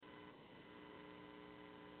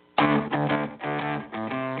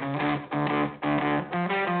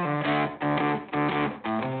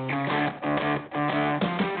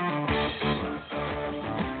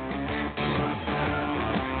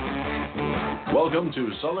Welcome to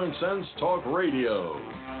Southern Sense Talk Radio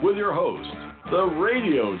with your host, the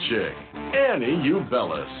radio chick, Annie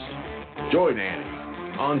Ubellis. Join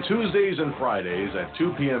Annie on Tuesdays and Fridays at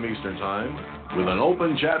 2 p.m. Eastern Time with an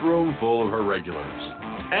open chat room full of her regulars.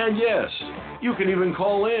 And yes, you can even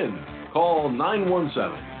call in. Call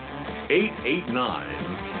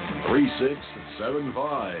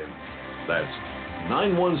 917-889-3675. That's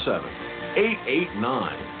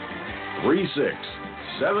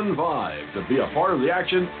 917-889-3675 to be a part of the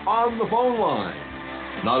action on the phone line.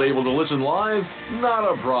 Not able to listen live?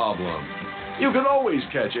 Not a problem. You can always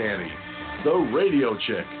catch Annie, the radio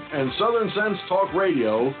chick, and Southern Sense Talk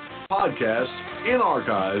Radio podcast in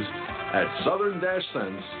archives at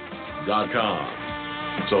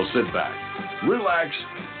southern-sense.com. So sit back, relax,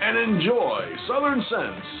 and enjoy Southern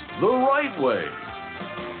Sense the right way.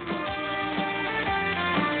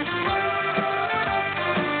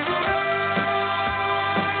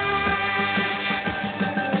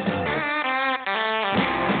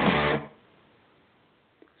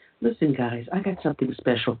 Listen, guys, I got something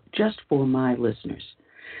special just for my listeners.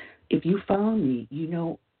 If you follow me, you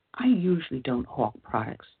know I usually don't hawk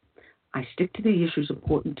products. I stick to the issues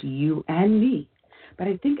important to you and me, but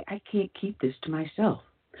I think I can't keep this to myself.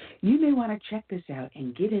 You may want to check this out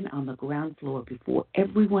and get in on the ground floor before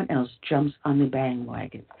everyone else jumps on the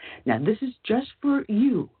bandwagon. Now, this is just for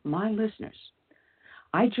you, my listeners.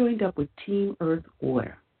 I joined up with Team Earth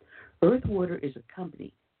Water. Earth Water is a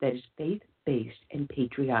company that is faith-based and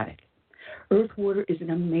patriotic. Earth Water is an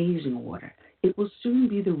amazing water. It will soon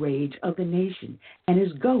be the rage of the nation and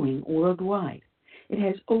is going worldwide. It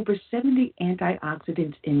has over 70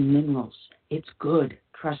 antioxidants and minerals. It's good,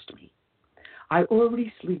 trust me. I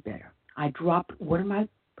already sleep better. I dropped one of my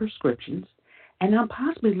prescriptions, and I'm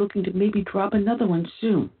possibly looking to maybe drop another one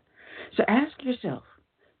soon. So ask yourself,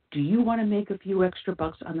 do you want to make a few extra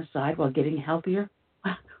bucks on the side while getting healthier?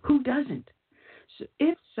 Well, who doesn't? So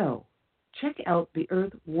if so, check out the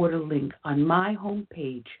Earth Water link on my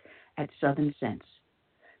homepage at Southern Sense.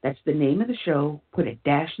 That's the name of the show. Put a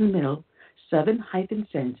dash in the middle,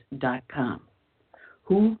 southern-sense.com.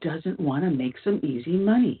 Who doesn't want to make some easy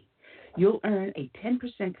money? You'll earn a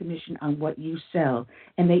 10% commission on what you sell,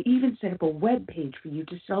 and they even set up a web page for you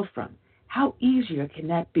to sell from. How easier can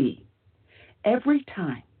that be? Every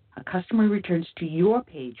time a customer returns to your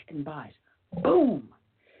page and buys, boom,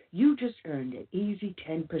 you just earned an easy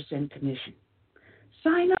 10% commission.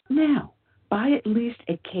 Sign up now. Buy at least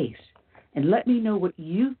a case. And let me know what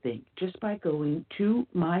you think just by going to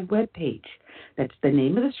my webpage. That's the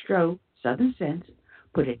name of the show, Southern Sense.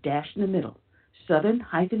 Put a dash in the middle,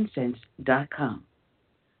 southern-sense.com.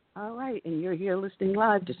 All right, and you're here listening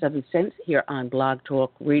live to Southern Sense here on Blog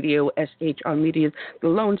Talk Radio, SHR Media, the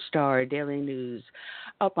Lone Star Daily News.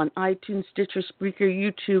 Up on iTunes, Stitcher, Spreaker,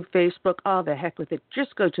 YouTube, Facebook, all the heck with it.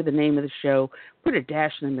 Just go to the name of the show, put a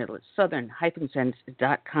dash in the middle. It's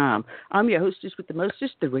southern-sense.com. I'm your hostess with the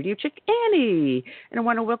mostest, the radio chick, Annie. And I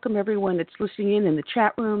want to welcome everyone that's listening in the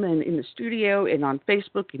chat room and in the studio and on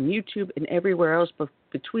Facebook and YouTube and everywhere else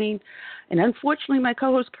between. And unfortunately, my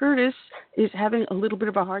co-host Curtis is having a little bit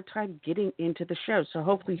of a hard time getting into the show, so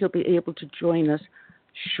hopefully he'll be able to join us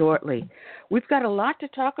shortly. We've got a lot to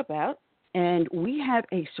talk about. And we have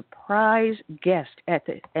a surprise guest at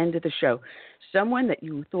the end of the show, someone that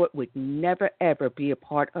you thought would never, ever be a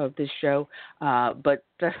part of this show, but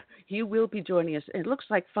he will be joining us. And it looks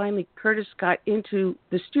like finally Curtis got into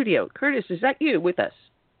the studio. Curtis, is that you with us?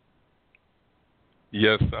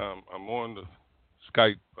 Yes, I'm on the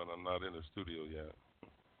Skype, but I'm not in the studio yet.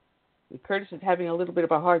 Curtis is having a little bit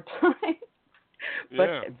of a hard time,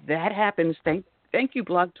 but that happens. Thank you,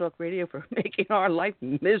 Blog Talk Radio, for making our life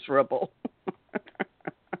miserable.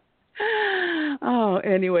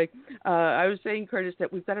 Anyway, I was saying, Curtis,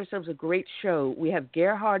 that we've got ourselves a great show. We have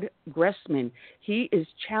Gerhard Gressmann. He is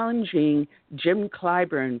challenging Jim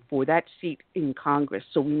Clyburn for that seat in Congress.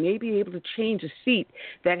 So we may be able to change a seat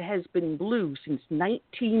that has been blue since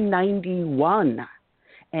 1991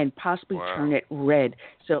 and possibly turn it red.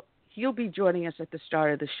 So he'll be joining us at the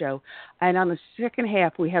start of the show. And on the second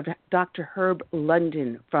half, we have Dr. Herb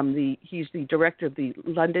London he's the director of the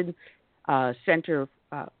London Center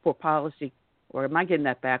for Policy, or am I getting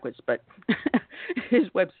that backwards? But his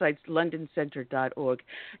website's londоncenter.org.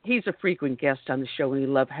 He's a frequent guest on the show, and we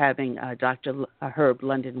love having Dr. Herb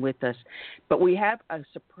London with us. But we have a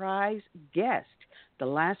surprise guest. The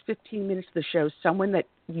last 15 minutes of the show, someone that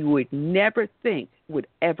you would never think would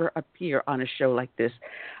ever appear on a show like this.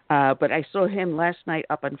 But I saw him last night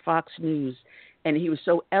up on Fox News, and he was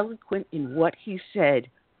so eloquent in what he said,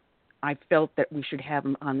 I felt that we should have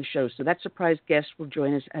him on the show. So that surprise guest will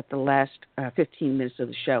join us at the last 15 minutes of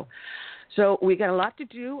the show. So we got a lot to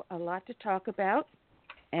do, a lot to talk about,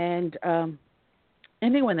 and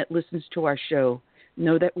anyone that listens to our show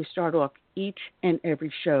know that we start off each and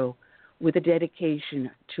every show with a dedication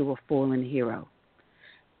to a fallen hero.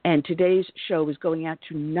 And today's show is going out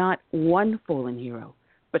to not one fallen hero,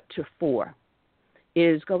 but to four. It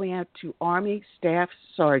is going out to Army Staff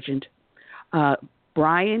Sergeant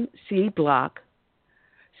Brian C. Block,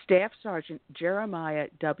 Staff Sergeant Jeremiah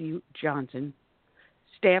W. Johnson,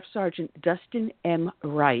 Staff Sergeant Dustin M.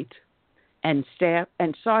 Wright, and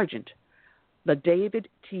Sergeant LaDavid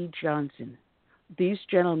T. Johnson. These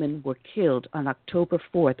gentlemen were killed on October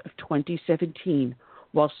 4th of 2017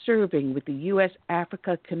 while serving with the U.S.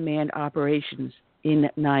 Africa Command operations in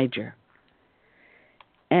Niger.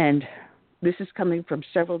 And this is coming from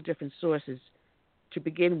several different sources. To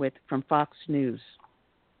begin with, from Fox News.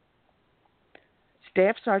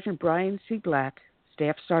 Staff Sergeant Brian C. Black,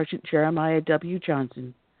 Staff Sergeant Jeremiah W.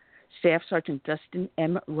 Johnson, Staff Sergeant Dustin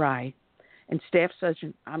M. Rye, and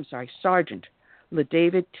Sergeant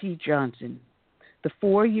LaDavid T. Johnson. The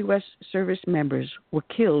four U.S. service members were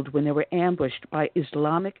killed when they were ambushed by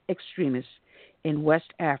Islamic extremists in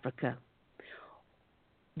West Africa.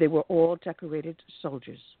 They were all decorated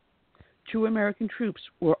soldiers. 2 American troops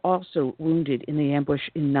were also wounded in the ambush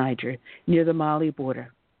in Niger, near the Mali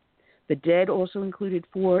border. The dead also included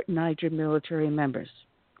 4 Niger military members.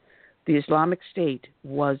 The Islamic State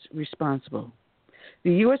was responsible.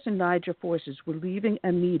 The U.S. and Niger forces were leaving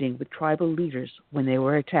a meeting with tribal leaders when they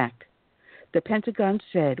were attacked. The Pentagon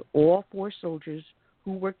said all 4 soldiers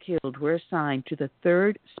who were killed were assigned to the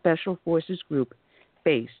 3rd Special Forces Group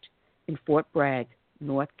based in Fort Bragg,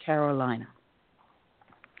 North Carolina.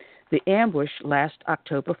 The ambush last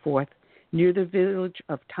October 4th near the village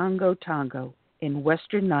of Tongo Tongo in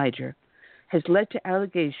western Niger has led to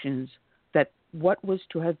allegations that what was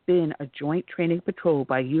to have been a joint training patrol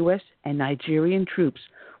by U.S. and Nigerian troops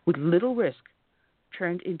with little risk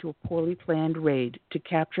turned into a poorly planned raid to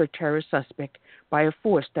capture a terrorist suspect by a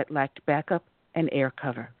force that lacked backup and air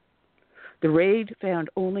cover. The raid found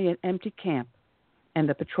only an empty camp, and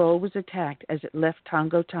the patrol was attacked as it left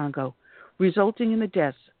Tongo Tongo, resulting in the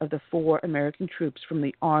deaths of the 4 American troops from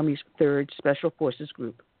the Army's 3rd Special Forces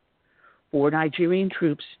Group. 4 Nigerian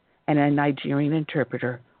troops and a Nigerian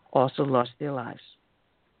interpreter also lost their lives.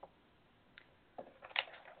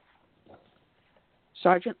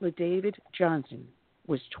 Sergeant LaDavid Johnson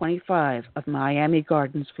was 25 of Miami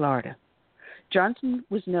Gardens, Florida. Johnson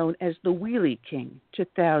was known as the Wheelie King to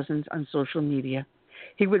thousands on social media.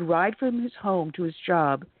 He would ride from his home to his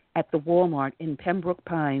job at the Walmart in Pembroke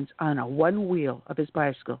Pines on a one wheel of his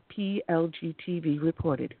bicycle, PLGTV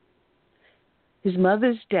reported. His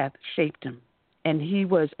mother's death shaped him, and he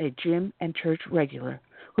was a gym and church regular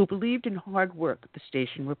who believed in hard work, the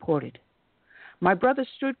station reported. My brother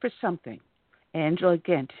stood for something, Angela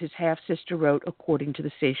Gent, his half-sister, wrote, according to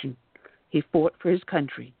the station. He fought for his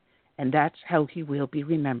country, and that's how he will be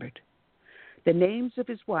remembered. The names of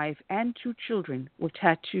his wife and 2 children were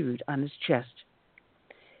tattooed on his chest.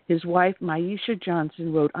 His wife, Maisha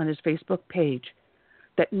Johnson, wrote on his Facebook page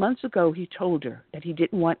that months ago he told her that he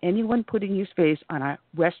didn't want anyone putting his face on a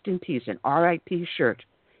Rest in Peace, an R.I.P. shirt,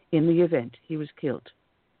 in the event he was killed.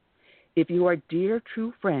 If you are dear,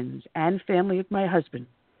 true friends and family of my husband,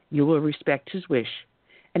 you will respect his wish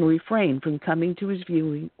and refrain from coming to his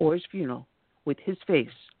viewing or his funeral with his face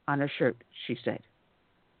on a shirt, she said.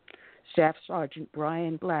 Staff Sergeant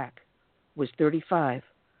Brian Black was 35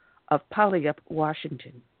 of Puyallup,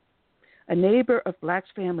 Washington. A neighbor of Black's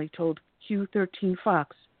family told Q13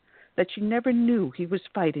 Fox that she never knew he was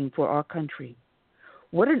fighting for our country.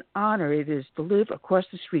 What an honor it is to live across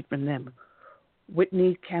the street from them,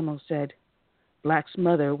 Whitney Camel said. Black's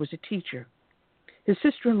mother was a teacher. His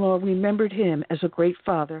sister-in-law remembered him as a great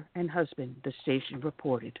father and husband, the station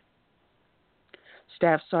reported.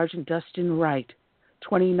 Staff Sergeant Dustin Wright,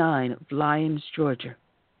 29, of Lyons, Georgia.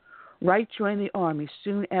 Wright joined the Army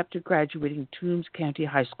soon after graduating Toombs County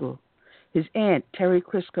High School. His aunt, Terry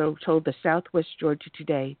Crisco, told the Southwest Georgia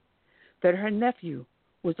Today that her nephew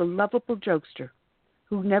was a lovable jokester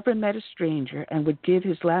who never met a stranger and would give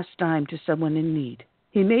his last dime to someone in need.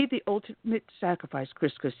 He made the ultimate sacrifice,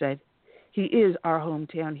 Crisco said. He is our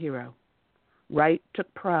hometown hero. Wright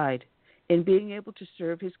took pride in being able to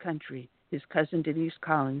serve his country, his cousin Denise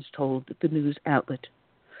Collins told the news outlet.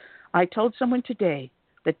 I told someone today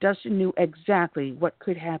that Dustin knew exactly what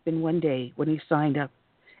could happen one day when he signed up,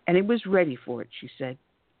 and he was ready for it, she said.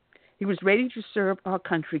 He was ready to serve our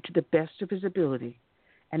country to the best of his ability,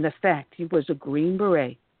 and the fact he was a Green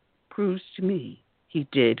Beret proves to me he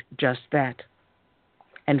did just that.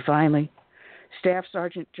 And finally, Staff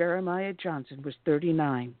Sergeant Jeremiah Johnson was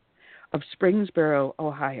 39 of Springsboro,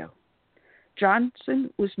 Ohio.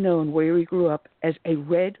 Johnson was known where he grew up as a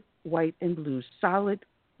red, white, and blue,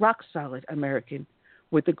 rock-solid American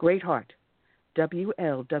with a great heart,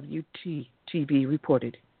 WLWT-TV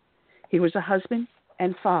reported. He was a husband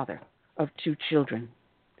and father of 2 children.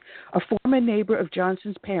 A former neighbor of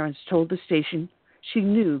Johnson's parents told the station she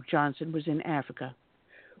knew Johnson was in Africa.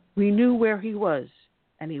 We knew where he was,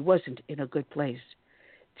 and he wasn't in a good place.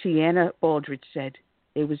 Tiana Baldridge said,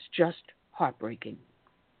 it was just heartbreaking.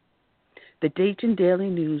 The Dayton Daily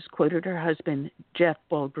News quoted her husband, Jeff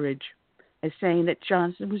Baldridge, as saying that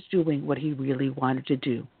Johnson was doing what he really wanted to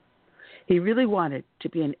do. He really wanted to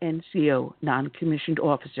be an NCO, non-commissioned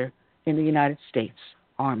officer in the United States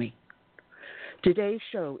Army. Today's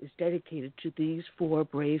show is dedicated to these 4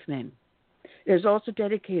 brave men. It is also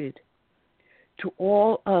dedicated to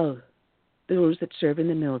all of those that serve in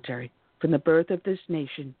the military, from the birth of this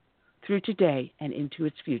nation through today and into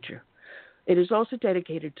its future. It is also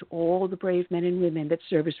dedicated to all the brave men and women that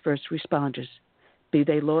serve as first responders, be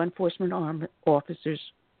they law enforcement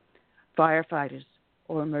officers, firefighters,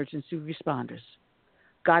 or emergency responders.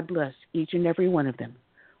 God bless each and every one of them.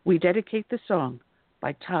 We dedicate the song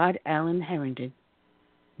by Todd Allen Harrington,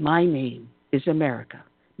 My Name is America.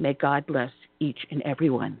 May God bless each and every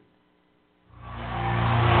one.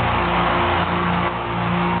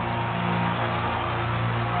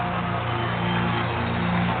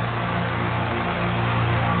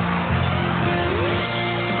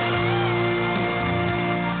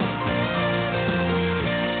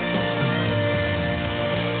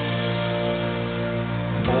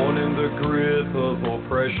 Of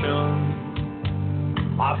oppression,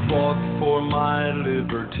 I fought for my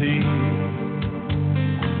liberty.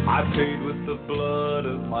 I paid with the blood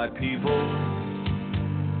of my people.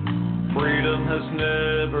 Freedom has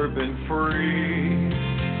never been free.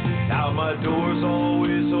 Now my door's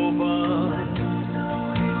always open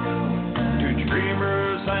to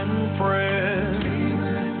dreamers and friends.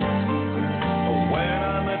 When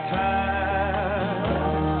I'm attacked,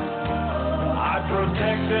 I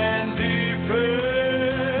protect and defend.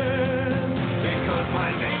 Because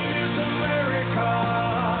my name is America.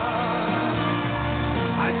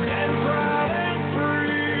 I stand proud and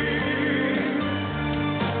free.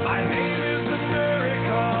 My name is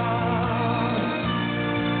America.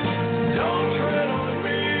 Don't tread on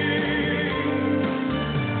me.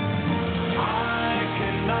 I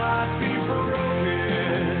cannot be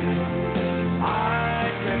broken.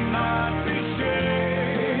 I cannot be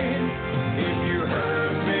shamed. If you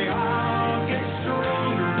hurt me, I'll get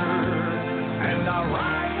stronger, and I'll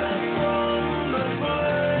rise up from the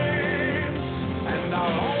flames, and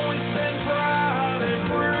I'll always stand proud and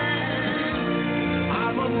free.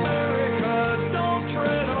 I'm America, don't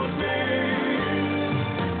tread on me.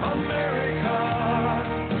 America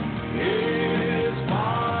is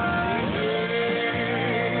my name.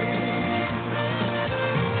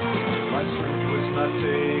 My strength was not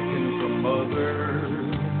taken from others.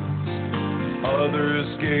 Others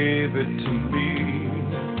gave it to me.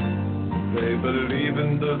 They believe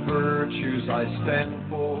in the virtues I stand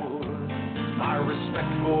for, my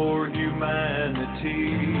respect for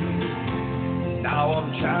humanity. Now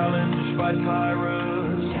I'm challenged by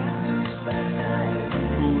tyrants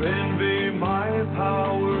who envy my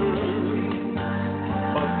power,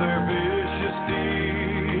 but their vicious deeds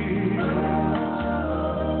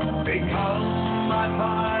become my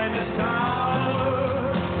finest hour.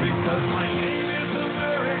 Because my name is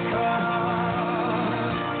America.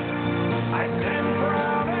 I stand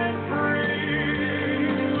proud and free.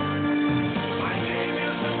 My name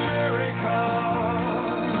is America.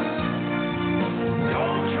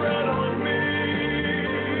 Don't tread on me.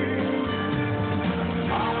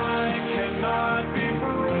 I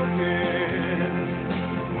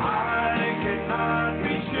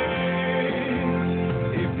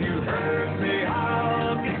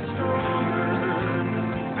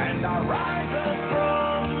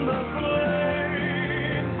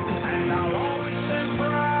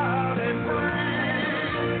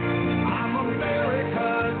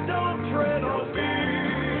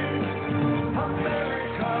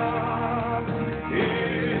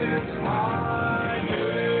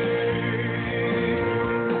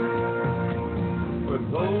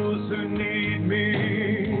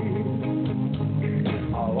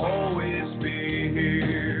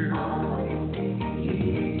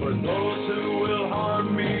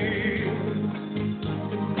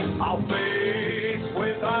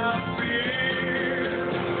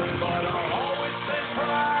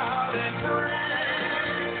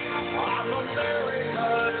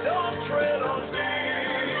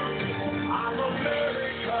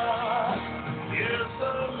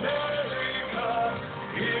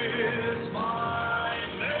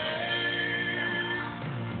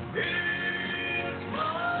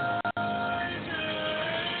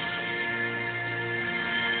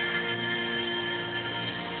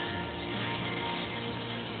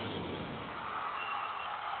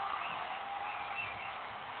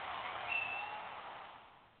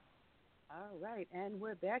right, and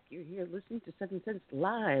we're back. You're here listening to 7 Cents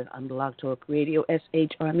live on Blog Talk Radio,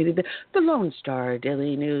 SHR Media, the Lone Star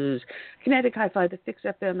Daily News, Kinetic Hi-Fi, the Fix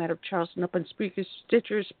FM out of Charleston, up on Spreakers,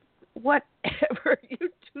 Stitchers, whatever,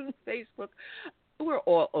 YouTube, Facebook. We're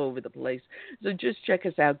all over the place. So just check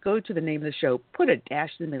us out. Go to the name of the show. Put a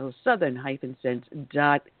dash in the middle,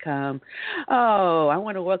 southern-sense.com. Oh, I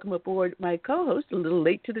want to welcome aboard my co-host, a little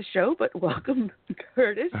late to the show, but welcome,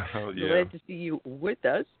 Curtis. Oh, yeah. Glad to see you with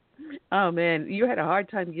us. Oh, man, you had a hard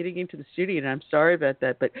time getting into the studio, and I'm sorry about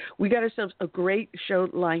that. But we got ourselves a great show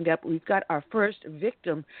lined up. We've got our first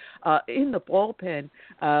victim in the bullpen.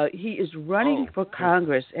 He is running for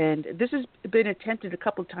Congress, and this has been attempted a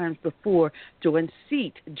couple times before to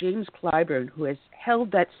unseat James Clyburn, who has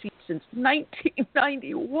held that seat since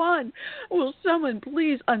 1991. Will someone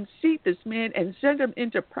please unseat this man and send him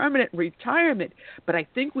into permanent retirement? But I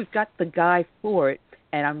think we've got the guy for it,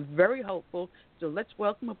 and I'm very hopeful. So let's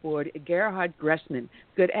welcome aboard Gerhard Gressmann.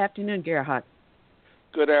 Good afternoon, Gerhard.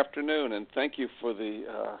 Good afternoon, and thank you for the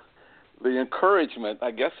encouragement. I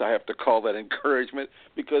guess I have to call that encouragement,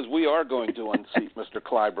 because we are going to unseat Mr.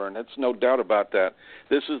 Clyburn. That's no doubt about that.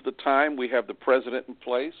 This is the time. We have the president in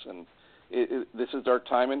place, and this is our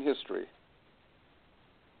time in history.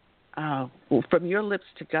 Well, from your lips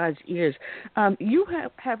to God's ears, you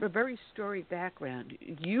have a very storied background.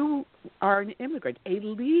 You are an immigrant, a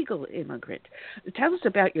legal immigrant. Tell us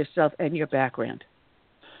about yourself and your background.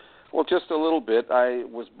 Well, just a little bit. I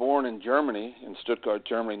was born in Germany, in Stuttgart,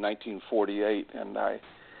 Germany, 1948, and I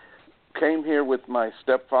came here with my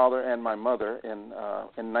stepfather and my mother in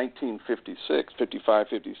 1956, 55,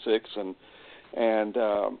 56, and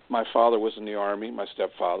my father was in the Army, my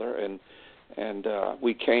stepfather, and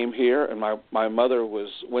we came here, and my mother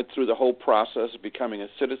went through the whole process of becoming a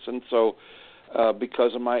citizen. So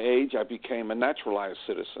because of my age, I became a naturalized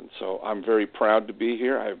citizen. So I'm very proud to be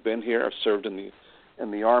here. I've been here. I've served in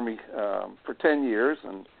the Army for 10 years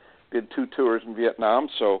and did 2 tours in Vietnam.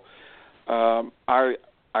 So I'm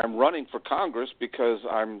running for Congress because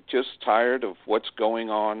I'm just tired of what's going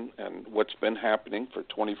on and what's been happening for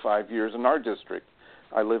 25 years in our district.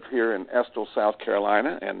 I live here in Estill, South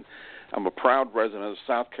Carolina, and I'm a proud resident of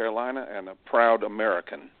South Carolina and a proud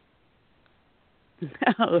American.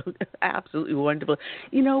 Oh, absolutely wonderful.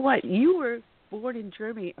 You know what? You were born in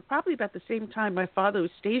Germany probably about the same time my father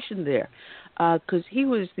was stationed there, because he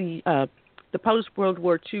was the post-World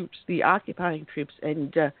War troops, the occupying troops.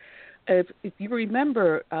 And if you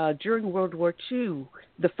remember, during World War II,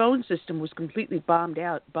 the phone system was completely bombed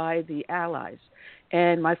out by the Allies.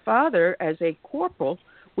 And my father, as a corporal,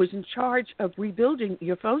 was in charge of rebuilding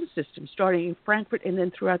your phone system, starting in Frankfurt and then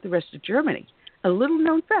throughout the rest of Germany. A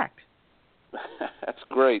little-known fact. That's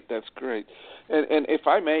great. That's great. And if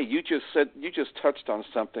I may, you just touched on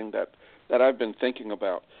something that I've been thinking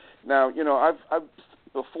about. Now, you know, I've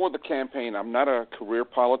before the campaign, I'm not a career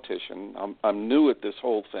politician. I'm new at this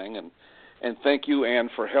whole thing, and thank you, Ann,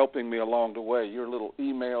 for helping me along the way. Your little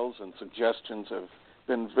emails and suggestions have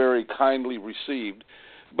been very kindly received.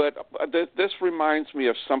 But this reminds me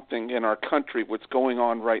of something in our country. What's going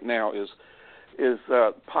on right now is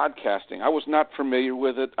podcasting. I was not familiar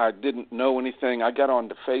with it. I didn't know anything. I got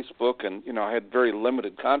onto Facebook, and you know, I had very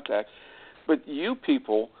limited contact. But you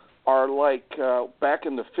people are like back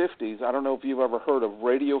in the 50s. I don't know if you've ever heard of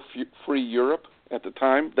Radio Free Europe at the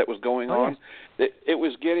time that was going on. Yes. It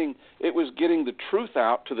was getting the truth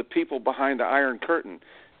out to the people behind the Iron Curtain,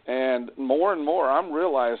 and more I'm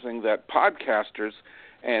realizing that podcasters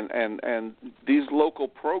and these local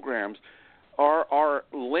programs are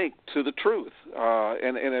linked to the truth,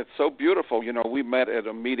 and it's so beautiful. You know, we met at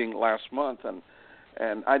a meeting last month, and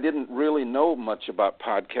I didn't really know much about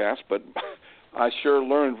podcasts, but I sure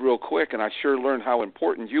learned real quick, and I sure learned how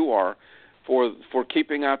important you are for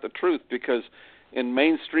keeping out the truth, because in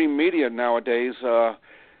mainstream media nowadays,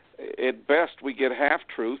 at best we get half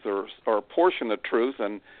truth or a portion of truth,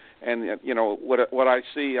 and you know what I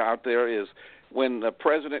see out there is, when the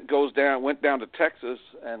president went down to Texas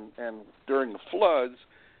and during the floods,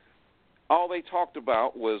 all they talked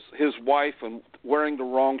about was his wife and wearing the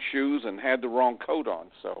wrong shoes and had the wrong coat on.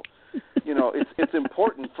 So, you know, it's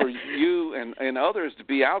important for you and others to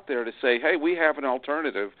be out there to say, hey, we have an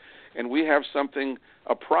alternative, and we have something,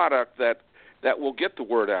 a product that will get the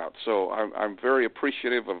word out. So I'm very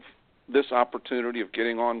appreciative of this opportunity of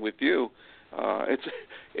getting on with you.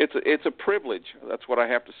 It's a privilege. That's what I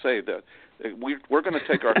have to say. That we're going to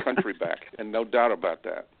take our country back, and no doubt about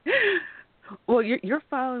that. Well, you're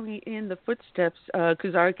following in the footsteps,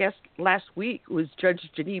 because our guest last week was Judge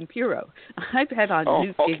Janine Pirro. I've had on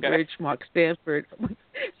Newt Gingrich, Mark Stanford.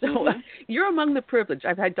 So you're among the privileged.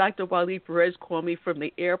 I've had Dr. Waleed Perez call me from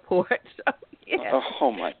the airport. So Yeah.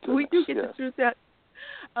 Oh, my goodness. We do get yes. the truth out.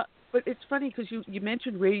 But it's funny because you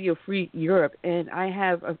mentioned Radio Free Europe, and I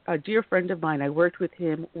have a dear friend of mine. I worked with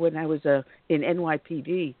him when I was in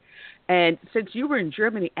NYPD. And since you were in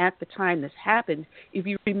Germany at the time this happened, if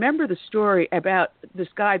you remember the story about this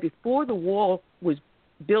guy before the wall was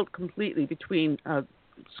built completely between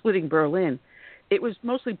splitting Berlin, it was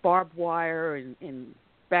mostly barbed wire and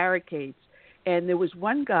barricades. And there was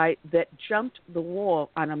one guy that jumped the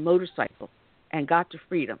wall on a motorcycle and got to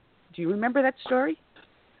freedom. Do you remember that story?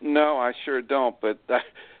 No, I sure don't. But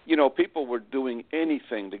people were doing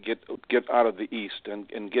anything to get out of the East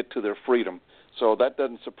and get to their freedom. So that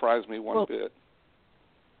doesn't surprise me one bit.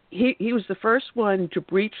 He was the first one to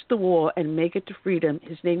breach the wall and make it to freedom.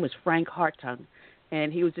 His name was Frank Hartung,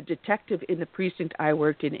 and he was a detective in the precinct I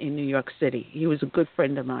worked in New York City. He was a good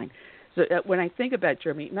friend of mine. So when I think about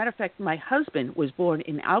Germany, matter of fact, my husband was born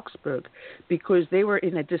in Augsburg because they were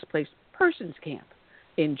in a displaced persons camp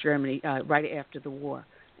in Germany right after the war.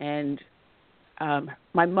 And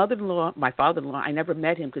my father-in-law, I never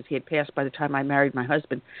met him because he had passed by the time I married my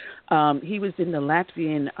husband. He was in the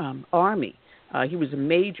Latvian army. He was a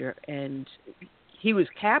major, and he was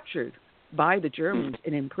captured by the Germans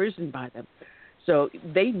and imprisoned by them. So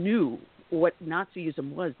they knew what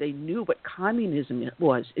Nazism was. They knew what communism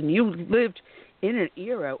was. And you lived in an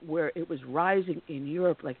era where it was rising in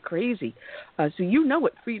Europe like crazy. So you know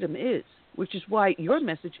what freedom is, which is why your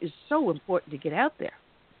message is so important to get out there.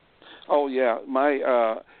 Oh yeah,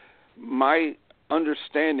 my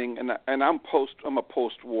understanding, and I'm a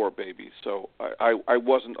post-war baby, so I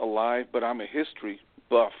wasn't alive, but I'm a history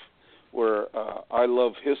buff, where I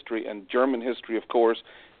love history, and German history, of course,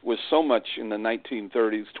 was so much in the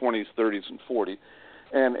 1930s, 20s, 30s, and 40s,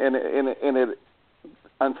 and it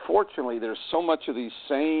unfortunately there's so much of these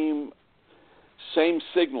same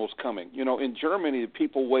signals coming. In Germany,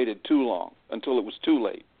 people waited too long until it was too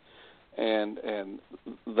late. And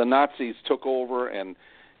the Nazis took over, and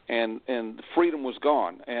freedom was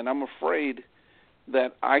gone. And I'm afraid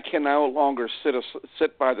that I can no longer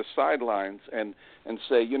sit by the sidelines and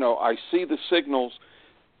say, I see the signals.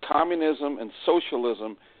 Communism and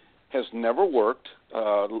socialism has never worked.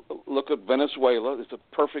 Look at Venezuela; it's a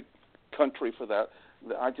perfect country for that.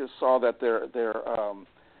 I just saw that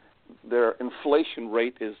their inflation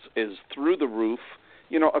rate is through the roof.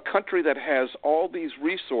 A country that has all these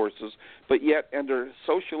resources, but yet under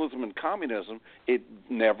socialism and communism, it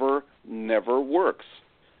never works.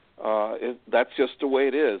 That's just the way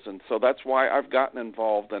it is, and so that's why I've gotten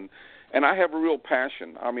involved, and I have a real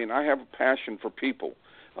passion. I mean, I have a passion for people.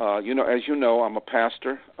 As you know, I'm a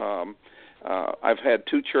pastor. I've had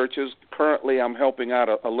 2 churches. Currently, I'm helping out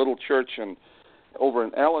a little church over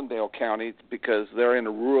in Allendale County because they're in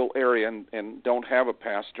a rural area and don't have a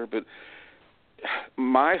pastor, but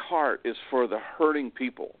my heart is for the hurting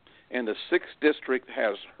people, and the 6th district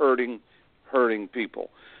has hurting people.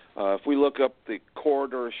 If we look up the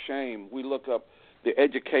corridor of shame, we look up the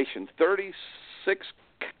education. 36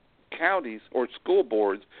 counties or school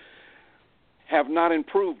boards have not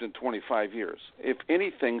improved in 25 years. If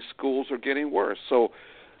anything, schools are getting worse. So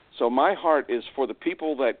my heart is for the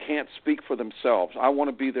people that can't speak for themselves. I want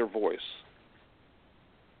to be their voice.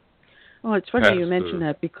 Well, it's funny you mention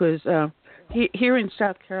that because here in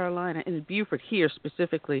South Carolina, in Beaufort here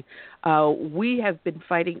specifically, we have been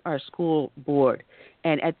fighting our school board.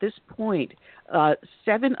 And at this point,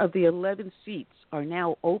 7 of the 11 seats are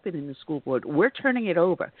now open in the school board. We're turning it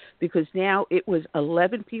over because now it was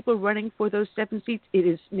 11 people running for those 7 seats. It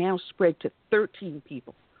is now spread to 13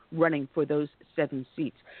 people running for those 7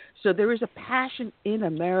 seats. So there is a passion in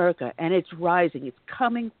America, and it's rising. It's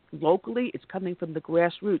coming locally. It's coming from the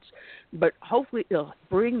grassroots. But hopefully it'll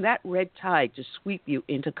bring that red tide to sweep you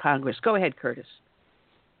into Congress. Go ahead, Curtis.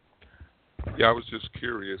 Yeah, I was just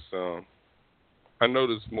curious. I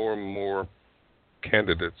noticed more and more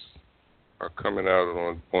candidates are coming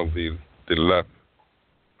out on the left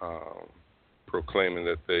proclaiming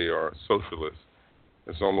that they are socialists.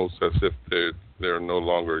 It's almost as if they're no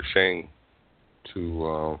longer ashamed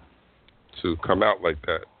to come out like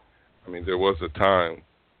that. I mean, there was a time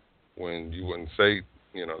when you wouldn't say,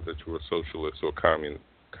 that you were socialist or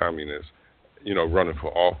communist, running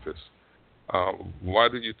for office. Why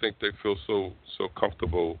do you think they feel so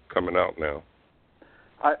comfortable coming out now?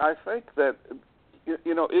 I think that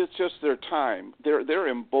it's just their time. They're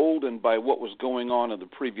emboldened by what was going on in the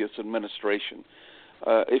previous administration.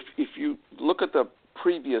 If you look at the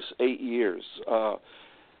previous 8 years,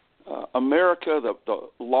 America, the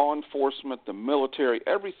law enforcement, the military,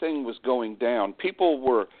 everything was going down.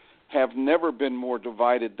 People have never been more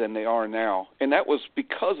divided than they are now, and that was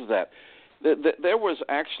because of that. there was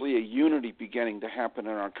actually a unity beginning to happen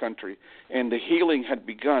in our country, and the healing had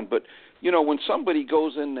begun. But, when somebody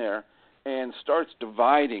goes in there and starts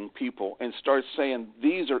dividing people and starts saying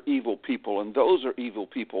these are evil people and those are evil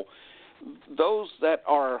people, those that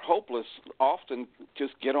are hopeless often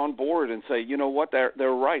just get on board and say, you know what, they're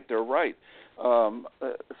right.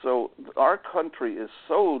 So our country is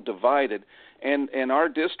so divided, and our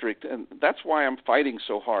district, and that's why I'm fighting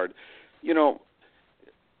so hard.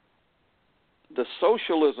 The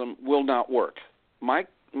socialism will not work. My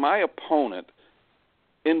opponent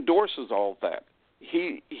endorses all of that.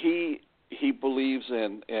 He believes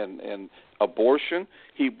in abortion.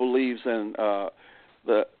 He believes in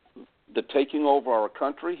the taking over our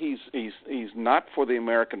country. He's not for the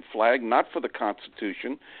American flag, not for the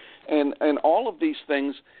Constitution, and all of these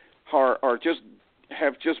things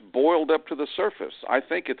have just boiled up to the surface. I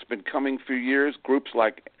think it's been coming for years. Groups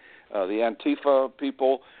like the Antifa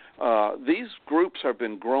people. These groups have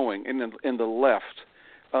been growing in the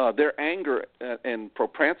left. Their anger and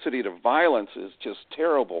propensity to violence is just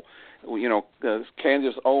terrible.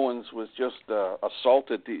 Candace Owens was just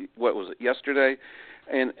assaulted. Yesterday,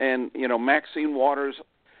 and Maxine Waters.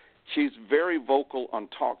 She's very vocal on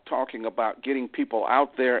talking about getting people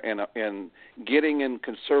out there and getting in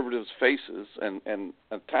conservatives' faces and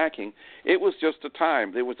attacking. It was just a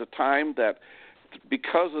time. There was a time that,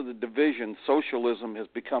 because of the division, socialism has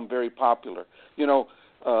become very popular.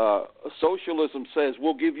 Socialism says,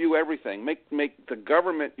 we'll give you everything. Make the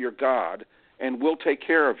government your God, and we'll take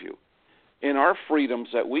care of you. In our freedoms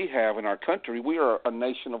that we have in our country, we are a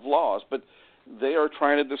nation of laws, but they are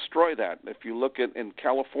trying to destroy that. If you look at in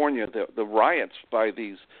California, the riots by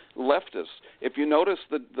these leftists, if you notice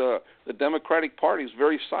the Democratic Party is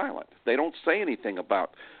very silent. They don't say anything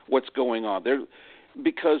about what's going on.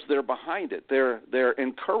 Because they're behind it. They're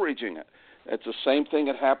encouraging it. It's the same thing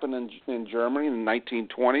that happened in Germany in the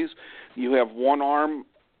 1920s. You have one arm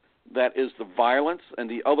that is the violence, and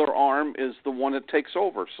the other arm is the one that takes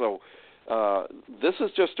over. So this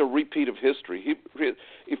is just a repeat of history.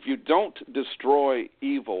 If you don't destroy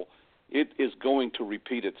evil, it is going to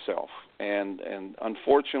repeat itself. And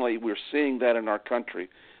unfortunately, we're seeing that in our country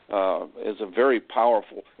as a very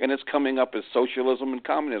powerful, and it's coming up as socialism and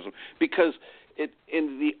communism, because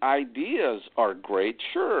the ideas are great.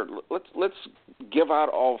 Sure, let's give out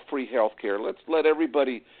all free health care. Let's let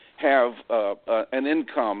everybody have an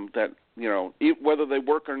income that, whether they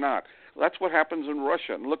work or not. That's what happens in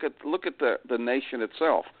Russia. And look at the nation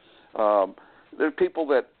itself. There are people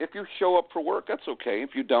that if you show up for work, that's okay. If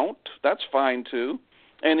you don't, that's fine too.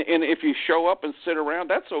 And if you show up and sit around,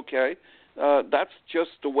 that's okay. That's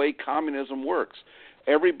just the way communism works.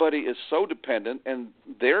 Everybody is so dependent, and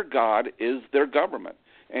their God is their government.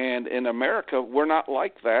 And in America, we're not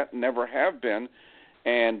like that, never have been,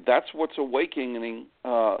 and that's what's awakening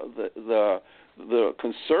the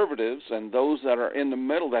conservatives and those that are in the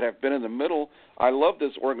middle, that have been in the middle. I love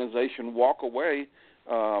this organization, Walk Away,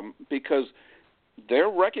 because they're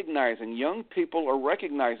recognizing, young people are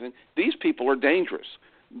recognizing, these people are dangerous.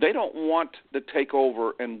 They don't want to take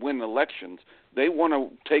over and win elections. They want to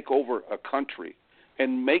take over a country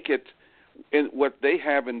and make it in what they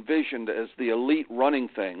have envisioned as the elite running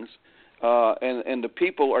things, and the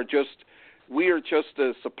people are we are just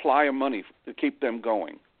a supply of money to keep them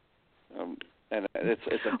going, and it's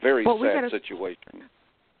a very sad situation.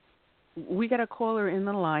 We got a caller in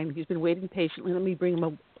the line. He's been waiting patiently. Let me bring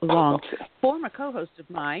him along. Okay. Former co-host of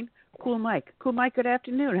mine, Cool Mike. Cool Mike, good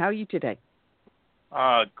afternoon. How are you today?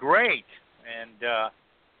 Great. And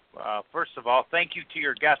first of all, thank you to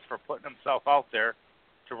your guest for putting himself out there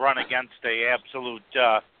to run against a absolute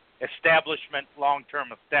long-term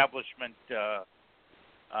establishment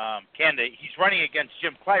candidate. He's running against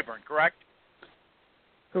Jim Clyburn, correct?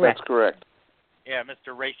 Correct. That's correct. Yeah,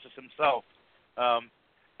 Mr. Racist himself.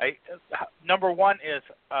 Number one is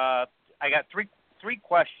I got three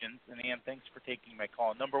questions, and Ann, thanks for taking my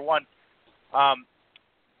call. Number one,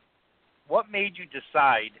 what made you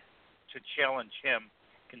decide to challenge him,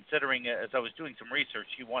 considering, as I was doing some research,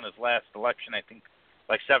 he won his last election, I think,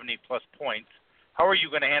 by 70-plus points. How are you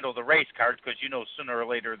going to handle the race cards? Because sooner or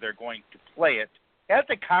later they're going to play it. As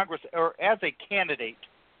a Congress or as a candidate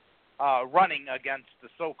running against the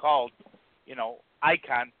so-called,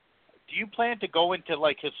 icon, do you plan to go into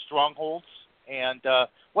like his strongholds? And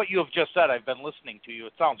what you have just said, I've been listening to you.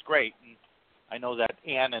 It sounds great, and I know that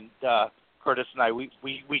Ann and Curtis and I,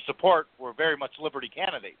 we support. We're very much liberty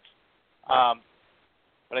candidates.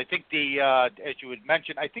 But I think as you had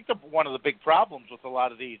mentioned, I think one of the big problems with a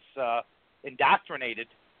lot of these indoctrinated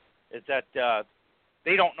is that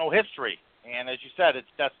they don't know history, and as you said, it's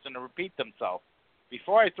destined to repeat themselves.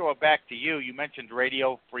 before I throw it back to you, you mentioned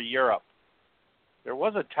Radio Free Europe. There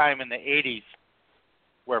was a time in the 80s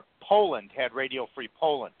where Poland had Radio Free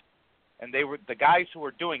Poland. And they were the guys who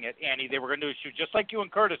were doing it, Annie, they were going to do a shoot just like you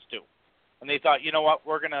and Curtis do. And they thought, you know what,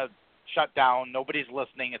 we're going to shut down. Nobody's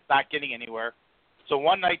listening. It's not getting anywhere. So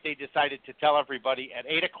one night they decided to tell everybody at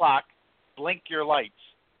 8 o'clock, blink your lights.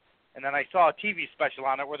 And then I saw a TV special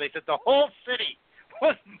on it where they said the whole city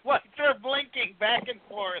was lights are blinking back and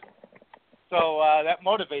forth. So that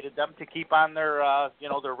motivated them to keep on their,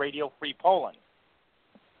 their Radio Free Poland.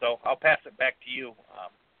 So I'll pass it back to you,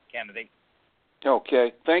 candidate.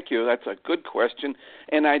 Okay, thank you. That's a good question.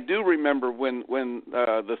 And I do remember when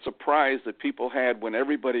the surprise that people had when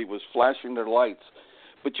everybody was flashing their lights.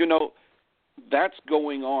 But, that's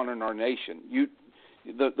going on in our nation.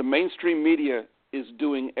 The mainstream media is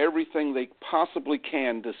doing everything they possibly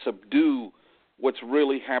can to subdue what's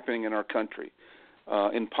really happening in our country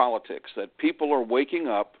in politics, that people are waking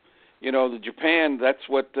up. The Japan, that's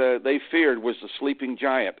what they feared was the sleeping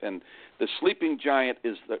giant. And the sleeping giant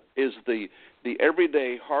is the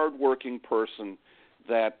everyday hardworking person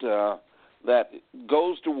that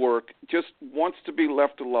goes to work, just wants to be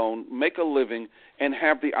left alone, make a living, and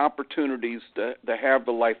have the opportunities to have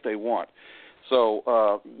the life they want.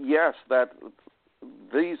 So yes,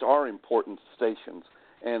 these are important stations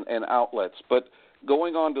and outlets. But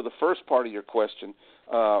going on to the first part of your question,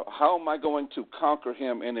 how am I going to conquer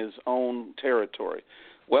him in his own territory?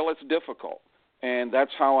 Well, it's difficult. And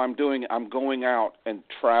that's how I'm doing it. I'm going out and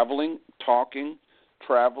traveling, talking,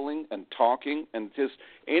 and just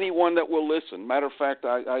anyone that will listen. Matter of fact,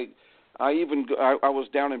 I was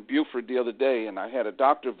down in Beaufort the other day, and I had a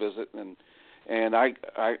doctor visit, and I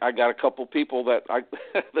got a couple people that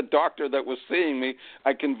the doctor that was seeing me,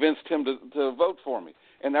 I convinced him to vote for me,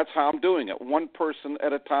 and that's how I'm doing it, one person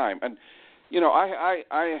at a time. And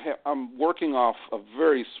I'm working off a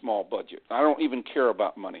very small budget. I don't even care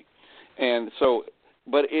about money. And so,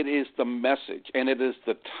 but it is the message, and it is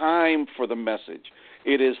the time for the message.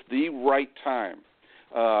 It is the right time.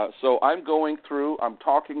 So I'm going through, I'm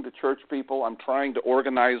talking to church people. I'm trying to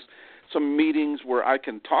organize some meetings where I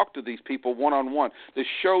can talk to these people one-on-one to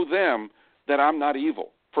show them that I'm not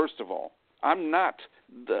evil, first of all. I'm not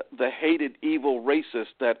the hated, evil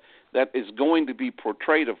racist that is going to be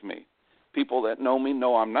portrayed of me. People that know me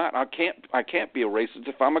know I'm not. I can't be a racist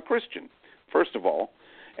if I'm a Christian, first of all.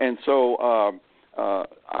 And so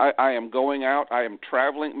I am going out. I am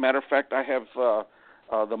traveling. Matter of fact, I have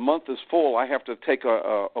the month is full. I have to take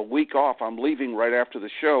a week off. I'm leaving right after the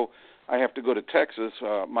show. I have to go to Texas.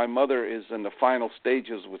 My mother is in the final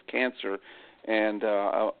stages with cancer, and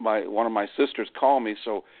one of my sisters called me.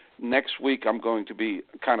 So next week I'm going to be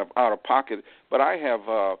kind of out of pocket. But I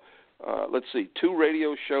have, 2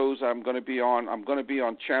 radio shows I'm going to be on. I'm going to be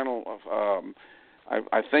on channel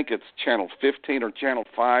I think it's channel 15 or channel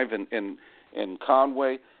 5 in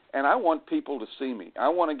Conway, and I want people to see me. I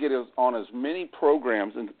want to get on as many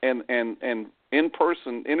programs and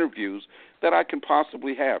in-person interviews that I can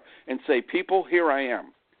possibly have and say, people, here I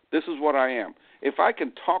am. This is what I am. If I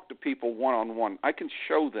can talk to people one-on-one, I can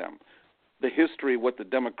show them the history of what the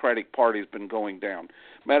Democratic Party has been going down.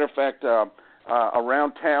 Matter of fact,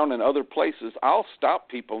 around town and other places, I'll stop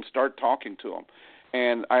people and start talking to them.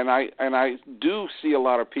 And I do see a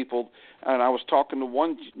lot of people, and I was talking to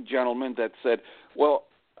one gentleman that said, well,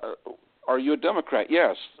 are you a Democrat?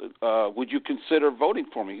 Yes. Would you consider voting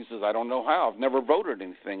for me? He says, I don't know how. I've never voted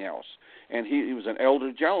anything else. And he was an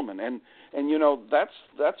elder gentleman. And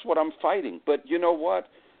that's what I'm fighting. But you know what?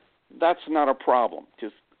 That's not a problem.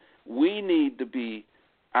 Just we need to be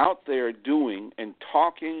out there doing and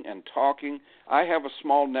talking and talking. I have a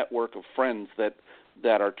small network of friends that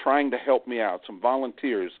are trying to help me out, some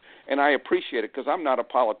volunteers, and I appreciate it because I'm not a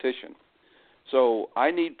politician. So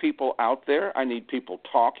I need people out there. I need people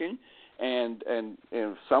talking, and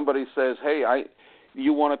if somebody says, hey,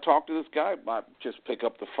 you want to talk to this guy, just pick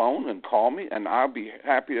up the phone and call me, and I'll be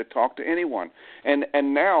happy to talk to anyone. And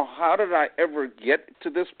now, how did I ever get to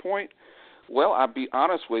this point? Well, I'll be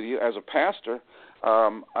honest with you, as a pastor,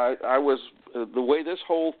 I was the way this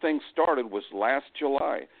whole thing started was last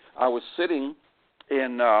July. I was sitting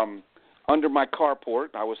under my carport.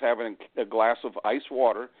 I was having a glass of ice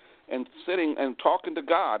water and sitting and talking to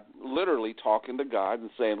God, literally talking to God and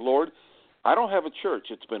saying, Lord, I don't have a church.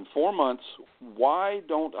 It's been 4 months. Why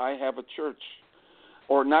don't I have a church?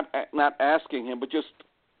 Or not asking him, but just,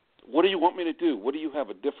 what do you want me to do? What do you have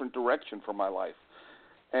a different direction for my life?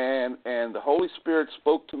 And the Holy Spirit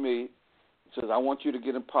spoke to me, says, I want you to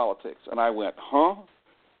get in politics. And I went, huh?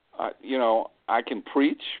 I can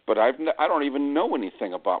preach, but I don't even know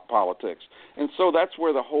anything about politics, and so that's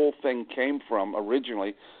where the whole thing came from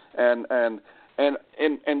originally, and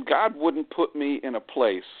God wouldn't put me in a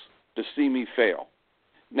place to see me fail.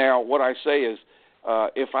 Now, what I say is,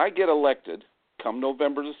 if I get elected come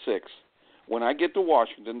November the 6th, when I get to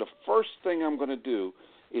Washington, the first thing I'm going to do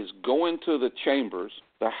is go into the chambers,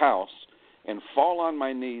 the House, and fall on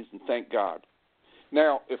my knees and thank God.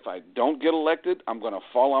 Now, if I don't get elected, I'm going to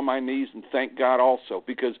fall on my knees and thank God also,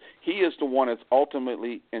 because he is the one that's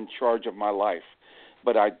ultimately in charge of my life.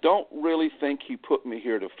 But I don't really think he put me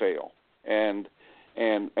here to fail. And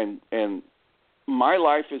my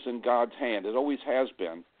life is in God's hand. It always has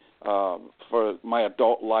been for my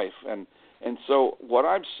adult life. And so what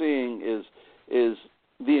I'm seeing is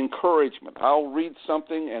the encouragement. I'll read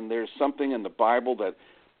something, and there's something in the Bible that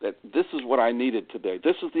this is what I needed today.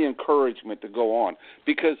 This is the encouragement to go on.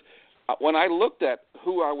 Because when I looked at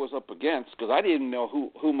who I was up against, because I didn't know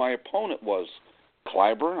who my opponent was,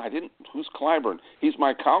 Clyburn. Who's Clyburn? He's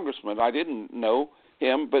my congressman. I didn't know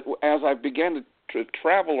him, but as I began to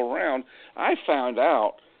travel around, I found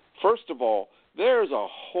out, first of all, there's a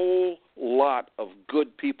whole lot of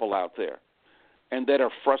good people out there, and that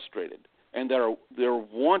are frustrated, and they're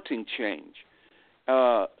wanting change.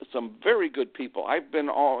 Some very good people. I've been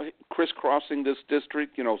all crisscrossing this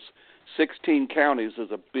district. 16 counties is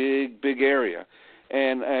a big area,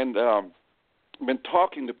 and been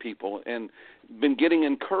talking to people and been getting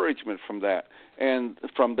encouragement from that. And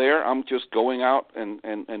from there, I'm just going out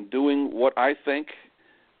and doing what I think,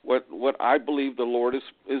 what I believe the Lord is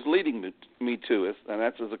leading me to. And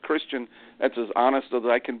that's, as a Christian, that's as honest as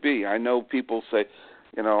I can be. I know people say,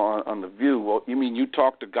 on The View, well, you mean you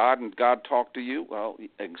talk to God and God talk to you? Well,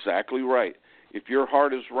 exactly right. If your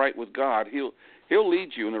heart is right with God, He'll lead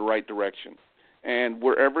you in the right direction. And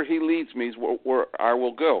wherever he leads me is where I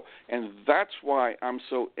will go. And that's why I'm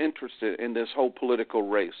so interested in this whole political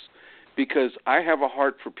race, because I have a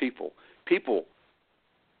heart for people. People,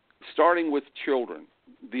 starting with children,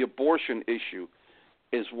 the abortion issue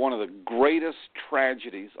is one of the greatest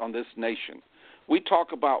tragedies on this nation. We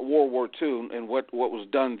talk about World War II and what was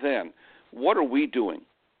done then. What are we doing?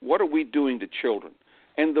 What are we doing to children?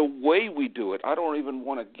 And the way we do it, I don't even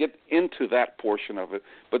want to get into that portion of it,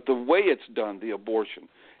 but the way it's done, the abortion.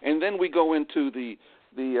 And then we go into the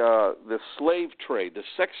slave trade, the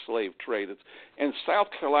sex slave trade. In South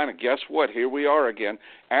Carolina, guess what? Here we are again.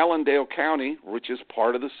 Allendale County, which is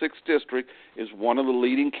part of the 6th District, is one of the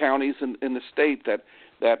leading counties in the state that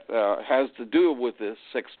has to do with this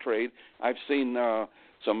sex trade. I've seen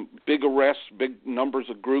some big arrests, big numbers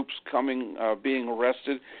of groups being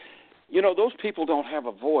arrested. Those people don't have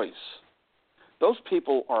a voice. Those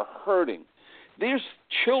people are hurting. There's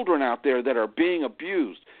children out there that are being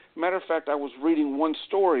abused. Matter of fact, I was reading one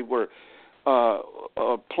story where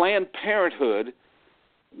Planned Parenthood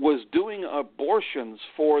was doing abortions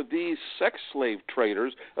for these sex slave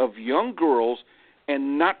traders of young girls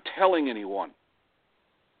and not telling anyone.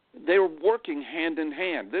 They were working hand in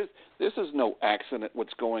hand. This is no accident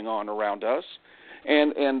what's going on around us.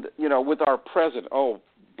 And with our president,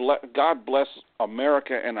 God bless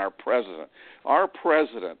America and our president. Our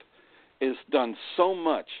president has done so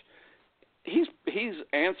much. He's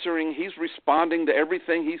answering, he's responding to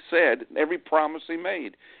everything he said, every promise he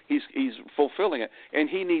made. He's fulfilling it. And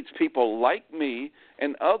he needs people like me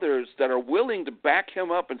and others that are willing to back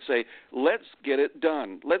him up and say, let's get it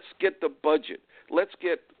done. Let's get the budget. Let's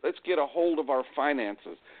get a hold of our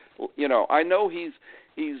finances. I know he's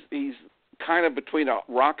kind of between a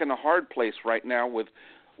rock and a hard place right now with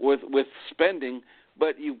spending,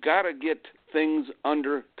 but you've got to get things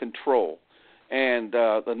under control. And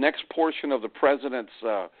the next portion of the president's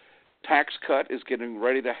tax cut is getting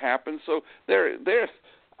ready to happen. So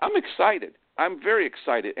I'm excited. I'm very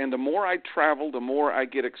excited. And the more I travel, the more I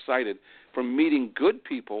get excited from meeting good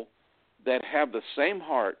people that have the same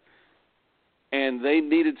heart. And they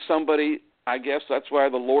needed somebody, I guess that's why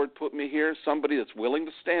the Lord put me here, somebody that's willing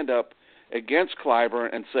to stand up against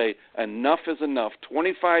Clyburn and say, enough is enough.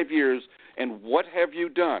 25 years, and what have you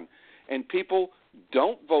done? And people,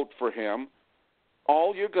 don't vote for him.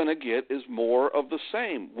 All you're going to get is more of the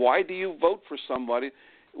same. Why do you vote for somebody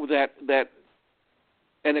that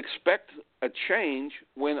and expect a change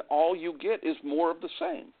when all you get is more of the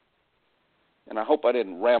same? And I hope I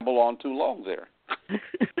didn't ramble on too long there.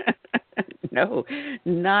 No,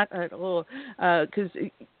 not at all. Because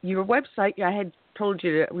your website, I had told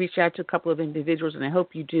you to reach out to a couple of individuals, and I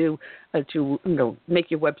hope you do to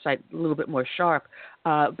make your website a little bit more sharp.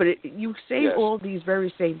 But you say Yes. all these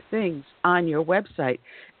very same things on your website,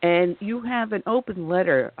 and you have an open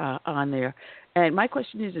letter on there. And my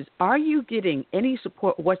question is are you getting any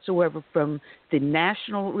support whatsoever from the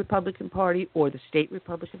National Republican Party or the State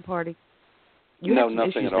Republican Party? No,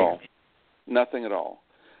 nothing at all. Nothing at all.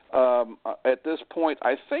 At this point,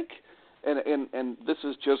 I think, and this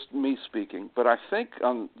is just me speaking, but I think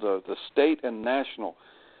on the state and national,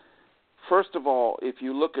 first of all, if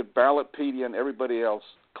you look at Ballotpedia and everybody else,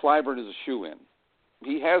 Clyburn is a shoo-in.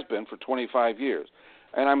 He has been for 25 years.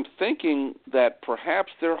 And I'm thinking that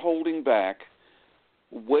perhaps they're holding back,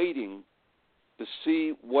 waiting to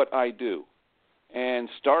see what I do. And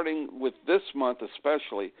starting with this month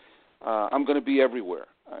especially, I'm going to be everywhere.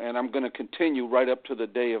 And I'm going to continue right up to the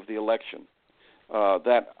day of the election.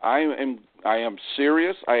 That I am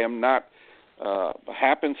serious. I am not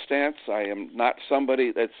happenstance. I am not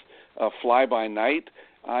somebody that's fly-by-night.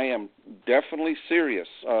 I am definitely serious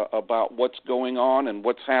about what's going on and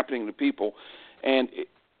what's happening to people. And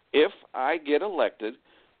if I get elected,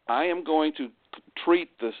 I am going to treat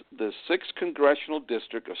the 6th Congressional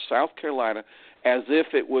District of South Carolina as if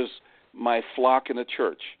it was my flock in a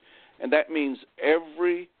church. And that means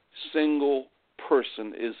every single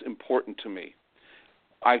person is important to me.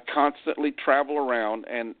 I constantly travel around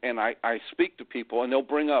and I speak to people, and they'll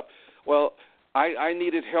bring up, well, I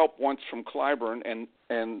needed help once from Clyburn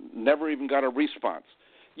and never even got a response.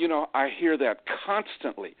 You know, I hear that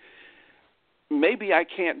constantly. Maybe I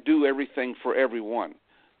can't do everything for everyone,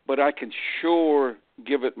 but I can sure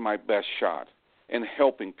give it my best shot in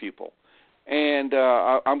helping people. And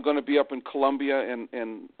I'm going to be up in Columbia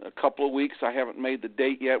in a couple of weeks. I haven't made the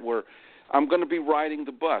date yet, where I'm going to be riding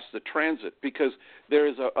the bus, the transit, because there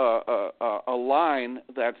is a line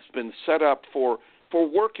that's been set up for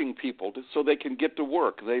working people so they can get to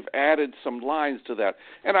work. They've added some lines to that.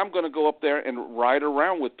 And I'm going to go up there and ride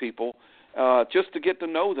around with people just to get to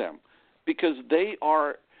know them, because they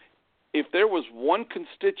are, if there was one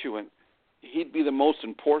constituent, he'd be the most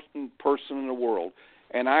important person in the world.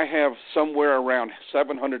 And I have somewhere around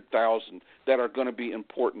 700,000 that are going to be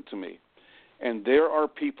important to me. And there are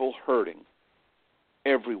people hurting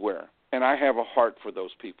everywhere. And I have a heart for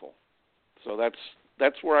those people. So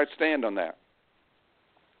that's where I stand on that.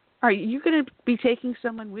 Are you going to be taking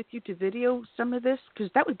someone with you to video some of this?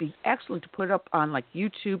 Because that would be excellent to put up on, like,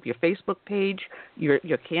 YouTube, your Facebook page,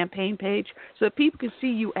 your campaign page, so that people can see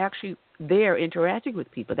you actually there interacting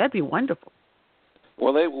with people. That'd be wonderful.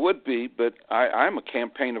 Well, they would be, but I'm a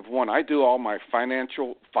campaign of one. I do all my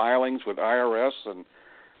financial filings with IRS and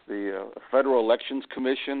the Federal Elections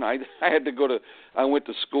Commission. I went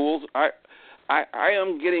to schools. I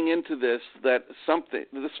am getting into this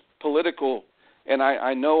political, and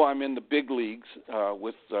I know I'm in the big leagues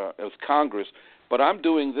with Congress, but I'm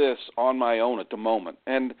doing this on my own at the moment.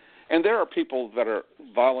 And there are people that are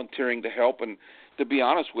volunteering to help, and to be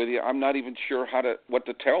honest with you, I'm not even sure what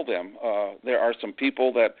to tell them. There are some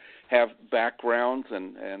people that have backgrounds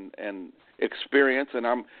and experience, and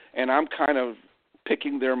I'm kind of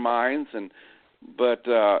picking their minds. But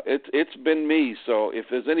it's been me. So if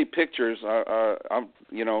there's any pictures, I'm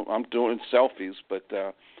doing selfies.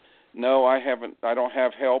 But no, I haven't. I don't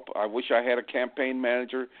have help. I wish I had a campaign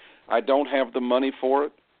manager. I don't have the money for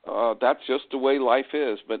it. That's just the way life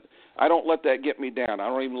is. But I don't let that get me down. I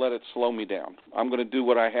don't even let it slow me down. I'm going to do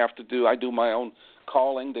what I have to do. I do my own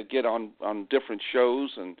calling to get on different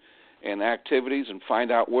shows and activities and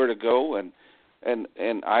find out where to go, and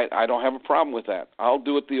I don't have a problem with that. I'll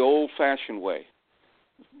do it the old-fashioned way,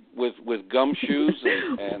 with gumshoes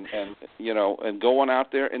and going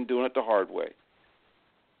out there and doing it the hard way.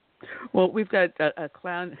 Well, we've got a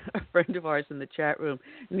friend of ours in the chat room,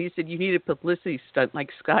 and he said you need a publicity stunt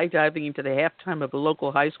like skydiving into the halftime of a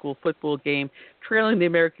local high school football game, trailing the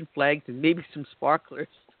American flags, and maybe some sparklers.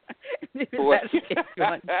 Maybe that'll get you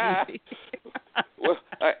on TV. Well,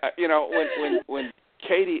 when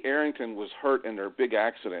Katie Arrington was hurt in her big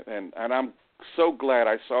accident, and I'm so glad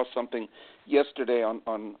I saw something yesterday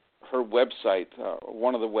on her website,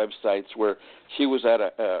 one of the websites, where she was at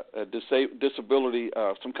a disability,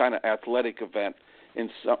 some kind of athletic event in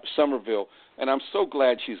Somerville, and I'm so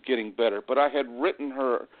glad she's getting better. But I had written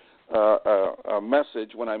her a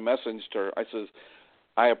message when I messaged her. I says,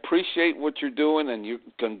 I appreciate what you're doing, and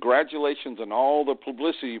congratulations on all the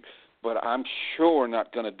publicity, but I'm sure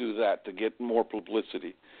not going to do that to get more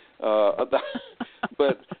publicity.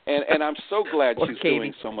 But I'm so glad she's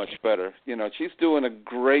doing so much better. You know, she's doing a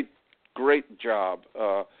great job,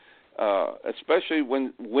 especially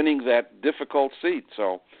when winning that difficult seat.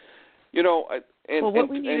 So,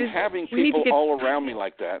 and having people all around me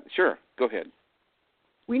like that. Sure, go ahead.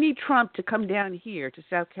 We need Trump to come down here to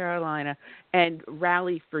South Carolina and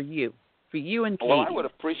rally for you. for you and Katie. Well, I would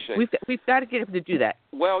appreciate. We've got to get him to do that.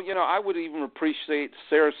 Well, I would even appreciate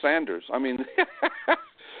Sarah Sanders. I mean,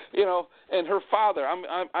 and her father.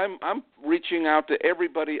 I'm reaching out to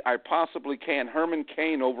everybody I possibly can. Herman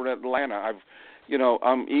Cain over in Atlanta.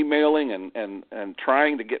 I'm emailing and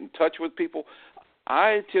trying to get in touch with people.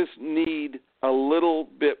 I just need a little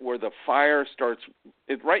bit where the fire starts.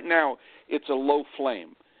 Right now, it's a low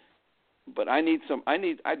flame. But I need some. I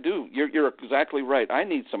do. You're exactly right. I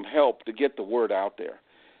need some help to get the word out there.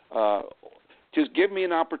 Just give me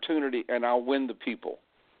an opportunity, and I'll win the people.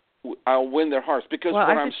 I'll win their hearts because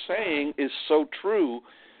what I'm saying is so true,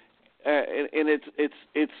 and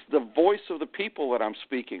it's the voice of the people that I'm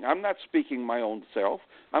speaking. I'm not speaking my own self.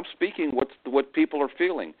 I'm speaking what people are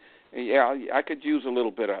feeling. Yeah, I could use a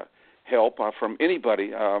little bit of help from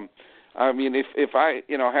anybody. I mean, if I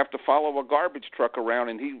have to follow a garbage truck around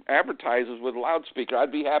and he advertises with a loudspeaker,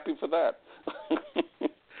 I'd be happy for that.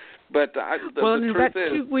 But the truth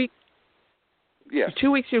is, 2 weeks. Yes.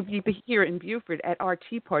 2 weeks you'll be here in Beaufort at our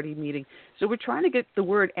Tea Party meeting. So we're trying to get the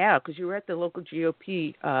word out because you were at the local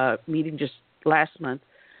GOP meeting just last month.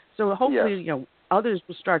 So hopefully, others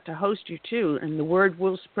will start to host you too, and the word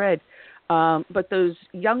will spread. But those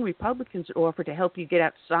young Republicans offer to help you get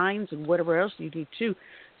out signs and whatever else you need too.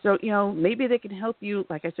 So, maybe they can help you,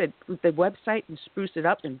 like I said, with the website and spruce it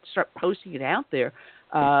up and start posting it out there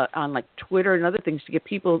on like Twitter and other things to get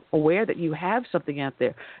people aware that you have something out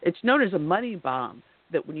there. It's known as a money bomb,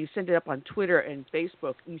 that when you send it up on Twitter and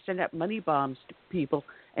Facebook, you send out money bombs to people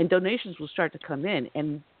and donations will start to come in.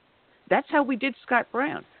 And that's how we did Scott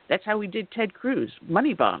Brown. That's how we did Ted Cruz,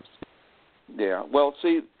 money bombs. Yeah, well,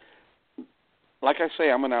 see, like I say,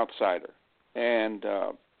 I'm an outsider, and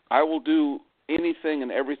I will do anything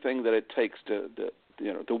and everything that it takes to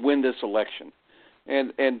win this election,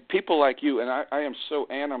 and people like you, and I'm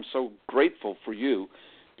so grateful for you,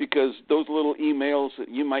 because those little emails that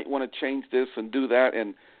you might want to change this and do that,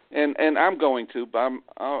 and I'm going to, but I'm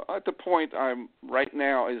at the point I'm right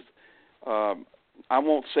now is I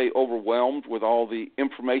won't say overwhelmed with all the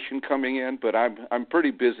information coming in, but I'm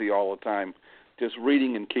pretty busy all the time, just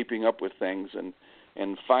reading and keeping up with things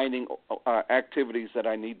and finding activities that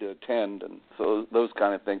I need to attend and so those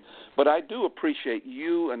kind of things. But I do appreciate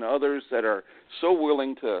you and others that are so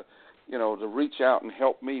willing to, to reach out and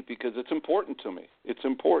help me, because it's important to me. It's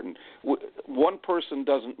important. One person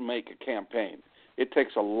doesn't make a campaign. It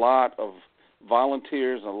takes a lot of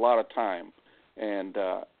volunteers and a lot of time. And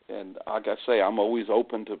like I say, I'm always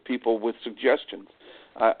open to people with suggestions.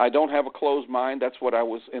 I don't have a closed mind. That's what I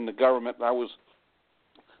was in the government.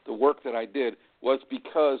 The work that I did was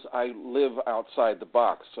because I live outside the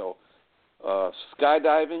box. So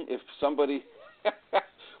skydiving, if somebody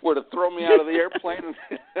were to throw me out of the airplane,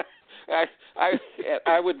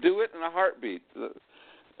 I would do it in a heartbeat.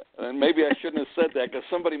 And maybe I shouldn't have said that because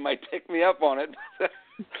somebody might pick me up on it.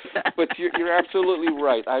 But you're absolutely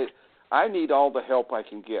right. I need all the help I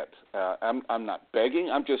can get. I'm not begging.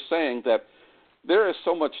 I'm just saying that there is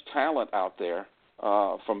so much talent out there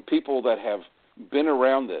from people that have been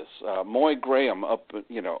around this. Moy Graham up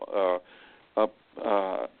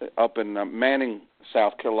in Manning,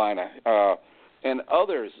 South Carolina, and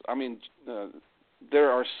others. I mean, there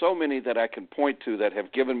are so many that I can point to that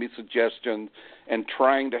have given me suggestions and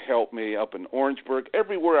trying to help me up in Orangeburg.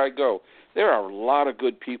 Everywhere I go, there are a lot of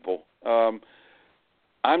good people.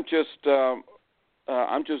 I'm just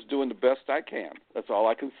doing the best I can. That's all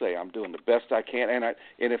I can say. I'm doing the best I can,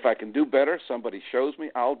 and if I can do better, somebody shows me,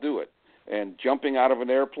 I'll do it. And jumping out of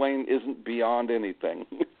an airplane isn't beyond anything,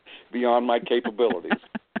 beyond my capabilities.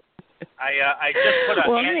 I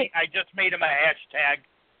just made him a hashtag,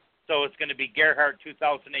 so it's going to be Gerhard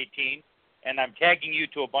 2018, and I'm tagging you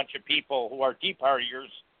to a bunch of people who are Tea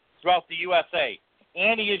Partiers throughout the USA.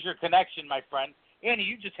 Annie is your connection, my friend. Annie,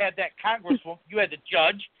 you just had that congresswoman. You had the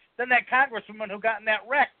judge, then that congresswoman who got in that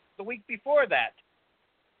wreck the week before that.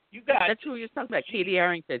 That's who you're talking about, Katie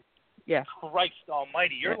Arrington. Yeah. Christ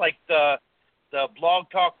almighty. You're like the blog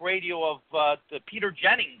talk radio of the Peter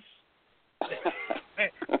Jennings.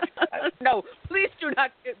 No, please do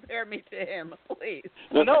not compare me to him, please.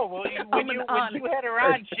 No, when you had her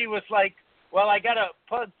on, she was like, well, I got to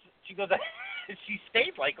put, she goes, she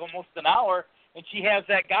stayed like almost an hour, and she has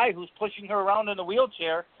that guy who's pushing her around in a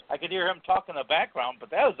wheelchair. I could hear him talk in the background, but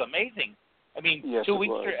that was amazing. I mean, yes, 2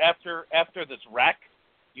 weeks after this wreck,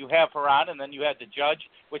 you have her on, and then you had the judge,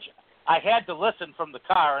 which I had to listen from the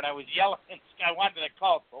car, and I was yelling. I wanted to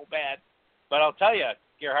call so bad. But I'll tell you,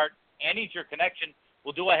 Gerhard, Annie's your connection.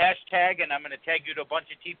 We'll do a hashtag, and I'm going to tag you to a bunch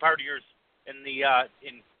of Tea Partiers in the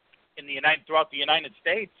throughout the United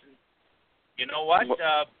States. And you know what?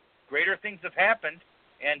 Greater things have happened,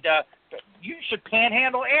 And you should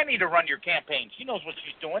panhandle Annie to run your campaign. She knows what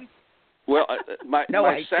she's doing. Well, my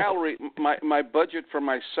salary, my budget for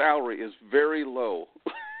my salary is very low.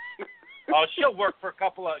 Oh, she'll work for a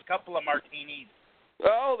couple of martinis.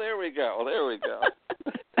 Oh, there we go.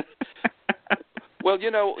 Well,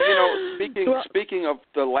 speaking of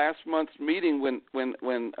the last month's meeting when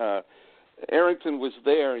Arrington was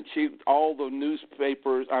there, and all the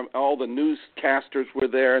newspapers, all the newscasters were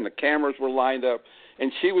there, and the cameras were lined up,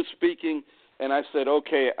 and she was speaking, and I said,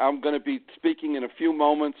 okay, I'm going to be speaking in a few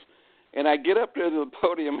moments, and I get up there to the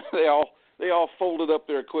podium, they all folded up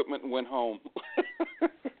their equipment and went home.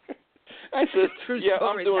 I said, yeah,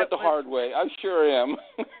 I'm doing it the hard way. I sure am.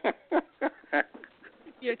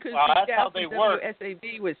 Yeah, because that's how they work.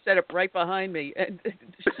 WSAB was set up right behind me, and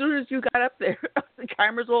as soon as you got up there, the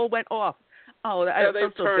cameras all went off. Oh,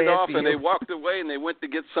 they turned off and they walked away and they went to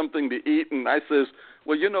get something to eat. And I says,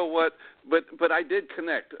 well, you know what? But I did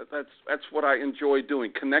connect. That's what I enjoy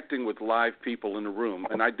doing, connecting with live people in the room.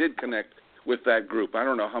 And I did connect with that group. I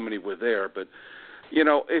don't know how many were there, but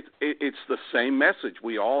it's the same message.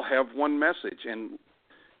 We all have one message,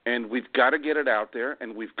 and we've got to get it out there,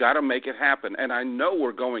 and we've got to make it happen. And I know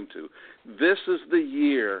we're going to. This is the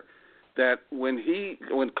year that when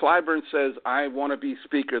Clyburn says, I want to be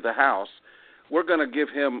Speaker of the House, we're going to give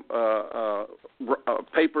him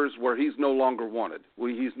papers where he's no longer wanted.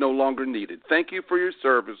 He's no longer needed. Thank you for your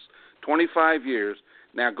service, 25 years.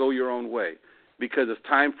 Now go your own way, because it's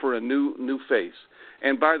time for a new face.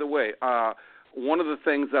 And by the way, one of the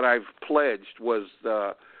things that I've pledged was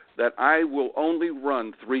that I will only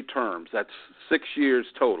run 3 terms. That's 6 years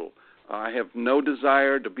total. I have no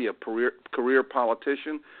desire to be a career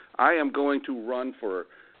politician. I am going to run for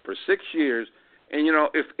 6 years. And,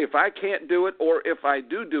 if I can't do it, or if I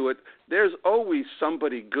do it, there's always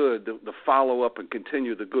somebody good to follow up and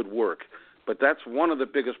continue the good work. But that's one of the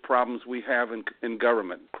biggest problems we have in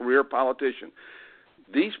government, career politician.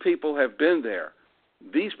 These people have been there.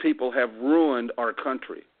 These people have ruined our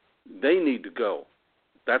country. They need to go.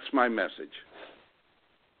 That's my message.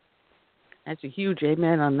 That's a huge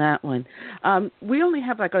amen on that one. We only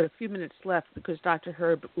have a few minutes left because Dr.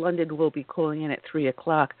 Herb London will be calling in at 3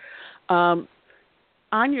 o'clock.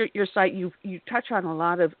 On your site, you touch on a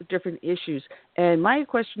lot of different issues, and my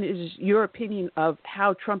question is your opinion of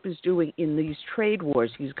how Trump is doing in these trade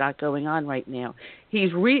wars he's got going on right now.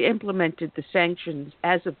 He's re-implemented the sanctions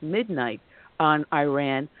as of midnight on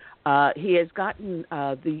Iran. He has gotten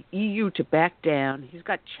the EU to back down. He's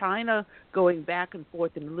got China going back and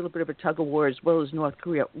forth in a little bit of a tug-of-war, as well as North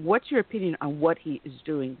Korea. What's your opinion on what he is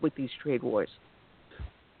doing with these trade wars?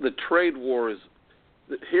 The trade wars,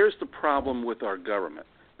 here's the problem with our government.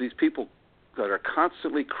 These people that are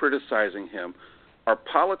constantly criticizing him are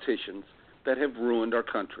politicians that have ruined our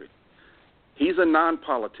country. He's a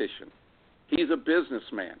non-politician. He's a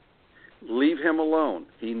businessman. Leave him alone.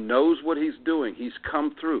 He knows what he's doing. He's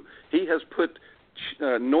come through. He has put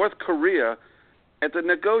North Korea at the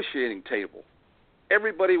negotiating table.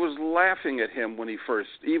 Everybody was laughing at him when he first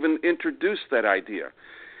even introduced that idea.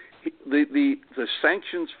 The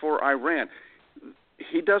sanctions for Iran,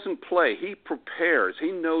 he doesn't play. He prepares.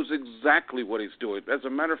 He knows exactly what he's doing. As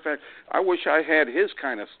a matter of fact, I wish I had his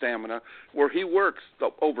kind of stamina where he works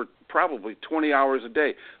over probably 20 hours a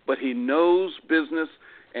day. But he knows business,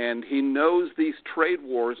 and he knows these trade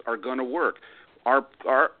wars are going to work.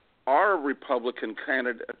 Our Republican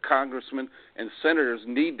congressmen and senators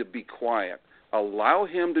need to be quiet. Allow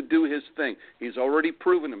him to do his thing. He's already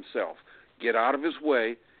proven himself. Get out of his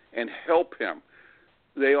way and help him.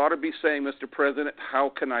 They ought to be saying, Mr. President, how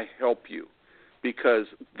can I help you? Because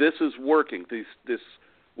this is working. This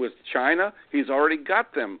with China, he's already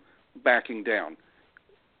got them backing down.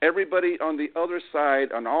 Everybody on the other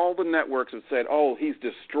side, on all the networks, have said, oh, he's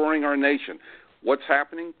destroying our nation. What's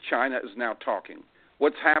happening? China is now talking.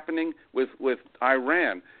 What's happening with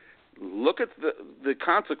Iran? Look at the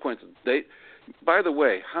consequences. By the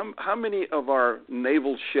way, how many of our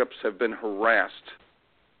naval ships have been harassed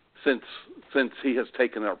since he has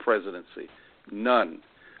taken our presidency? None.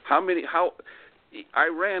 Iran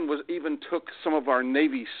even took some of our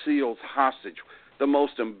Navy SEALs hostage. The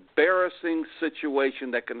most embarrassing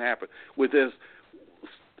situation that can happen with this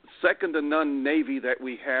second to none Navy that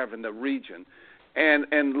we have in the region.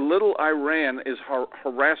 And little Iran is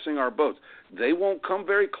harassing our boats. They won't come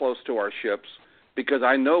very close to our ships because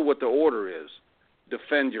I know what the order is.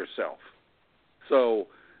 Defend yourself. So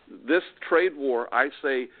this trade war, I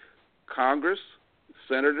say, Congress,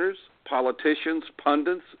 senators, politicians,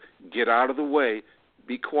 pundits, get out of the way,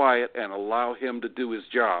 be quiet, and allow him to do his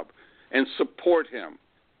job. And support him.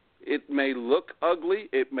 It may look ugly,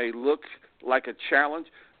 it may look like a challenge,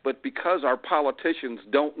 but because our politicians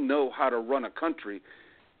don't know how to run a country,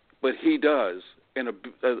 but he does, in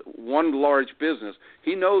one large business,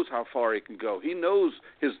 he knows how far he can go. He knows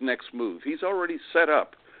his next move. He's already set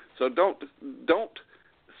up. So don't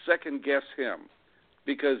second guess him,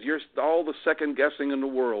 because all the second guessing in the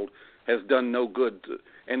world has done no good.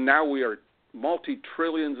 And now we are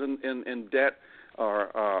multi-trillions in debt.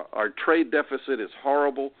 Our trade deficit is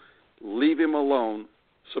horrible. Leave him alone,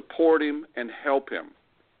 support him, and help him,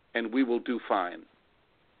 and we will do fine.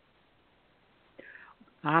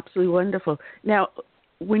 Absolutely wonderful. Now,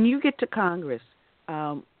 when you get to Congress,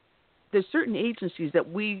 there's certain agencies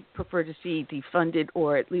that we prefer to see defunded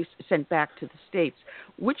or at least sent back to the states.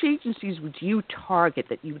 Which agencies would you target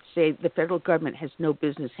that you would say the federal government has no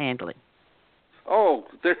business handling? Oh,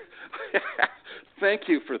 thank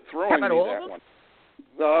you for throwing me that one.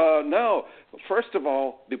 No. First of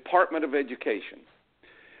all, Department of Education.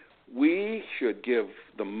 We should give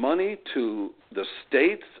the money to the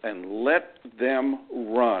states and let them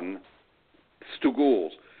run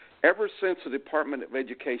schools. Ever since the Department of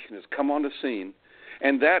Education has come on the scene,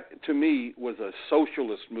 and that to me was a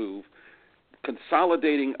socialist move,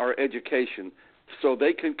 consolidating our education so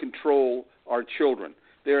they can control our children.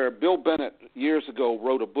 Bill Bennett years ago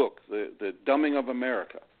wrote a book, The Dumbing of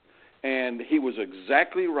America. And he was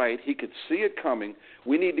exactly right. He could see it coming.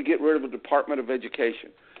 We need to get rid of the Department of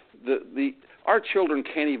Education. Our children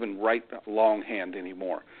can't even write longhand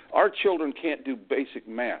anymore. Our children can't do basic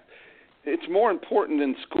math. It's more important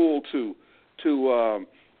in school to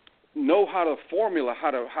know how to formula,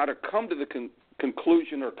 how to come to the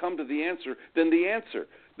conclusion or come to the answer than the answer.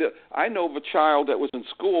 I know of a child that was in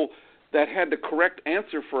school that had the correct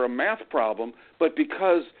answer for a math problem, but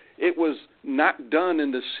because it was not done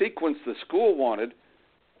in the sequence the school wanted,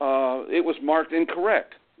 it was marked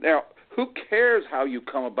incorrect. Now, who cares how you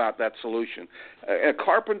come about that solution? A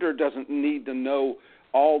carpenter doesn't need to know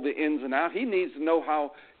all the ins and outs. He needs to know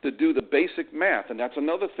how to do the basic math, and that's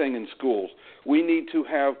another thing in schools. We need to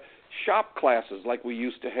have shop classes like we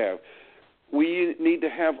used to have. We need to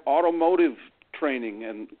have automotive training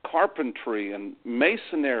and carpentry and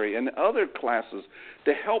masonry and other classes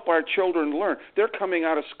to help our children learn. They're coming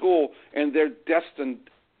out of school and they're destined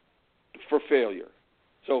for failure.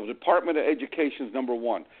 So the Department of Education is number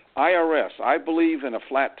one. IRS, I believe in a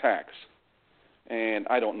flat tax. And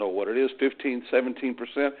I don't know what it is, 15,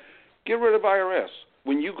 17%. Get rid of IRS.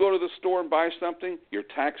 When you go to the store and buy something, your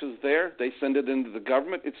tax is there. They send it into the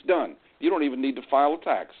government. It's done. You don't even need to file a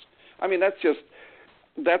tax. I mean,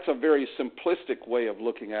 that's a very simplistic way of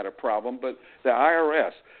looking at a problem, but the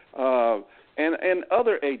IRS and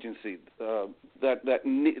other agencies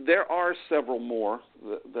there are several more.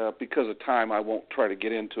 Because of time, I won't try to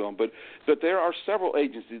get into them, but there are several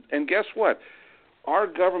agencies. And guess what? Our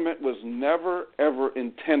government was never, ever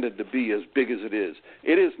intended to be as big as it is.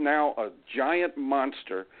 It is now a giant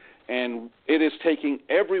monster, and it is taking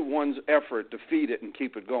everyone's effort to feed it and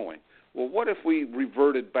keep it going. Well, what if we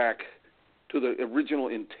reverted back to the original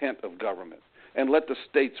intent of government and let the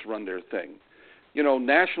states run their thing? You know,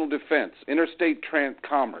 national defense, interstate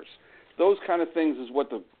commerce, those kind of things is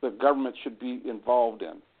what the government should be involved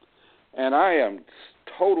in. And I am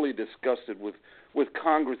totally disgusted with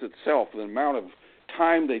Congress itself, the amount of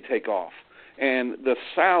time they take off, and the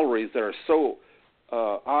salaries that are so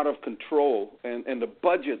out of control, and the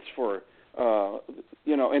budgets for,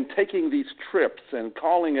 and taking these trips and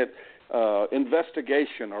calling it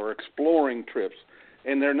investigation or exploring trips,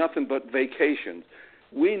 and they're nothing but vacations.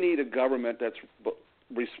 We need a government that's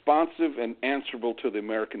responsive and answerable to the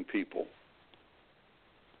American people.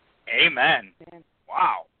 Amen.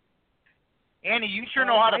 Wow. Annie, you sure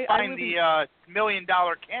know how to find the $1 million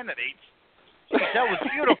candidates. Jeez, that was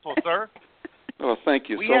beautiful, sir. Oh, thank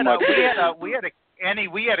you so much. We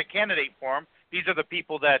had a candidate for him. These are the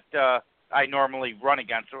people that I normally run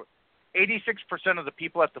against. So 86% of the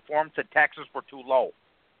people at the forum said taxes were too low.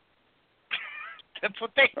 That's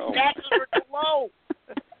what taxes were too low.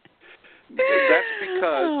 That's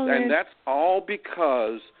because, and that's all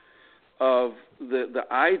because of the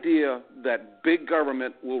idea that big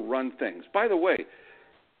government will run things. By the way,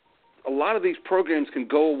 a lot of these programs can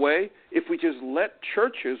go away if we just let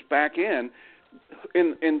churches back in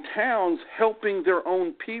towns helping their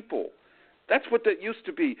own people. That's what that used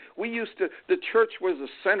to be. The church was the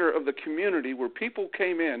center of the community where people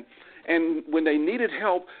came in, and when they needed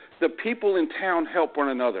help, the people in town helped one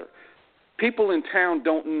another. People in town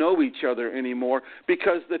don't know each other anymore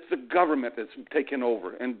because it's the government that's taken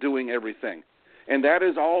over and doing everything. And that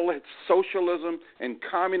is all socialism and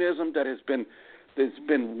communism that has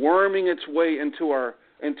been worming its way into our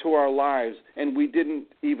into our lives, and we didn't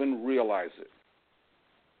even realize it.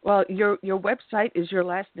 Well, your website is your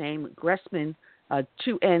last name, Gressmann,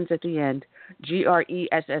 2 N's at the end,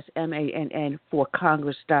 Gressmann for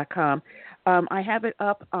Congress.com. I have it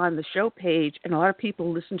up on the show page, and a lot of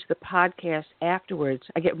people listen to the podcast afterwards.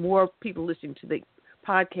 I get more people listening to the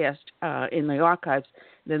podcast in the archives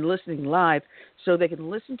than listening live, so they can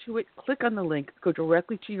listen to it, click on the link, go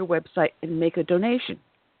directly to your website, and make a donation.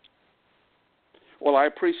 Well, I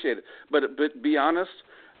appreciate it, but be honest,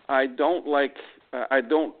 I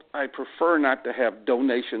prefer not to have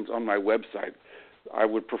donations on my website. I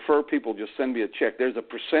would prefer people just send me a check. There's a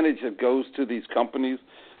percentage that goes to these companies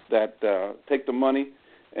that take the money,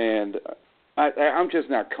 and I'm just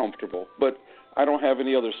not comfortable. But I don't have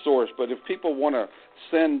any other source. But if people want to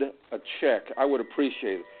send a check, I would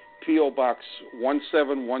appreciate it. P.O. Box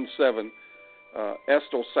 1717,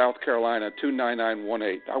 Estill, South Carolina,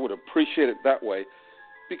 29918. I would appreciate it that way,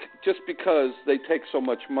 just because they take so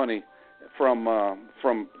much money from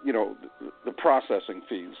the processing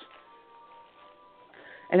fees.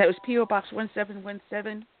 And that was P.O. Box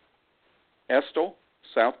 1717? Estill,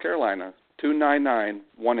 South Carolina,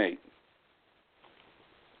 29918.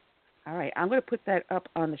 All right. I'm going to put that up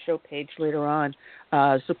on the show page later on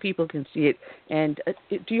so people can see it. And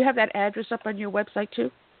do you have that address up on your website too?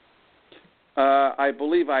 I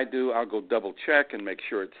believe I do. I'll go double check and make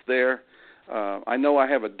sure it's there. I know I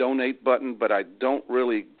have a donate button, but I don't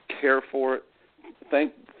really care for it.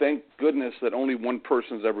 Thank goodness that only one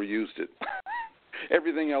person's ever used it.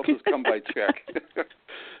 Everything else has come by check.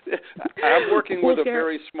 I'm working with a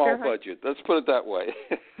very small budget. Let's put it that way.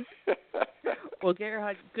 Well,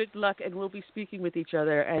 Gerhard, good luck, and we'll be speaking with each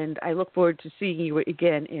other, and I look forward to seeing you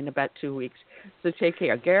again in about 2 weeks. So take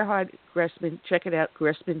care. Gerhard Gressmann, check it out,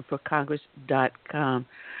 GressmannForCongress.com.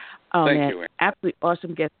 Oh, Thank man, you, Ann. absolutely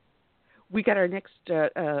awesome guest. We got our next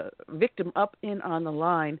victim up on the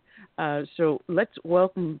line, so let's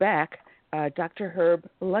welcome back Dr. Herb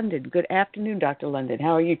London. Good afternoon, Dr. London.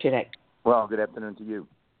 How are you today? Well, good afternoon to you.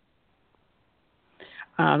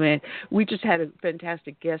 Man, we just had a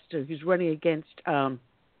fantastic guest who's running against Jim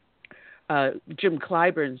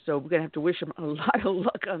Clyburn, so we're going to have to wish him a lot of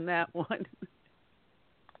luck on that one.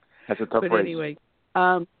 That's a tough race. But anyway,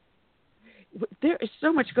 there is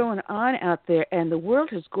so much going on out there, and the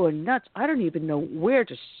world has gone nuts. I don't even know where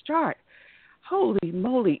to start. Holy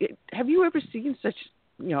moly. Have you ever seen such,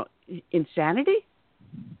 insanity?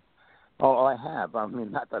 Oh, I have. I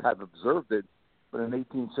mean, not that I've observed it, but in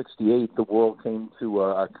 1868, the world came to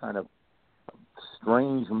a kind of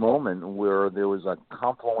strange moment where there was a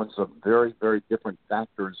confluence of very, very different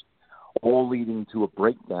factors, all leading to a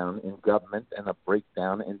breakdown in government and a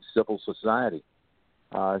breakdown in civil society.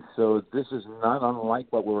 So this is not unlike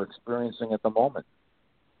what we're experiencing at the moment.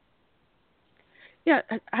 Yeah,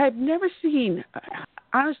 I've never seen.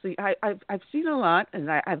 Honestly, I've seen a lot,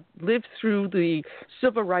 and I've lived through the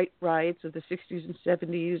civil rights riots of the 60s and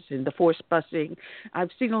 70s and the forced busing.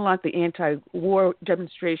 I've seen a lot of the anti-war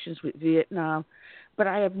demonstrations with Vietnam, but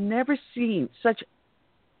I have never seen such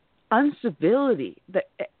uncivility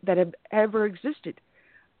that have ever existed.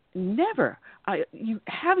 Never.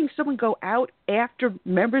 Having someone go out after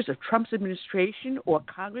members of Trump's administration or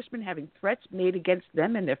congressmen, having threats made against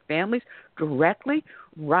them and their families directly,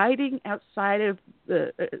 riding outside of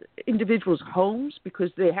individuals' homes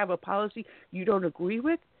because they have a policy you don't agree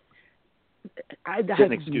with. I've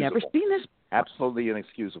never seen this. Absolutely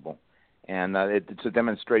inexcusable. And it's a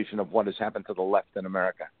demonstration of what has happened to the left in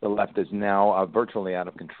America. The left is now virtually out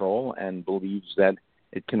of control and believes that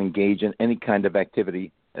it can engage in any kind of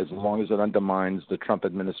activity as long as it undermines the Trump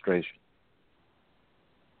administration.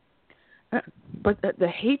 But the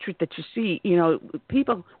hatred that you see,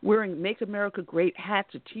 people wearing Make America Great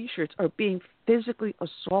hats or T-shirts are being physically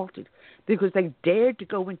assaulted because they dared to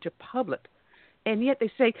go into public. And yet they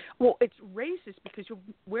say, well, it's racist because you're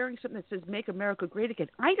wearing something that says Make America Great Again.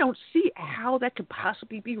 I don't see how that could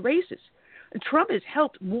possibly be racist. Trump has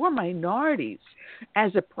helped more minorities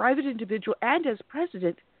as a private individual and as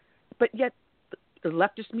president, but yet the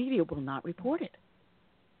leftist media will not report it.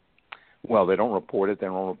 Well, they don't report it. They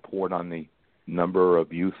don't report on the number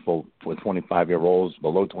of youthful 25-year-olds,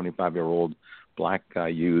 below 25-year-old black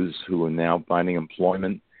youths who are now finding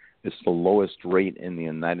employment. It's the lowest rate in the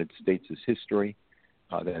United States' history.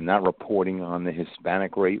 They're not reporting on the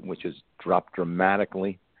Hispanic rate, which has dropped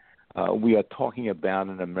dramatically. We are talking about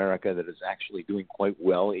an America that is actually doing quite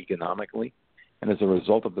well economically. And as a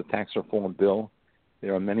result of the tax reform bill,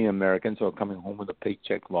 there are many Americans who are coming home with a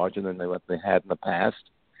paycheck larger than what they had in the past.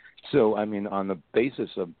 So, I mean, on the basis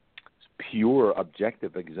of pure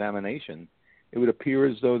objective examination, it would appear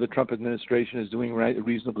as though the Trump administration is doing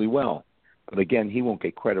reasonably well. But again, he won't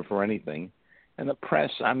get credit for anything. And the press,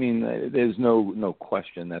 I mean, there's no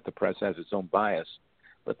question that the press has its own bias.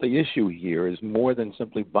 But the issue here is more than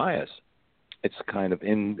simply bias. It's kind of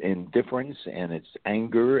indifference, and it's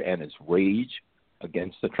anger, and it's rage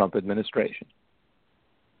against the Trump administration.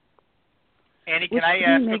 Annie, can I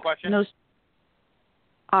ask a question?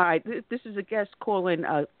 All right, this is a guest calling,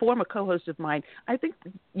 a former co-host of mine. I think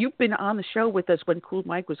you've been on the show with us when Cool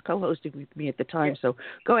Mike was co-hosting with me at the time, so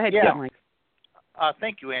go ahead, Mike.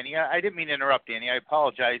 Thank you, Annie. I didn't mean to interrupt, Annie. I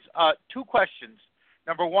apologize. Two questions.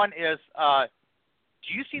 Number one is,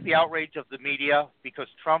 do you see the outrage of the media because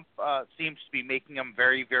Trump seems to be making them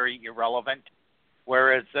very, very irrelevant,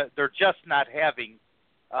 whereas they're just not having,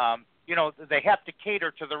 they have to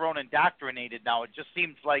cater to their own indoctrinated now. It just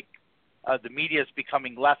seems like the media is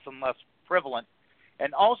becoming less and less prevalent.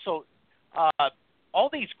 And also, all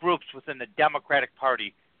these groups within the Democratic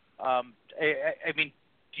Party, I mean,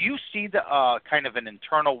 do you see the kind of an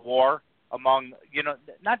internal war among,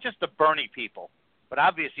 not just the Bernie people, but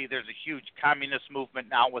obviously there's a huge communist movement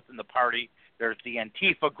now within the party. There's the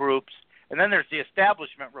Antifa groups, and then there's the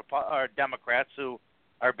establishment Democrats who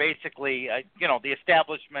are basically, the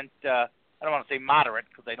establishment, I don't want to say moderate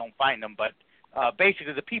because they don't find them, but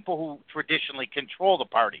basically the people who traditionally control the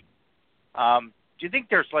party. Do you think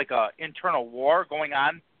there's like a internal war going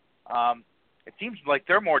on? It seems like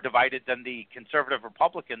they're more divided than the conservative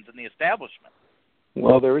Republicans in the establishment.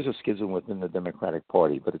 Well, there is a schism within the Democratic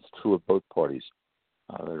Party, but it's true of both parties.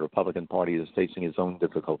 The Republican Party is facing its own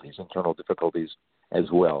difficulties, internal difficulties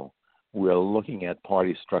as well. We're looking at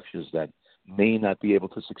party structures that may not be able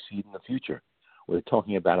to succeed in the future. We're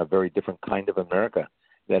talking about a very different kind of America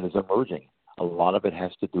that is emerging. A lot of it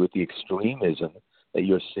has to do with the extremism that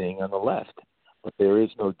you're seeing on the left. But there is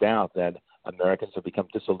no doubt that Americans have become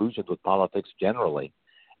disillusioned with politics generally.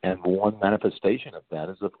 And one manifestation of that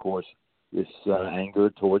is, of course, this anger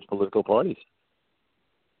towards political parties.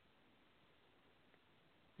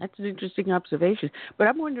 That's an interesting observation. But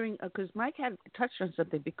I'm wondering, because Mike had touched on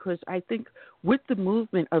something, because I think with the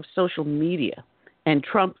movement of social media and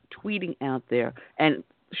Trump tweeting out there and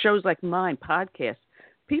shows like mine, podcasts,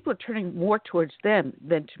 people are turning more towards them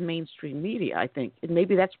than to mainstream media, I think. And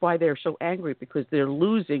maybe that's why they're so angry, because they're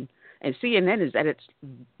losing. And CNN is at its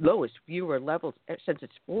lowest viewer levels since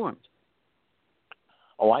it's formed.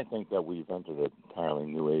 Oh, I think that we've entered an entirely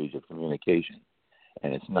new age of communication.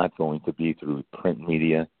 And it's not going to be through print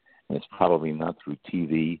media, and it's probably not through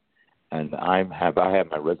TV. And I have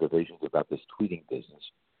my reservations about this tweeting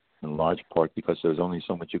business, in large part because there's only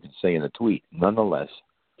so much you can say in a tweet. Nonetheless,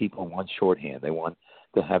 people want shorthand. They want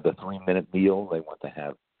to have the 3-minute meal. They want to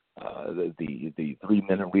have the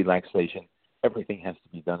 3-minute relaxation. Everything has to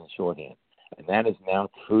be done in shorthand. And that is now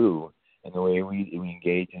true in the way we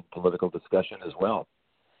engage in political discussion as well.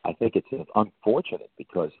 I think it's unfortunate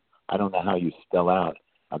because I don't know how you spell out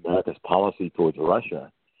America's policy towards Russia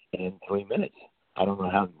in 3 minutes. I don't know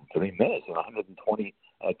how in 3 minutes in 120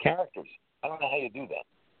 characters. I don't know how you do that.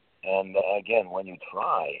 And again, when you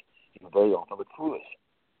try, you're very often foolish.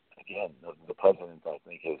 Again, the president, I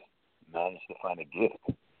think, has managed to find a gift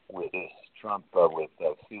with this Trump, with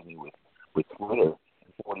Twitter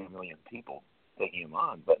and 40 million people taking him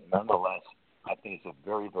on. But nonetheless, I think it's a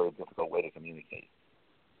very, very difficult way to communicate.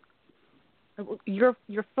 Your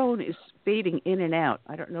phone is fading in and out.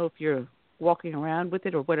 I don't know if you're walking around with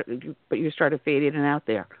it or what, but you started to fade in and out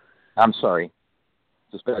there. I'm sorry. Is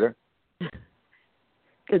this better?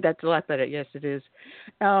 That's a lot better. Yes, it is.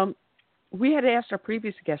 We had asked our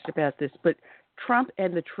previous guest about this, but Trump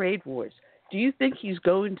and the trade wars. Do you think he's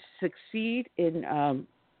going to succeed in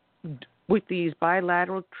with these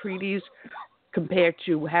bilateral treaties compared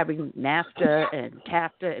to having NAFTA and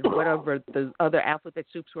TAFTA and whatever the other alphabet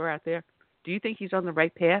soups were out there? Do you think he's on the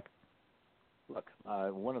right path? Look,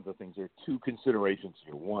 one of the things, there are two considerations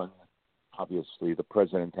here. One, obviously, the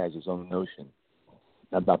president has his own notion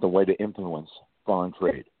about the way to influence foreign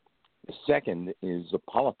trade. The second is the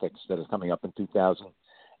politics that is coming up in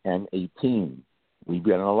 2018. We've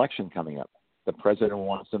got an election coming up. The president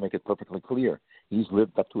wants to make it perfectly clear he's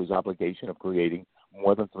lived up to his obligation of creating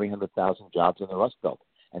more than 300,000 jobs in the Rust Belt,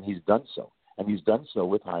 and he's done so. And he's done so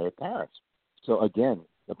with higher tariffs. So, again,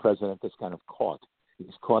 the president is kind of caught.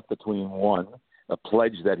 He's caught between, one, a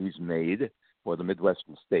pledge that he's made for the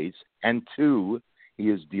Midwestern states, and two, he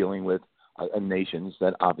is dealing with nations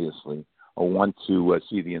that obviously want to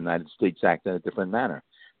see the United States act in a different manner.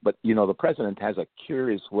 But, the president has a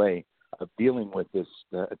curious way of dealing with this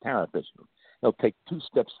tariff issue. He'll take 2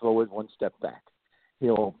 steps forward, 1 step back.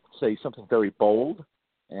 He'll say something very bold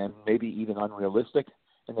and maybe even unrealistic,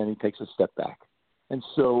 and then he takes a step back. And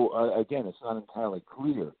so, again, it's not entirely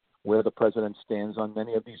clear where the president stands on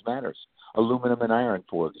many of these matters. Aluminum and iron,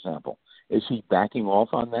 for example. Is he backing off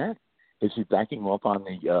on that? Is he backing off on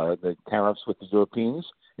the tariffs with the Europeans?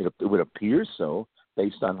 It would appear so,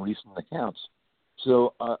 based on recent accounts.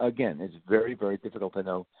 So, again, it's very, very difficult to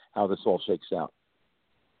know how this all shakes out.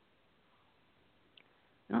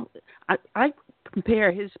 I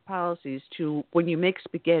compare his policies to when you make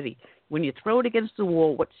spaghetti. When you throw it against the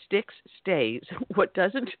wall, what sticks stays. What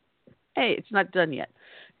doesn't, hey, it's not done yet.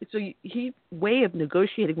 So he way of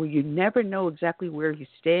negotiating where you never know exactly where he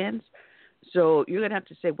stands. So you're going to have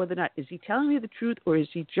to say whether or not is he telling me the truth or is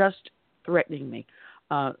he just threatening me.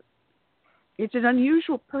 It's an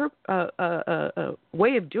unusual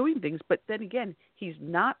way of doing things, but then again, he's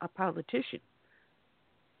not a politician.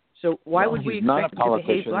 So why would we expect him to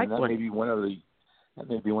behave like one? That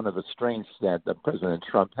may be one of the strengths that President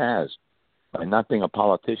Trump has. By not being a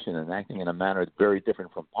politician and acting in a manner very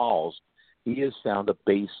different from Paul's, he has found a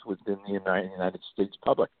base within the United States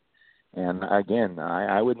public. And again,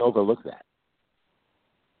 I wouldn't overlook that.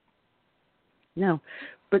 No.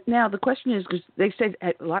 But now the question is, because they said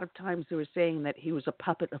a lot of times they were saying that he was a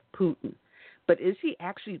puppet of Putin. But is he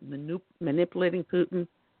actually manipulating Putin?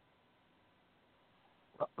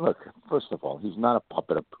 Look, first of all, he's not a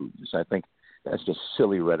puppet of Putin's. I think that's just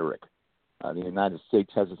silly rhetoric. The United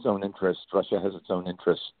States has its own interests. Russia has its own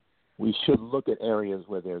interests. We should look at areas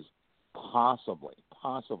where there's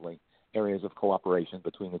possibly areas of cooperation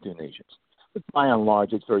between the two nations. But by and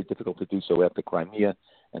large, it's very difficult to do so after Crimea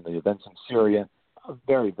and the events in Syria.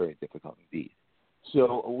 Very, very difficult indeed.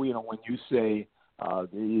 So, when you say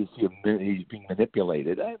he's being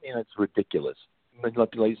manipulated, I mean, it's ridiculous. He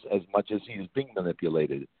manipulates as much as he is being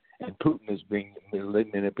manipulated, and Putin is being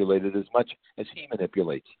manipulated as much as he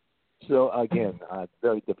manipulates. So, again, it's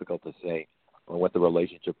very difficult to say what the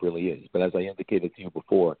relationship really is. But as I indicated to you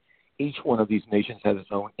before, each one of these nations has its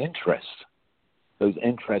own interests. Those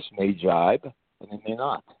interests may jibe, and they may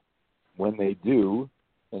not. When they do,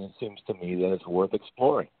 then it seems to me that it's worth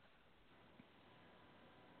exploring.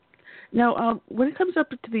 Now, when it comes up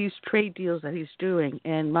to these trade deals that he's doing,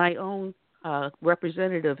 and my own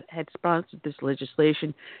representative had sponsored this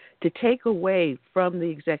legislation to take away from the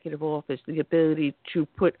executive office the ability to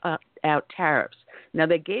put out tariffs. Now,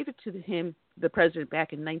 they gave it to him, the president,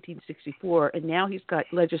 back in 1964, and now he's got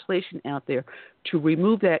legislation out there to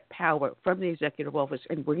remove that power from the executive office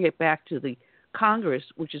and bring it back to the Congress,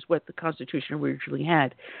 which is what the Constitution originally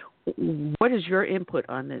had. What is your input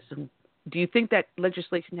on this? And do you think that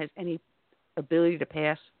legislation has any ability to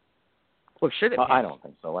pass? Or should it pass? I don't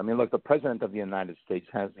think so. I mean, look, the President of the United States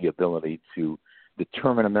has the ability to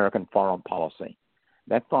determine American foreign policy.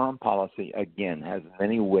 That foreign policy, again, has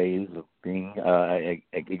many ways of being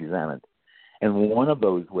examined. And one of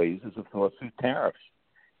those ways is, of course, through tariffs.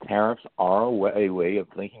 Tariffs are a way of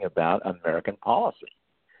thinking about American policy.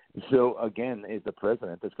 So, again, the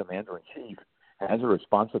President, as Commander-in-Chief, has a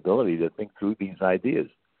responsibility to think through these ideas.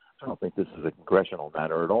 I don't think this is a congressional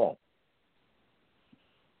matter at all.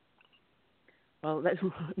 Well,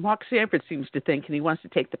 Mark Sanford seems to think, and he wants to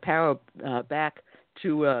take the power back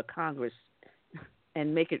to Congress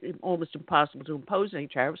and make it almost impossible to impose any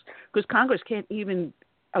tariffs because Congress can't even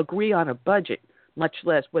agree on a budget, much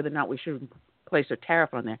less whether or not we should place a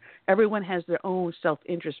tariff on there. Everyone has their own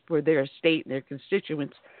self-interest for their state and their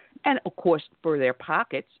constituents, and, of course, for their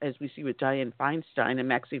pockets, as we see with Dianne Feinstein and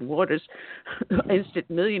Maxine Waters, instant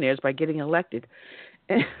millionaires by getting elected.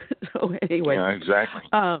 So anyway. Yeah, exactly.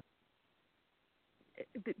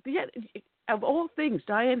 Of all things,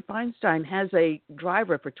 Dianne Feinstein has a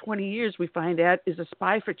driver for 20 years, we find out, is a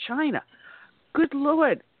spy for China. Good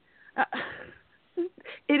Lord. Can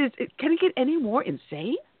it get any more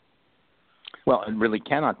insane? Well, it really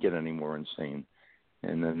cannot get any more insane.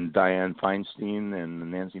 And then Dianne Feinstein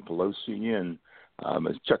and Nancy Pelosi and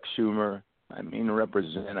Chuck Schumer,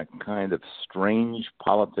 represent a kind of strange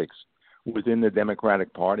politics within the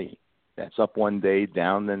Democratic Party that's up one day,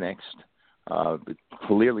 down the next,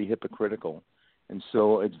 clearly hypocritical. And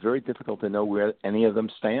so it's very difficult to know where any of them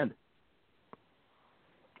stand.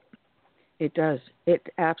 It does. It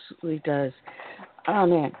absolutely does. Oh,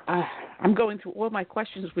 man. I'm going through all my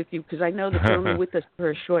questions with you because I know that you're only with us for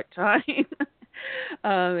a short time.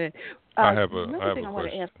 I have a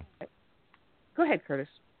question. Go ahead, Curtis.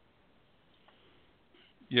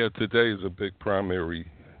 Yeah, today is a big primary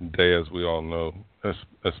day, as we all know,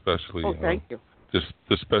 especially thank you. Just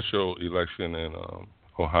the special election in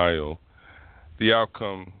Ohio. The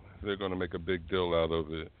outcome, they're going to make a big deal out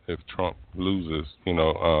of it if Trump loses,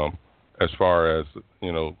 as far as,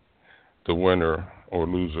 the winner or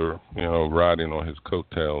loser, riding on his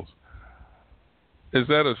coattails. Is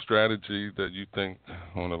that a strategy that you think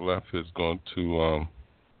on the left is going to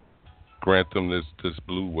grant them this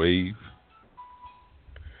blue wave?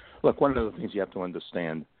 Look, one of the things you have to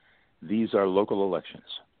understand, these are local elections.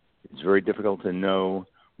 It's very difficult to know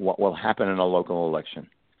what will happen in a local election.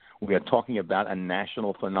 We are talking about a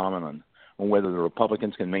national phenomenon on whether the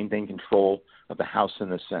Republicans can maintain control of the House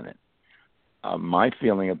and the Senate. My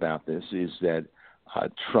feeling about this is that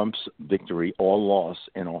Trump's victory or loss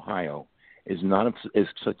in Ohio is not is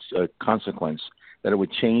such a consequence that it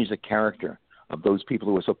would change the character of those people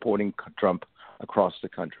who are supporting Trump across the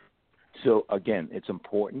country. So, again, it's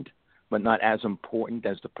important, but not as important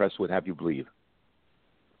as the press would have you believe.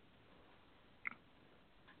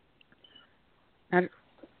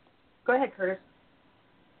 Go ahead, Curtis.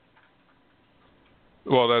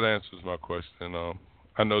 Well, that answers my question.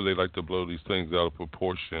 I know they like to blow these things out of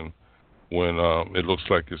proportion when it looks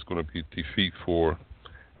like it's going to be defeat for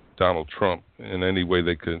Donald Trump in any way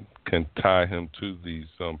they can tie him to these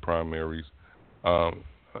primaries.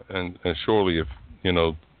 And surely if,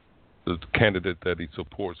 the candidate that he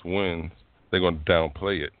supports wins, they're going to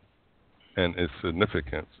downplay it and its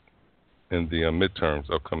significance in the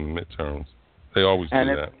upcoming midterms. They always do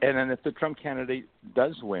that. And then if the Trump candidate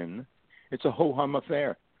does win, it's a ho-hum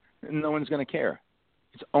affair. No one's going to care.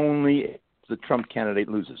 It's only if the Trump candidate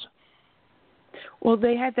loses. Well,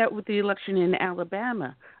 they had that with the election in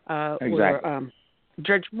Alabama, exactly. Where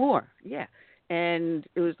Judge Moore, and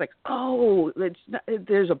it was like,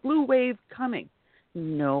 there's a blue wave coming.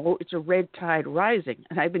 No, it's a red tide rising,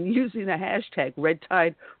 and I've been using the hashtag red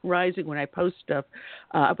tide rising when I post stuff,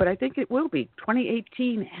 but I think it will be.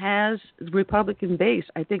 2018 has the Republican base,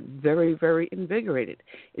 I think, very, very invigorated.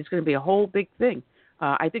 It's going to be a whole big thing.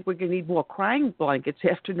 I think we're going to need more crying blankets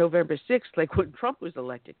after November 6th, like when Trump was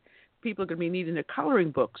elected. People are going to be needing their coloring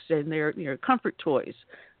books and their comfort toys,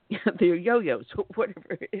 their yo-yos,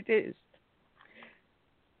 whatever it is.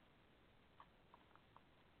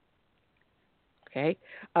 Okay.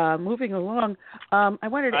 Moving along, I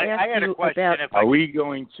wanted to ask I had you a question about... Are we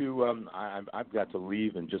going to... I've got to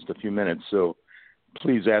leave in just a few minutes, so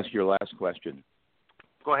please ask your last question.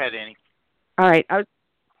 Go ahead, Annie. All right.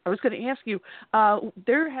 I was going to ask you,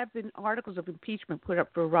 there have been articles of impeachment put up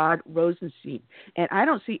for Rod Rosenstein, and I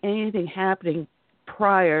don't see anything happening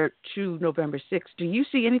prior to November 6th. Do you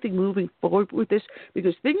see anything moving forward with this?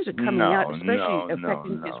 Because things are coming out, especially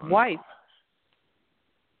affecting his wife.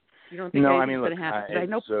 You don't think anything's going to happen? I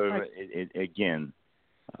know again,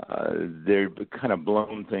 they're kind of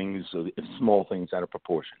blown things, small things out of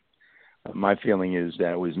proportion. My feeling is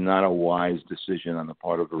that it was not a wise decision on the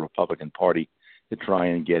part of the Republican Party to try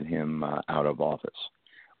and get him out of office.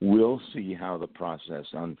 We'll see how the process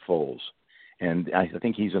unfolds. And I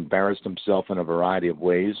think he's embarrassed himself in a variety of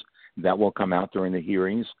ways. That will come out during the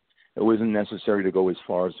hearings. It wasn't necessary to go as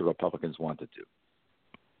far as the Republicans wanted to.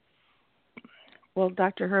 Well,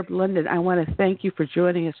 Dr. Herb London, I want to thank you for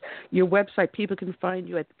joining us. Your website, people can find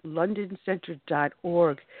you at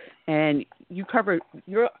londoncenter.org, and you cover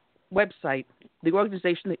your website, the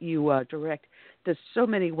organization that you direct, does so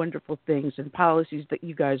many wonderful things and policies that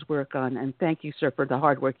you guys work on, and thank you, sir, for the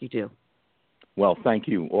hard work you do. Well, thank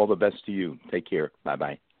you. All the best to you. Take care.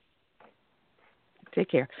 Bye-bye. Take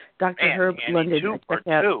care. Dr. Herb London. 2 for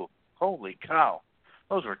 2. Holy cow.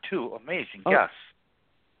 Those were two amazing guests.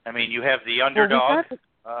 I mean, you have the underdog,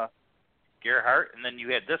 Gerhard, and then you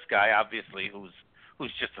had this guy, obviously,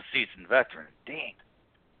 who's just a seasoned veteran. Dang.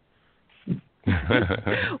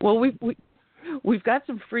 Well, we've got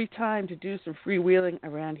some free time to do some freewheeling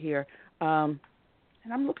around here, and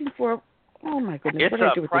I'm looking for. Oh my goodness!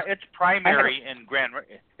 It's primary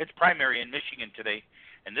It's primary in Michigan today,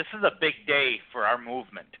 and this is a big day for our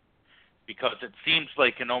movement because it seems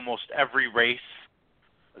like in almost every race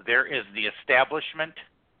there is the establishment,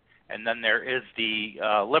 and then there is the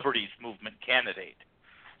Liberties Movement candidate.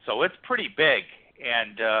 So it's pretty big,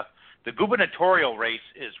 and the gubernatorial race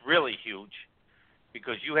is really huge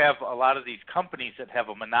because you have a lot of these companies that have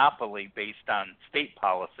a monopoly based on state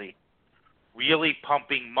policy really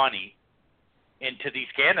pumping money into these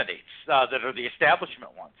candidates that are the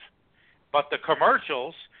establishment ones. But the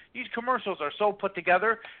commercials, these commercials are so put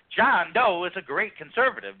together. John Doe is a great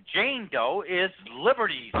conservative. Jane Doe is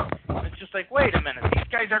liberties. And it's just like, wait a minute, these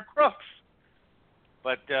guys are crooks.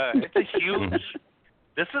 But it's a huge.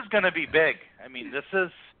 This is going to be big. I mean, this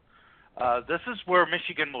is where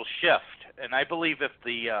Michigan will shift. And I believe if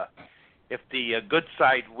the good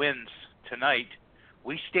side wins tonight,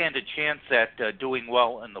 we stand a chance at doing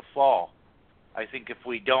well in the fall. I think if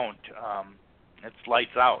we don't, it's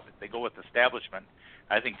lights out. If they go with establishment,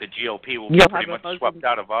 I think the GOP will be pretty much swept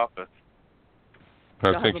out of office.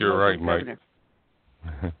 I think you're right, Mike.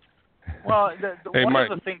 Well, hey, one Mike.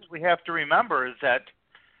 of the things we have to remember is that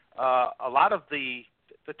a lot of the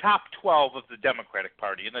top 12 of the Democratic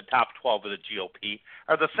Party and the top 12 of the GOP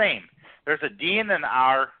are the same. There's a D and an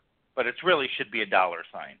R, but it really should be a dollar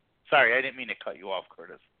sign. Sorry, I didn't mean to cut you off,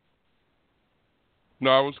 Curtis.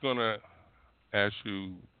 No, I was going to ask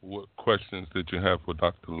you what questions did you have for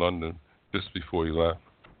Dr. London just before you left.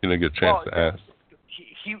 You didn't get a chance to ask.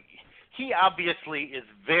 He obviously is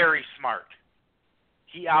very smart.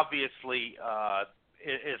 He obviously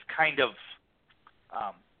is kind of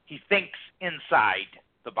he thinks inside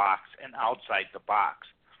the box and outside the box.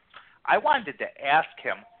 I wanted to ask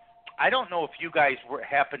him, I don't know if you guys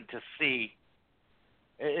happened to see,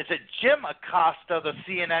 is it Jim Acosta, the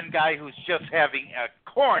CNN guy who's just having a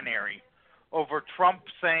coronary over Trump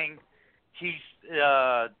saying he's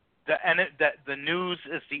that the news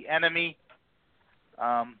is the enemy?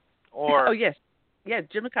 Oh yes,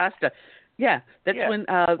 Jim Acosta. Yeah, that's when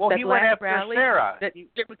that he went last after rally Sarah. that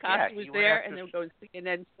Jim Acosta was there, and they were going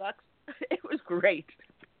CNN sucks. It was great.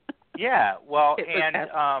 Yeah, well,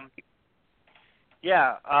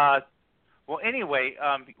 well, anyway,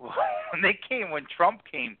 when Trump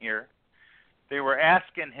came here, they were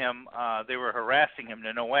asking him, they were harassing him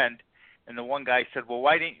to no end, and the one guy said, "Well,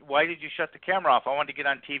 why did you shut the camera off? I wanted to get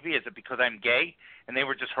on TV. Is it because I'm gay?" And they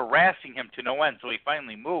were just harassing him to no end, so he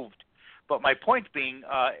finally moved. But my point being,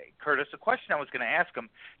 Curtis, the question I was going to ask him,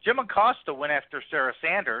 Jim Acosta went after Sarah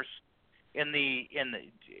Sanders in the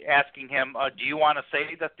asking him, do you want to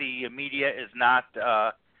say that the media is not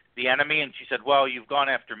the enemy? And she said, well, you've gone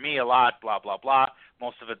after me a lot, blah, blah, blah.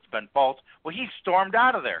 Most of it's been false. Well, he stormed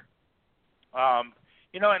out of there.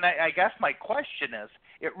 And I guess my question is,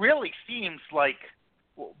 it really seems like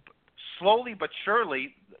slowly but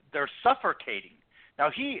surely they're suffocating. Now,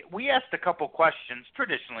 we asked a couple questions,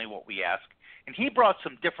 traditionally what we ask, and he brought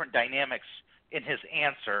some different dynamics in his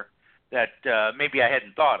answer that maybe I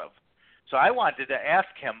hadn't thought of. So I wanted to ask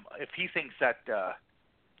him if he thinks that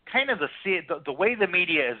kind of the way the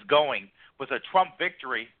media is going with a Trump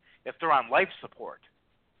victory, if they're on life support.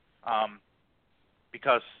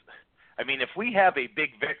 Because, I mean, if we have a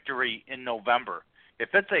big victory in November, if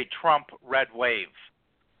it's a Trump red wave,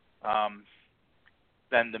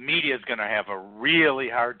 then the media is going to have a really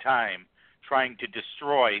hard time trying to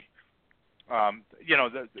destroy,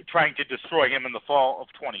 trying to destroy him in the fall of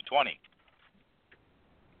 2020.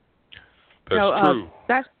 That's true.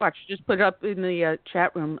 Sasquatch just put up in the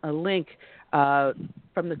chat room a link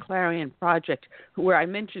from the Clarion Project where I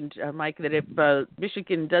mentioned, Mike, that if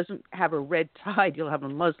Michigan doesn't have a red tide, you'll have a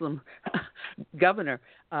Muslim governor.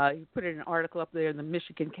 He put in an article up there in the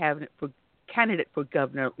Michigan candidate for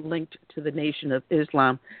governor linked to the Nation of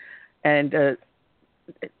Islam. And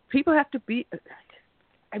people have to be,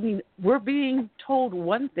 we're being told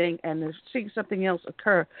one thing and they're seeing something else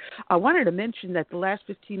occur. I wanted to mention that the last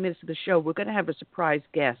 15 minutes of the show, we're going to have a surprise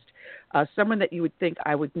guest, someone that you would think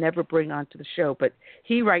I would never bring onto the show, but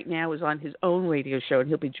he right now is on his own radio show and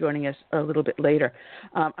he'll be joining us a little bit later.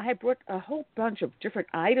 I had brought a whole bunch of different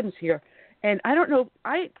items here, and I don't know,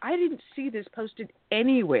 I didn't see this posted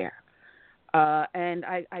anywhere. And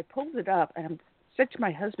I pulled it up, and I said to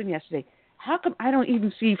my husband yesterday, how come I don't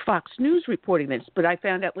even see Fox News reporting this? But I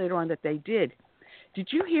found out later on that they did. Did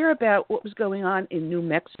you hear about what was going on in New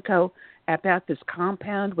Mexico about this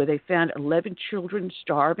compound where they found 11 children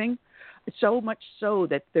starving? So much so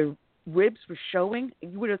that their ribs were showing.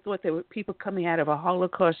 You would have thought they were people coming out of a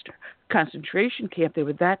Holocaust concentration camp. They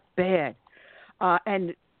were that bad.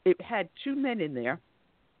 And it had 2 men in there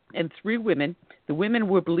and 3 women. The women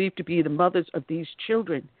were believed to be the mothers of these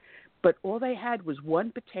children, but all they had was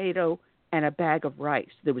 1 potato and a bag of rice.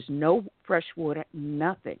 There was no fresh water,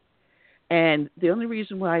 nothing. And the only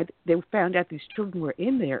reason why they found out these children were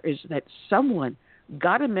in there is that someone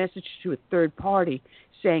got a message to a third party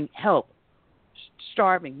saying, help,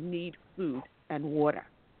 starving, need food and water.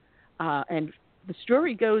 And the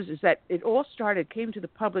story goes is that it all came to the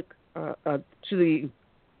public, to the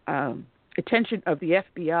attention of the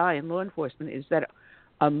FBI and law enforcement, is that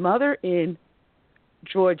a mother in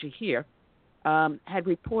Georgia here had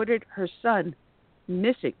reported her son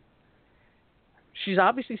missing. She's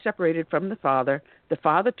obviously separated from the father. The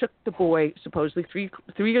father took the boy, supposedly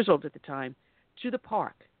 3 years old at the time, to the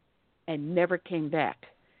park and never came back.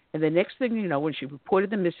 And the next thing you know, when she reported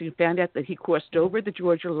the missing, found out that he crossed over the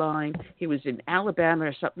Georgia line. He was in Alabama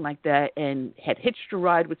or something like that and had hitched a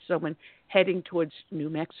ride with someone heading towards New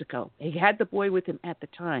Mexico. He had the boy with him at the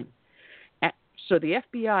time. So the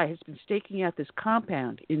FBI has been staking out this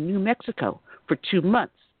compound in New Mexico for 2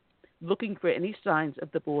 months. looking for any signs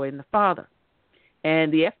of the boy and the father.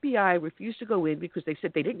 And the FBI refused to go in because they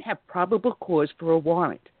said they didn't have probable cause for a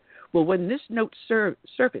warrant. Well, when this note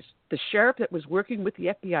surfaced, the sheriff that was working with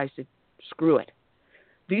the FBI said, screw it.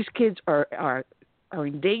 These kids are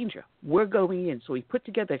in danger. We're going in. So he put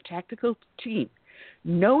together a tactical team,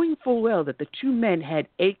 knowing full well that the two men had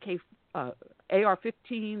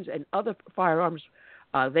AR-15s and other firearms.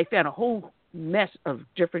 They found a whole mess of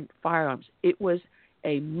different firearms. It was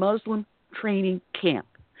a Muslim training camp,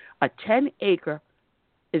 a 10-acre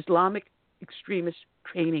Islamic extremist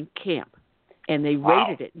training camp. And they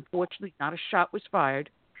raided it. Unfortunately, not a shot was fired.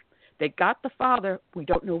 They got the father. We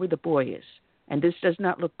don't know where the boy is. And this does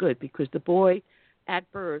not look good because the boy at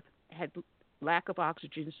birth had lack of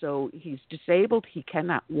oxygen, so he's disabled. He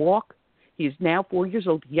cannot walk. He is now 4 years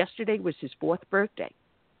old. Yesterday was his 4th birthday.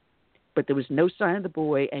 But there was no sign of the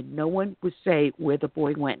boy, and no one would say where the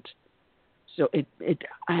boy went. So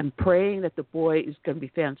I'm praying that the boy is going to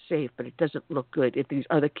be found safe, but it doesn't look good if these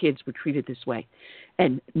other kids were treated this way.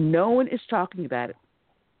 And no one is talking about it.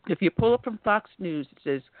 If you pull up from Fox News, it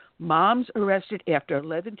says, moms arrested after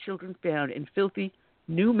 11 children found in filthy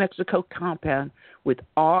New Mexico compound with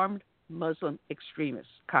armed Muslim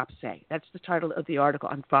extremists, cops say. That's the title of the article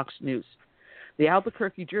on Fox News. The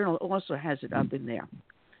Albuquerque Journal also has it up in there.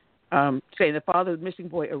 Saying the father of the missing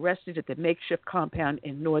boy arrested at the makeshift compound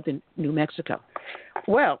in northern New Mexico.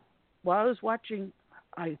 Well, while I was watching,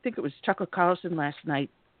 I think it was Tucker Carlson last night,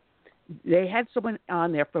 they had someone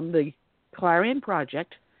on there from the Clarion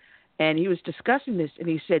Project, and he was discussing this, and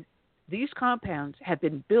he said these compounds have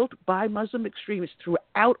been built by Muslim extremists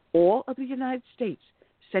throughout all of the United States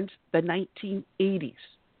since the 1980s.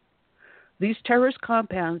 These terrorist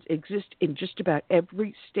compounds exist in just about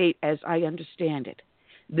every state, as I understand it.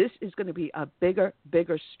 This is going to be a bigger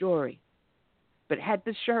story. But had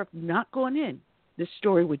the sheriff not gone in, this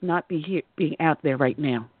story would not be being out there right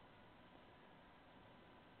now.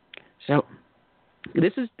 So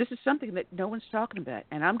this is something that no one's talking about,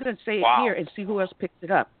 and I'm going to say it here and see who else picks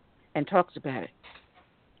it up and talks about it.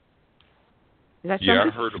 Yeah, I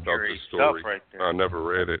heard about this story. Right, I never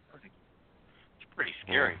read it. It's pretty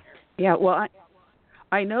scary. Yeah, well,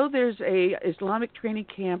 I know there's a Islamic training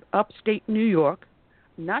camp upstate New York,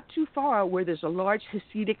 not too far, where there's a large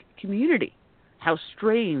Hasidic community. How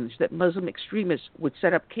strange that Muslim extremists would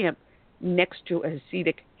set up camp next to a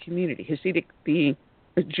Hasidic community, Hasidic being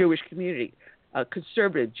a Jewish community, a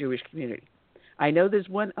conservative Jewish community. I know there's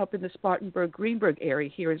one up in the Spartanburg-Greenberg area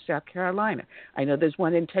here in South Carolina. I know there's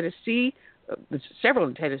one in Tennessee. There's several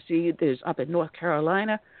in Tennessee. There's up in North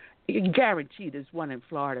Carolina. You can guarantee there's one in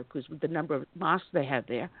Florida because with the number of mosques they have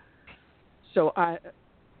there. So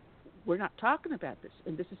we're not talking about this,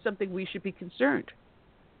 and this is something we should be concerned.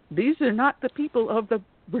 These are not the people of the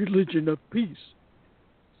religion of peace.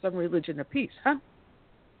 Some religion of peace, huh?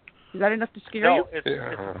 Is that enough to scare you?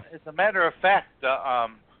 No, it's a matter of fact, the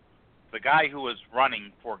guy who was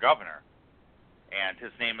running for governor, and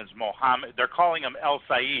his name is Mohammed. They're calling him El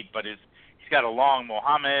Said, but he's got a long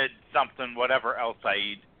Mohammed something, whatever El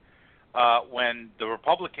Said. When the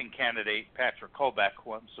Republican candidate, Patrick Kobach,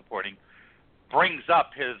 who I'm supporting, brings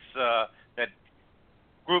up his that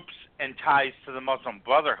groups and ties to the Muslim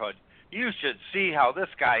Brotherhood, you should see how this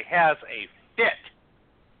guy has a fit.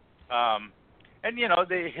 And you know,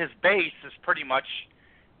 his base is pretty much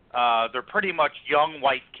they're pretty much young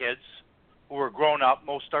white kids who are grown up.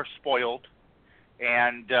 Most are spoiled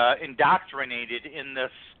and indoctrinated in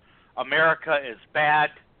this America is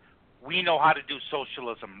bad. We know how to do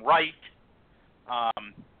socialism right.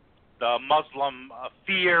 The Muslim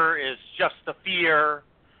fear is just a fear,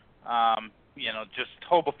 you know, just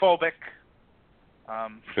homophobic.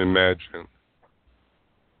 Imagine.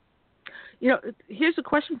 You know, here's a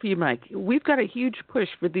question for you, Mike. We've got a huge push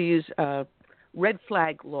for these red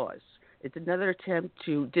flag laws. It's another attempt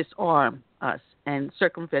to disarm us and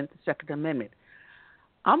circumvent the Second Amendment.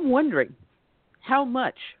 I'm wondering, how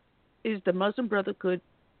much is the Muslim Brotherhood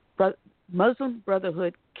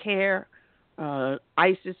CARE,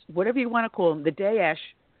 ISIS, whatever you want to call them, the Daesh,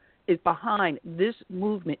 is behind this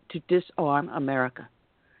movement to disarm America?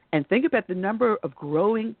 And think about the number of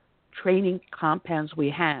growing training compounds we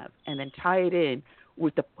have, and then tie it in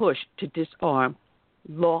with the push to disarm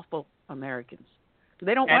lawful Americans.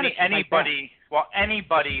 They don't want anybody. Well,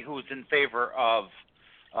 anybody who's in favor of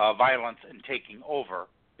violence and taking over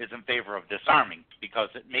is in favor of disarming because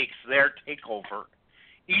it makes their takeover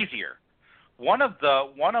easier. One of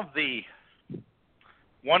the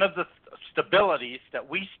stabilities that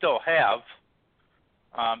we still have,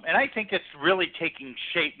 and I think it's really taking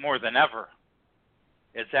shape more than ever,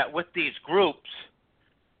 is that with these groups,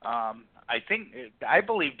 I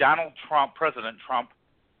believe Donald Trump, President Trump,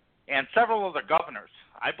 and several other governors,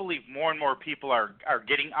 I believe more and more people are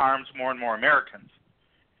getting arms, more and more Americans.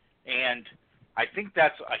 And I think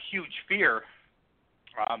that's a huge fear,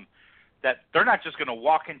 that they're not just going to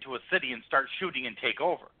walk into a city and start shooting and take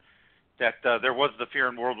over. That there was the fear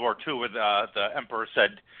in World War II where the emperor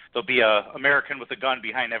said there'll be an American with a gun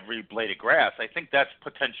behind every blade of grass. I think that's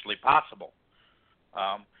potentially possible.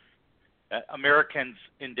 Americans,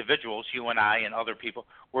 individuals, you and I and other people,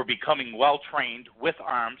 we're becoming well-trained with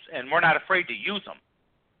arms, and we're not afraid to use them.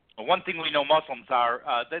 One thing we know Muslims are,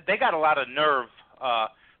 they got a lot of nerve,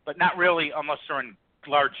 but not really unless they're in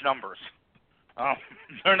large numbers.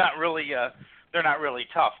 They're not really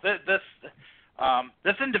tough.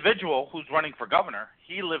 This individual who's running for governor,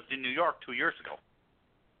 he lived in New York 2 years ago.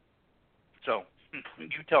 So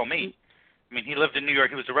you tell me. I mean, he lived in New York.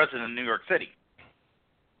 He was a resident of New York City.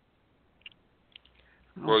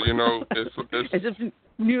 Well, you know, it's as if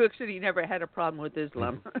New York City never had a problem with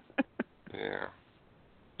Islam. Yeah.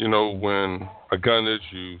 You know, when a gun is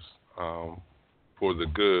used for the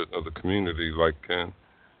good of the community, like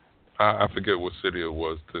I forget what city it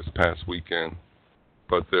was this past weekend,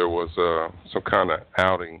 but there was some kind of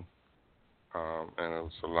outing, and it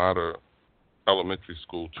was a lot of elementary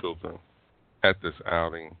school children at this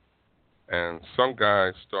outing, and some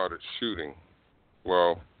guys started shooting.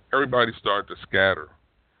 Well, everybody started to scatter,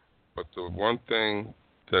 but the one thing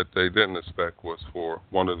that they didn't expect was for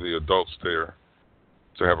one of the adults there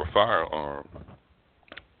to have a firearm.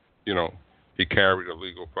 You know, he carried a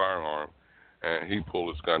legal firearm, and he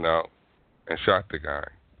pulled his gun out and shot the guy.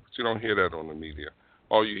 But you don't hear that on the media.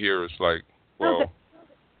 All you hear is like, well,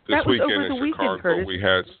 this weekend in Chicago we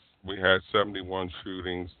had 71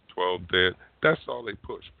 shootings, 12 dead. That's all they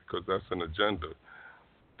push because that's an agenda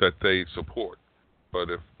that they support. But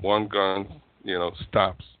if one gun, you know,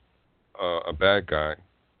 stops a bad guy,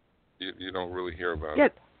 you don't really hear about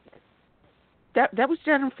it. That was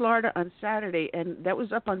down in Florida on Saturday, and that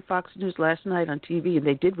was up on Fox News last night on TV, and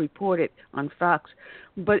they did report it on Fox.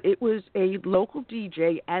 But it was a local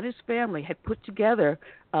DJ and his family had put together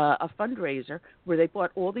a fundraiser where they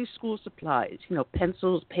bought all these school supplies, you know,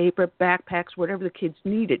 pencils, paper, backpacks, whatever the kids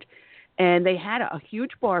needed. And they had a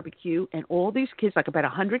huge barbecue, and all these kids, like about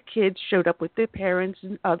 100 kids, showed up with their parents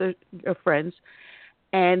and other friends,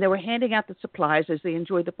 and they were handing out the supplies as they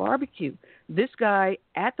enjoyed the barbecue. This guy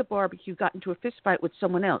at the barbecue got into a fist fight with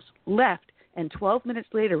someone else, left, and 12 minutes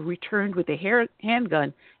later returned with a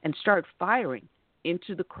handgun and started firing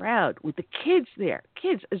into the crowd with the kids there.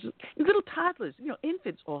 Kids, little toddlers, you know,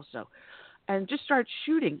 infants also, and just started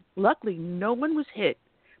shooting. Luckily, no one was hit,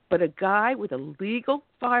 but a guy with a legal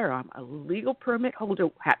firearm, a legal permit holder,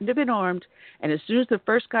 happened to have been armed, and as soon as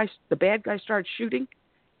the bad guy started shooting,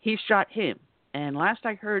 he shot him. And last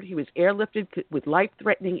I heard, he was airlifted with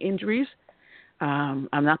life-threatening injuries. I'm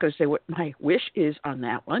not going to say what my wish is on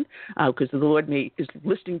that one, because the Lord is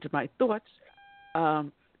listening to my thoughts.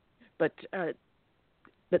 But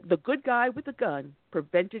the good guy with the gun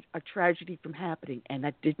prevented a tragedy from happening, and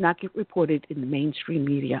that did not get reported in the mainstream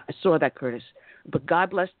media. I saw that, Curtis. But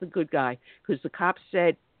God bless the good guy, because the cops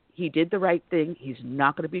said he did the right thing. He's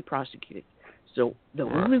not going to be prosecuted. So the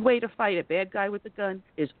only way to fight a bad guy with a gun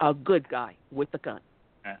is a good guy with a gun.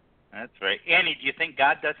 That's right. Annie, do you think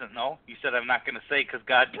God doesn't know? You said I'm not going to say because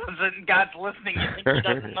God doesn't. God's listening. You think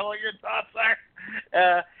He doesn't know what your thoughts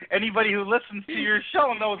are? Anybody who listens to your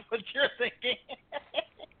show knows what you're thinking.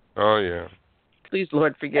 Oh, yeah. Please,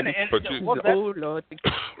 Lord, forgive me. Oh, Lord.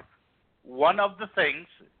 One of the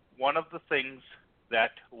things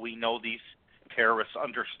that we know these terrorists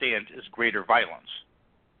understand is greater violence.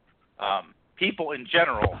 People in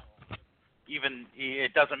general, even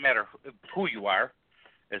it doesn't matter who you are,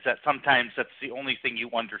 is that sometimes that's the only thing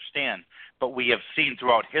you understand. But we have seen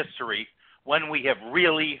throughout history when we have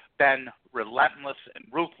really been relentless and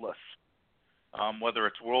ruthless, whether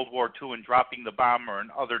it's World War II and dropping the bomb or in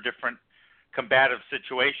other different combative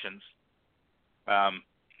situations,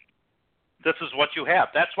 this is what you have.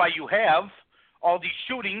 That's why you have all these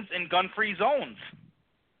shootings in gun-free zones,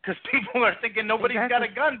 because people are thinking nobody's got a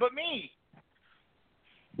gun but me.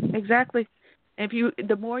 Exactly.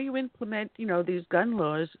 The more you implement, you know, these gun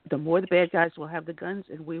laws, the more the bad guys will have the guns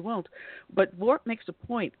and we won't. But Wart makes a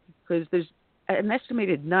point, because there's an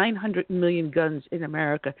estimated 900 million guns in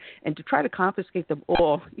America, and to try to confiscate them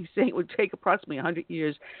all, he's saying it would take approximately 100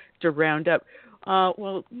 years to round up.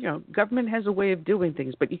 Well, government has a way of doing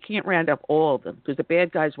things, but you can't round up all of them because the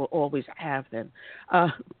bad guys will always have them.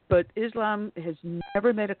 But Islam has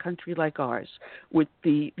never met a country like ours with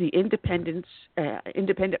the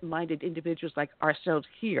independent-minded individuals like ourselves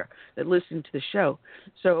here that listen to the show.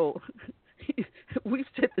 So we've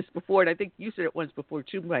said this before, and I think you said it once before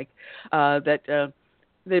too, Mike, that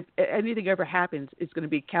if anything ever happens, it's going to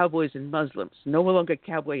be cowboys and Muslims, no longer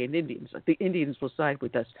cowboy and Indians. The Indians will side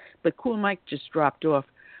with us. But Cool Mike just dropped off.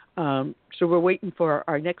 So we're waiting for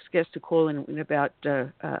our next guest to call in about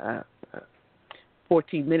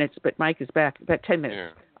 14 minutes. But Mike is back about 10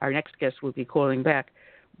 minutes. Yeah. Our next guest will be calling back.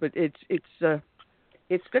 But it's going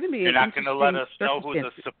to be. You're not going to let us know who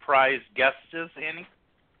the surprise guest is, Annie?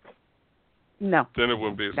 No. Then it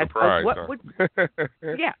wouldn't be a surprise.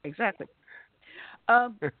 Yeah, exactly.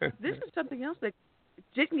 This is something else that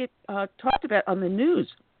didn't get talked about on the news.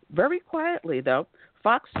 Very quietly, though.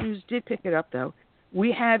 Fox News did pick it up, though.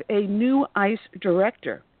 We have a new ICE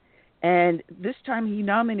director, and this time he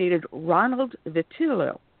nominated Ronald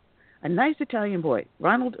Vitillo, a nice Italian boy,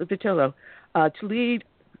 Ronald Vitillo, to lead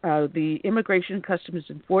the Immigration and Customs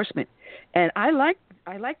Enforcement. And I like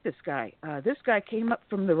this guy. This guy came up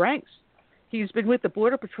from the ranks. He's been with the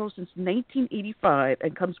Border Patrol since 1985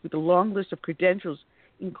 and comes with a long list of credentials,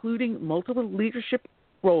 including multiple leadership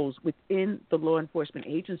roles within the law enforcement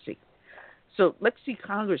agency. So let's see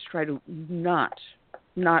Congress try to not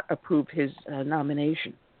approve his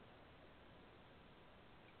nomination.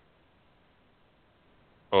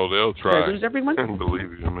 Oh, they'll try. Did I lose everyone?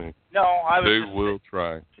 Believe you me. No, They will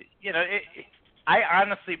try. I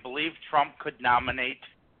honestly believe Trump could nominate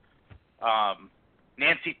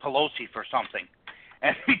Nancy Pelosi for something,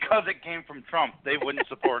 and because it came from Trump, they wouldn't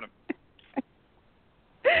support him.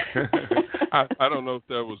 I don't know if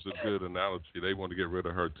that was a good analogy. They want to get rid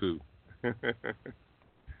of her too. They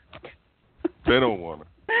don't want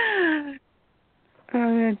her.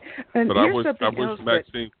 And but I wish else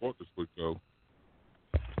Maxine Waters would go.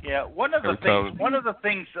 Yeah, one of the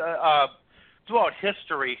things throughout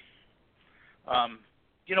history,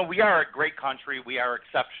 we are a great country. We are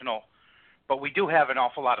exceptional. But we do have an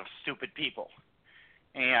awful lot of stupid people,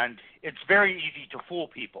 and it's very easy to fool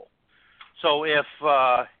people. So if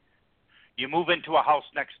you move into a house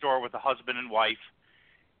next door with a husband and wife,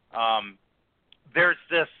 there's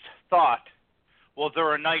this thought, well,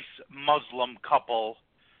 they're a nice Muslim couple.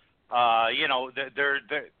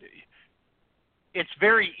 It's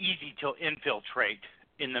very easy to infiltrate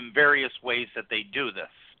in the various ways that they do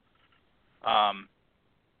this.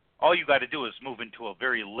 All you got to do is move into a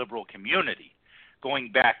very liberal community.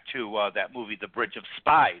 Going back to that movie, The Bridge of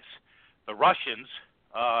Spies, the Russians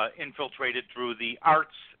infiltrated through the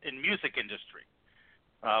arts and music industry.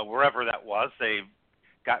 Wherever that was, they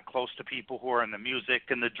got close to people who are in the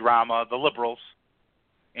music and the drama, the liberals,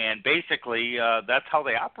 and basically that's how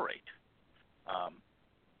they operate.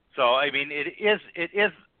 So, I mean, it is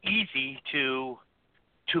easy to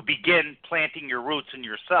begin planting your roots in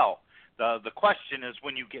your cell. The question is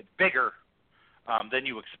when you get bigger, then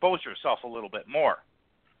you expose yourself a little bit more.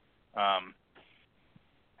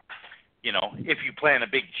 If you plan a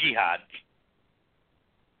big jihad.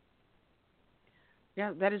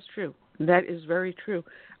 Yeah, that is true. That is very true.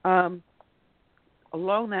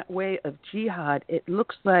 Along that way of jihad, it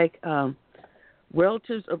looks like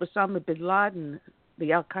relatives of Osama bin Laden,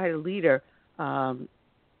 the Al-Qaeda leader,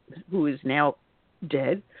 who is now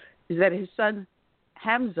dead, is that his son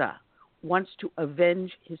Hamza wants to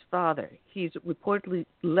avenge his father. He's reportedly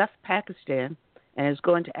left Pakistan and has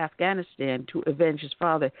gone to Afghanistan to avenge his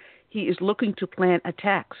father. He is looking to plan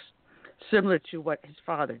attacks similar to what his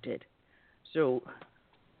father did. So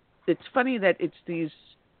it's funny that it's these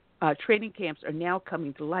training camps are now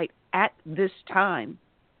coming to light at this time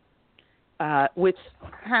with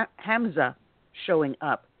Hamza showing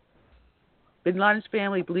up. Bin Laden's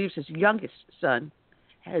family believes his youngest son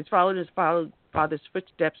has followed his father's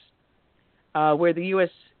footsteps where the U.S.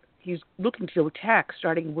 he's looking to attack,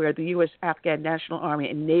 starting where the U.S. Afghan National Army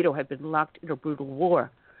and NATO have been locked in a brutal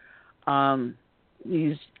war.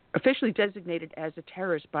 He's officially designated as a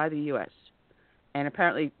terrorist by the U.S. and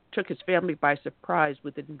apparently took his family by surprise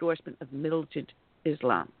with the endorsement of militant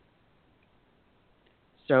Islam.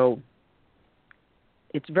 So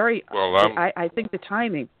it's very, I think the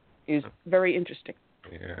timing is very interesting.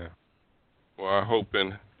 Yeah. Well, I hope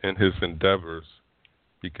in his endeavors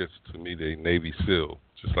he gets to meet a Navy SEAL,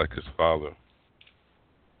 just like his father.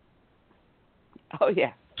 Oh,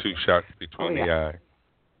 yeah. 2 shots between the eye.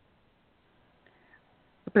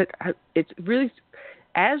 but it's really,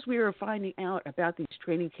 as we were finding out about these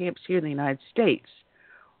training camps here in the United States,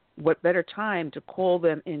 what better time to call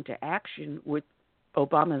them into action with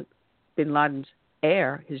Obama bin Laden's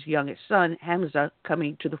heir, his youngest son, Hamza,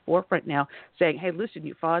 coming to the forefront now, saying, hey, listen,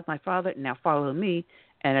 you followed my father, now follow me,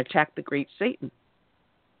 and attack the great Satan.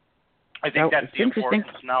 I think that's the importance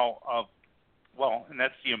now of, and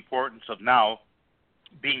that's the importance of now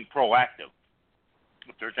being proactive.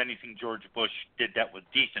 If there's anything George Bush did that was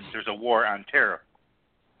decent, there's a war on terror,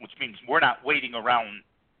 which means we're not waiting around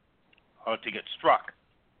to get struck.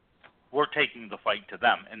 We're taking the fight to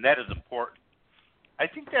them, and that is important. I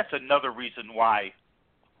think that's another reason why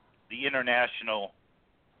the international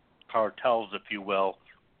cartels, if you will,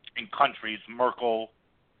 in countries, Merkel,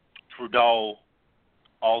 Trudeau,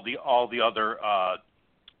 all the other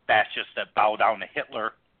fascists that bow down to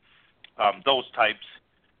Hitler, those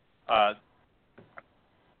types,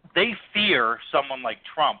 they fear someone like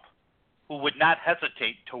Trump, who would not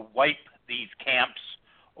hesitate to wipe these camps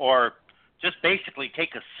or just basically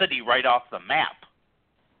take a city right off the map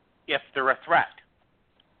if they're a threat.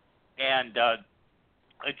 And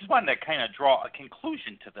I just wanted to kind of draw a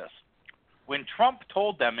conclusion to this. When Trump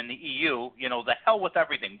told them in the EU, the hell with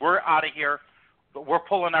everything, we're out of here, but we're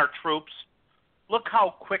pulling our troops, look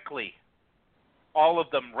how quickly all of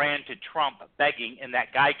them ran to Trump begging, and that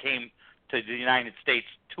guy came to the United States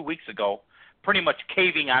 2 weeks ago, pretty much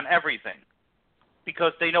caving on everything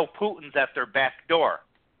because they know Putin's at their back door.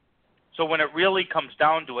 So when it really comes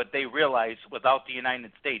down to it, they realize without the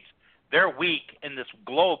United States, they're weak, and this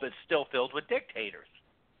globe is still filled with dictators.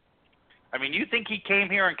 I mean, you think he came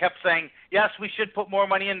here and kept saying, yes, we should put more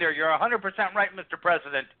money in there. You're 100% right, Mr.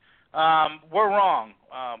 President. We're wrong.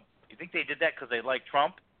 You think they did that because they like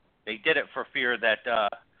Trump? They did it for fear that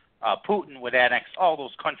Putin would annex all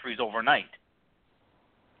those countries overnight.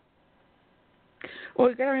 Well,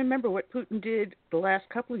 you got to remember what Putin did the last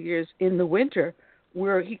couple of years in the winter,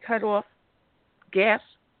 where he cut off gas.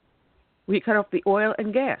 He cut off the oil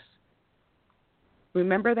and gas.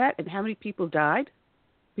 Remember that? And how many people died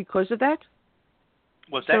because of that?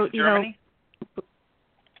 Was that Germany?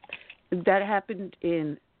 That happened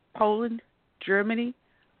in Poland, Germany.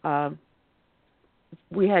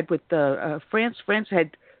 We had with France. France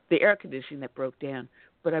had the air conditioning that broke down.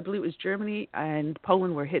 But I believe it was Germany and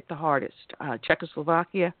Poland were hit the hardest.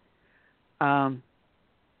 Czechoslovakia.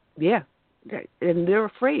 Yeah. And they're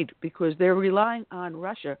afraid because they're relying on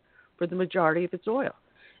Russia for the majority of its oil.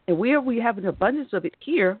 And we have an abundance of it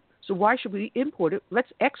here, so why should we import it?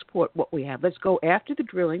 Let's export what we have. Let's go after the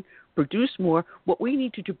drilling, produce more. What we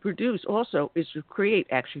need to produce also is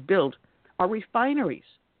to build our refineries.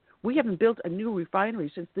 We haven't built a new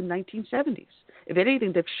refinery since the 1970s. If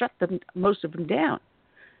anything, they've shut most of them down.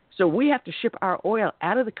 So we have to ship our oil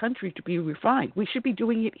out of the country to be refined. We should be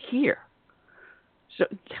doing it here. So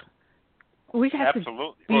we have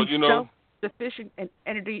to be self-sufficient and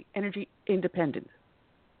energy independent.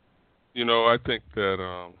 I think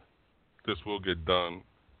that this will get done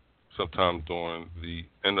sometime during the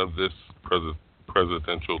end of this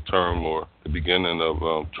presidential term or the beginning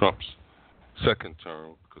of Trump's second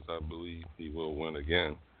term, because I believe he will win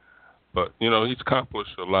again. But, he's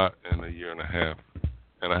accomplished a lot in a year and a half,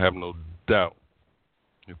 and I have no doubt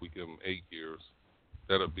if we give him 8 years,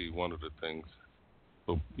 that'll be one of the things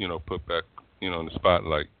he'll, put back, in the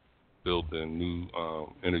spotlight, building new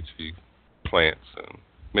energy plants and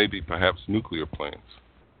maybe perhaps nuclear plants.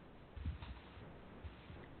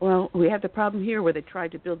 Well, we have the problem here where they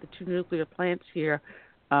tried to build the 2 nuclear plants here,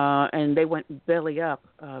 and they went belly up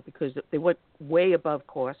because they went way above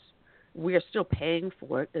cost. We are still paying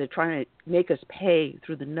for it. They're trying to make us pay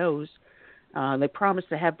through the nose. They promised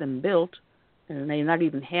to have them built, and they're not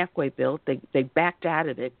even halfway built. They backed out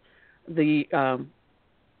of it. The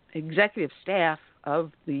executive staff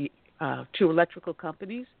of the 2 electrical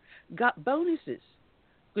companies got bonuses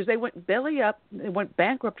because they went belly up. They went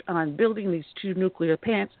bankrupt on building these 2 nuclear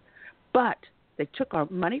plants, but they took our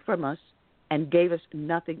money from us and gave us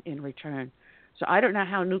nothing in return. So I don't know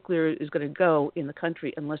how nuclear is going to go in the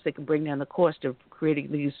country unless they can bring down the cost of creating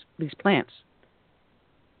these plants.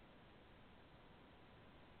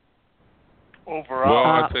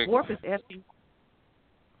 Overall, I think Warp is asking.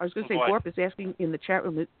 I was going to say, Warp is asking in the chat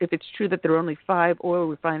room if it's true that there are only 5 oil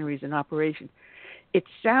refineries in operation. It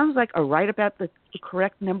sounds like a right about the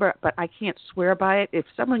correct number, but I can't swear by it. If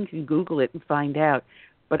someone can Google it and find out,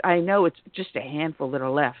 but I know it's just a handful that are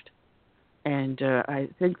left, and I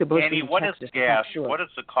think the most. Annie, what is gas? Sure. What is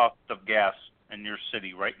the cost of gas in your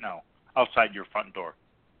city right now, outside your front door?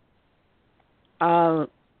 Per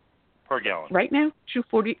gallon. Right now,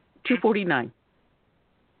 $2.49.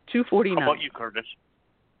 $2.49. How about you, Curtis?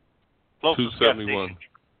 Closest 271.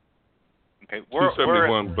 Okay,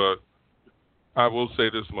 271, but I will say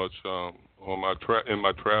this much: in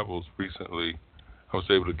my travels recently, I was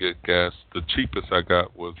able to get gas. The cheapest I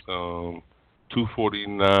got was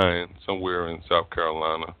 $2.49 somewhere in South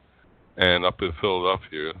Carolina, and up in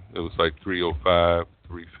Philadelphia, it was like $3.05,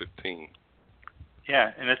 $3.15.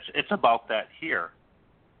 Yeah, and it's about that here,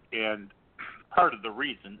 and part of the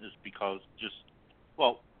reason is because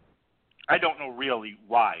I don't know really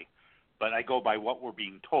why, but I go by what we're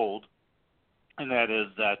being told, and that is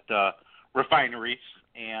that refineries,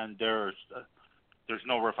 and there's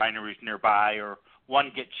no refineries nearby, or one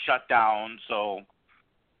gets shut down, so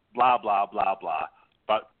blah, blah, blah, blah.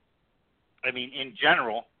 But, I mean, in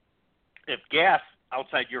general, if gas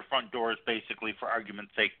outside your front door is basically, for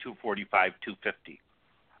argument's sake, $2.45, $2.50,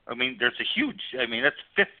 I mean, there's a huge, I mean, that's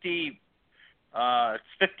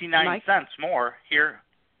 59 Mike? cents more here.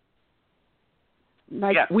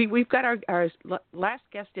 Mike, yes. we've got our last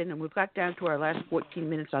guest in, and we've got down to our last 14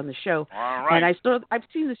 minutes on the show. All right. And I've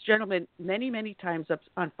seen this gentleman many times up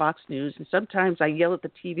on Fox News, and sometimes I yell at the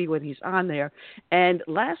TV when he's on there. And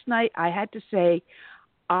last night I had to say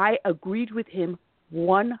I agreed with him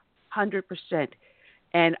 100%.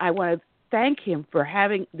 And I want to thank him for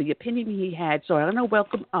having the opinion he had. So I want to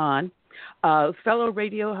welcome on fellow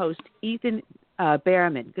radio host Ethan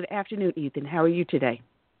Behrman. Good afternoon, Ethan. How are you today?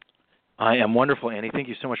 I am wonderful, Annie. Thank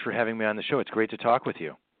you so much for having me on the show. It's great to talk with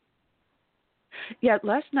you. Yeah,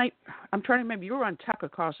 last night, I'm trying to remember, you were on Tucker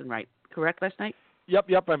Carlson, right? Correct, last night?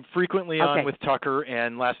 Yep. I'm frequently on with Tucker,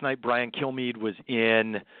 and last night Brian Kilmeade was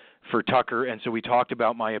in for Tucker, and so we talked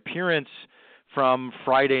about my appearance from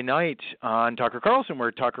Friday night on Tucker Carlson,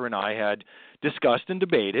 where Tucker and I had discussed and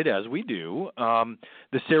debated, as we do,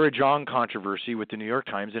 the Sarah Jong controversy with the New York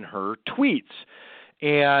Times and her tweets.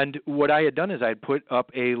 And what I had done is I had put up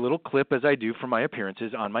a little clip, as I do from my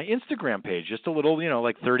appearances, on my Instagram page, just a little,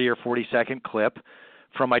 like 30 or 40-second clip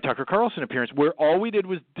from my Tucker Carlson appearance, where all we did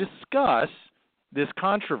was discuss this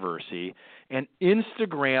controversy, and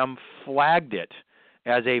Instagram flagged it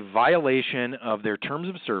as a violation of their terms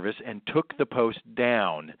of service and took the post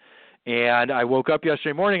down. And I woke up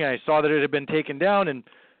yesterday morning and I saw that it had been taken down, and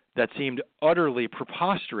that seemed utterly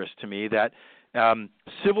preposterous to me, that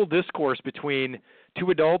civil discourse between two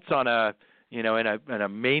adults on a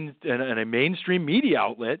mainstream media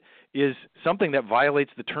outlet is something that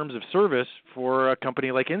violates the terms of service for a company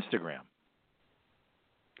like Instagram.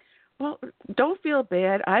 Well, don't feel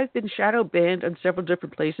bad. I've been shadow banned on several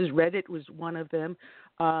different places. Reddit was one of them.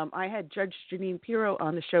 I had Judge Janine Pirro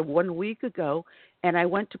on the show 1 week ago, and I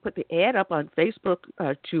went to put the ad up on Facebook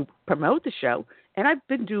to promote the show. And I've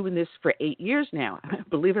been doing this for 8 years now.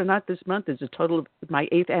 Believe it or not, this month is a total of my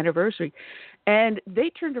 8th anniversary. And they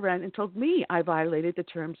turned around and told me I violated the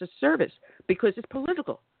terms of service because it's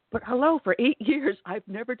political. But hello, for 8 years, I've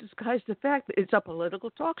never disguised the fact that it's a political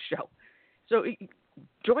talk show. So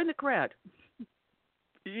join the crowd.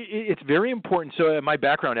 It's very important. So my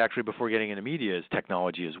background, actually, before getting into media, is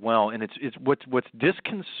technology as well. And it's what's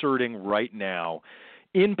disconcerting right now,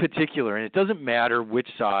 in particular, and it doesn't matter which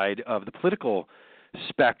side of the political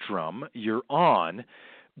spectrum you're on,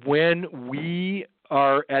 when we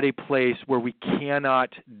are at a place where we cannot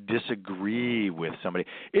disagree with somebody.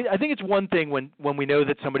 I think it's one thing when we know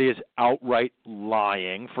that somebody is outright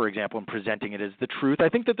lying, for example, and presenting it as the truth. I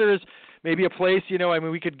think that there is maybe a place,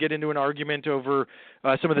 we could get into an argument over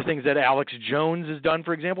some of the things that Alex Jones has done,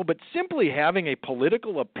 for example, but simply having a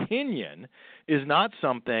political opinion is not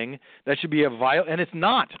something that should be and it's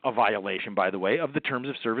not a violation, by the way, of the terms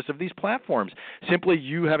of service of these platforms. Simply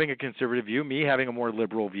you having a conservative view, me having a more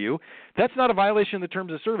liberal view, that's not a violation of the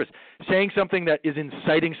terms of service. Saying something that is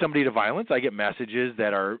inciting somebody to violence, I get messages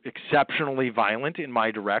that are exceptionally violent in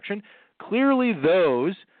my direction. Clearly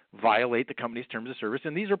those violate the company's terms of service,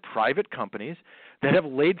 and these are private companies that have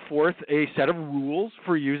laid forth a set of rules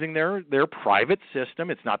for using their private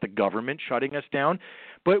system. It's not the government shutting us down.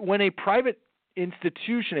 But when a private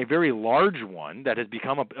institution, a very large one that has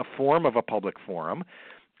become a form of a public forum,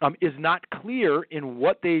 is not clear in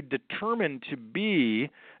what they determine to be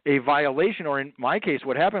a violation, or in my case,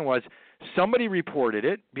 what happened was somebody reported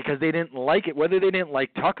it because they didn't like it, whether they didn't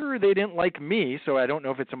like Tucker or they didn't like me, so I don't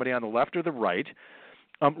know if it's somebody on the left or the right,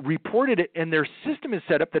 reported it, and their system is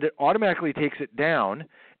set up that it automatically takes it down,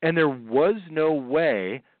 and there was no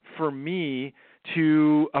way for me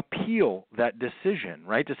to appeal that decision,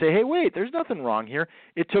 right? To say, hey, wait, there's nothing wrong here.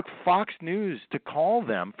 It took Fox News to call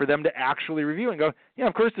them for them to actually review and go, yeah,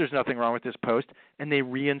 of course there's nothing wrong with this post, and they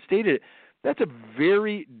reinstated it. That's a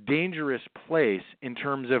very dangerous place in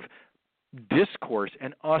terms of discourse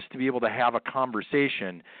and us to be able to have a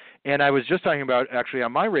conversation. And I was just talking about, actually,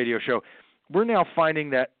 on my radio show, we're now finding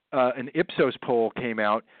that an Ipsos poll came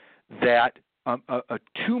out that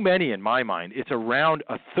too many, in my mind, it's around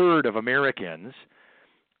a third of Americans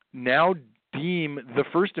now deem the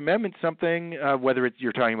First Amendment something, whether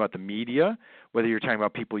you're talking about the media, whether you're talking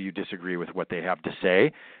about people you disagree with what they have to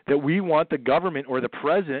say, that we want the government or the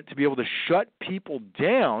president to be able to shut people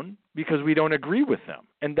down because we don't agree with them.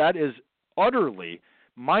 And that is utterly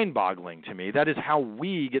mind-boggling to me. That is how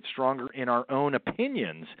we get stronger in our own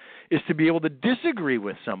opinions, is to be able to disagree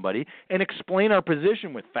with somebody and explain our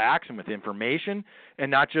position with facts and with information,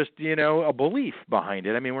 and not just, a belief behind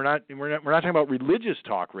it. I mean, we're not talking about religious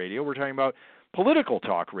talk radio. We're talking about political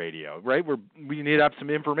talk radio, right? We need to have some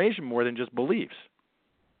information more than just beliefs.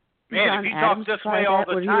 Man, John if he Adams talks this way all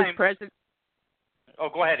the when time. He was president. Oh,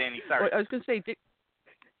 go ahead, Annie. Sorry. I was going to say,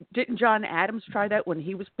 didn't John Adams try that when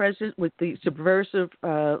he was president with the subversive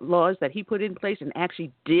laws that he put in place and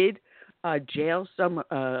actually did jail some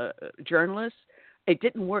journalists? It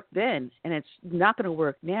didn't work then, and it's not going to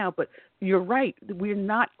work now. But you're right.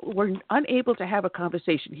 We're unable to have a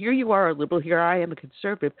conversation. Here you are a liberal. Here I am a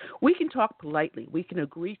conservative. We can talk politely. We can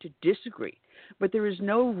agree to disagree. But there is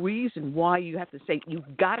no reason why you have to say,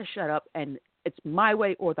 you've got to shut up and it's my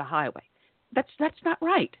way or the highway. That's not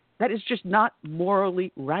right. That is just not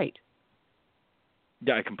morally right.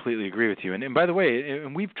 Yeah, I completely agree with you. And by the way,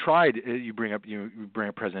 and we've tried. You bring up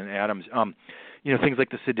President Adams. Things like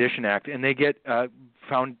the Sedition Act, and they get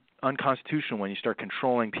found unconstitutional when you start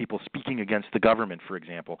controlling people speaking against the government. For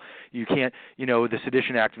example, you can't. The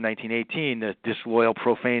Sedition Act of 1918, the disloyal,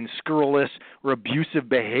 profane, scurrilous, or abusive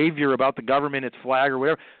behavior about the government, its flag, or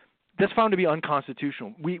whatever. That's found to be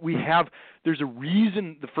unconstitutional. There's a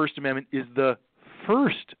reason the First Amendment is the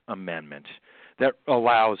First Amendment that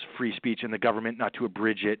allows free speech and the government not to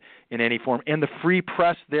abridge it in any form, and the free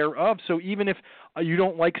press thereof. So even if you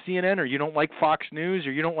don't like CNN or you don't like Fox News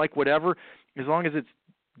or you don't like whatever, as long as it's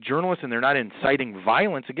journalists and they're not inciting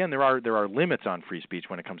violence, again, there are limits on free speech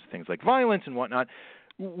when it comes to things like violence and whatnot.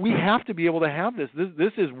 We have to be able to have this.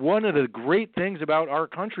 This is one of the great things about our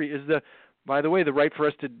country is by the way, the right for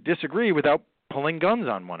us to disagree without pulling guns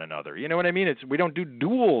on one another. You know what I mean? We don't do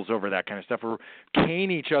duels over that kind of stuff or cane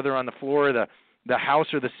each other on the floor of the House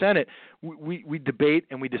or the Senate. We debate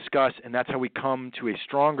and we discuss, and that's how we come to a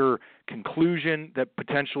stronger conclusion that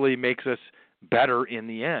potentially makes us better in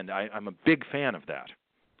the end. I'm a big fan of that.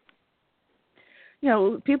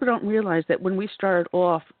 People don't realize that when we started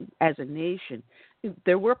off as a nation,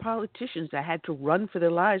 there were politicians that had to run for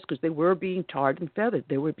their lives because they were being tarred and feathered.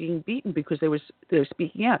 They were being beaten because they were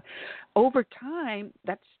speaking out. Over time,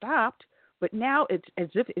 that stopped, but now it's as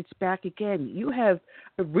if it's back again. You have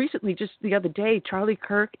recently, just the other day, Charlie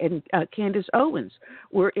Kirk and Candace Owens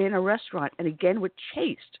were in a restaurant and again were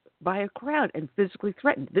chased by a crowd and physically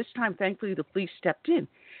threatened. This time, thankfully, the police stepped in.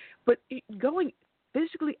 But going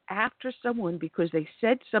physically after someone because they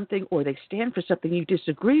said something or they stand for something you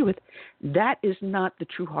disagree with, that is not the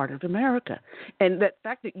true heart of America. And the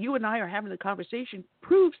fact that you and I are having the conversation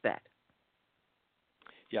proves that.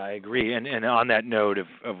 Yeah, I agree. And on that note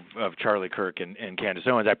of Charlie Kirk and Candace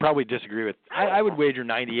Owens, I probably disagree with, I would wager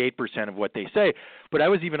 98% of what they say. But I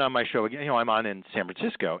was even on my show, I'm on in San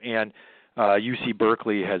Francisco, and UC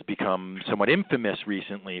Berkeley has become somewhat infamous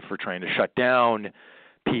recently for trying to shut down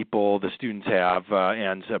people, the students have,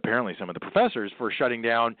 and apparently some of the professors, for shutting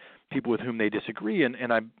down people with whom they disagree.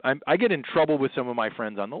 And I get in trouble with some of my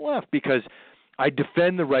friends on the left because I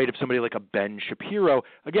defend the right of somebody like a Ben Shapiro.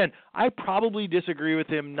 Again, I probably disagree with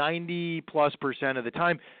him 90+% of the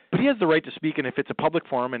time, but he has the right to speak, and if it's a public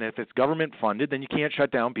forum and if it's government funded, then you can't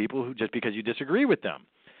shut down people who just because you disagree with them.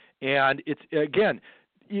 And it's, again,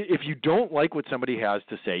 if you don't like what somebody has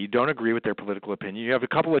to say, you don't agree with their political opinion, you have a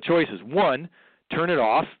couple of choices. One, turn it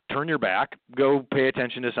off, turn your back, go pay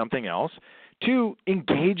attention to something else. Two,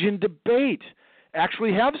 engage in debate.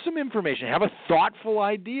 Actually have some information, have a thoughtful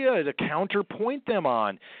idea to counterpoint them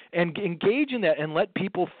on, and engage in that and let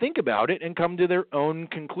people think about it and come to their own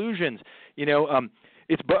conclusions.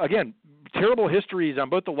 It's, again, terrible histories on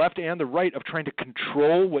both the left and the right of trying to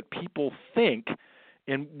control what people think.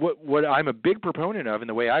 And what I'm a big proponent of, and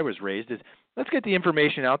the way I was raised, is let's get the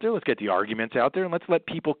information out there, let's get the arguments out there, and let's let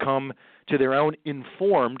people come to their own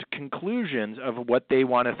informed conclusions of what they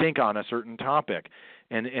want to think on a certain topic.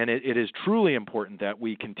 And it is truly important that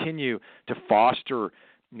we continue to foster,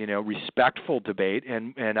 respectful debate.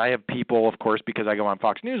 And I have people, of course, because I go on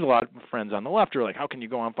Fox News, a lot of friends on the left are like, how can you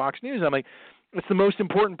go on Fox News? I'm like, it's the most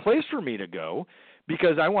important place for me to go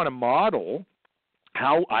because I want to model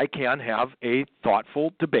how I can have a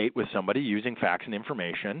thoughtful debate with somebody using facts and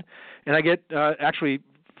information. And I get actually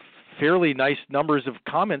fairly nice numbers of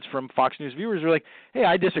comments from Fox News viewers who are like, hey,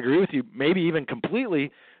 I disagree with you, maybe even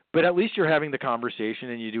completely, but at least you're having the conversation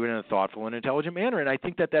and you do it in a thoughtful and intelligent manner. And I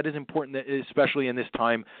think that is important, that especially in this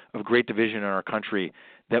time of great division in our country,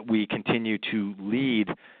 that we continue to lead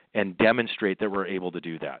and demonstrate that we're able to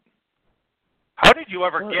do that. How did you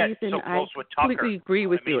ever get Ethan, so close with Tucker? I completely agree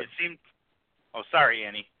with you. It seemed. Oh, sorry,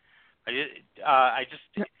 Annie. I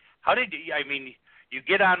just. How did you? I mean, you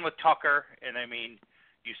get on with Tucker, and I mean,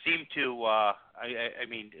 you seem to. I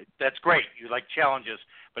mean, that's great. You like challenges,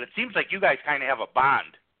 but it seems like you guys kind of have a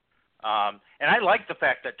bond. And I like the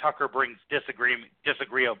fact that Tucker brings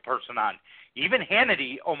disagreeable person on. Even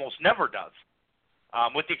Hannity almost never does,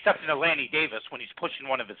 with the exception of Lanny Davis when he's pushing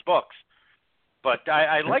one of his books. But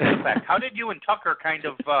I like the fact. How did you and Tucker kind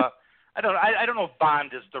of? I don't know if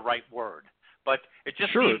bond is the right word, but it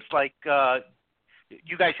just seems like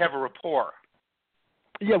you guys have a rapport.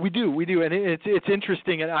 Yeah, we do, and it's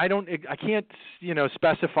interesting, and I can't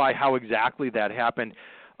specify how exactly that happened.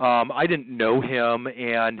 I didn't know him,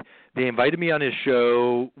 and they invited me on his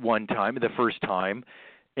show one time, the first time,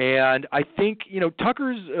 and I think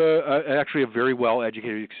Tucker's actually a very well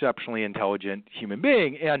educated, exceptionally intelligent human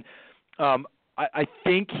being, and I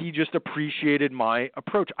think he just appreciated my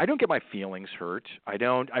approach. I don't get my feelings hurt. I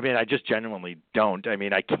just genuinely don't. I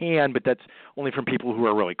mean, I can, but that's only from people who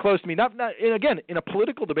are really close to me. Not and again, in a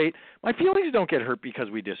political debate, my feelings don't get hurt because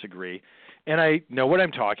we disagree. And I know what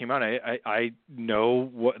I'm talking about. I know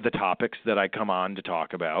what the topics that I come on to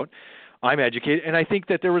talk about. I'm educated, and I think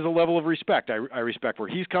that there was a level of respect. I respect where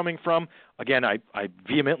he's coming from. Again, I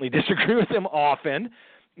vehemently disagree with him often,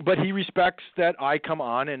 but he respects that I come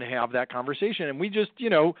on and have that conversation. And we just,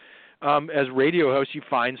 as radio hosts, you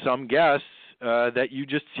find some guests that you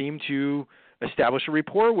just seem to establish a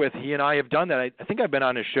rapport with. He and I have done that. I think I've been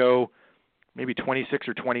on his show maybe 26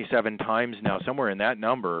 or 27 times now, somewhere in that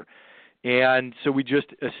number. And so we just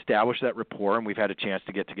established that rapport, and we've had a chance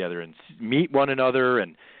to get together and meet one another,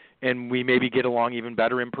 and we maybe get along even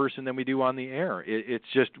better in person than we do on the air.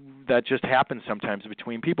 That just happens sometimes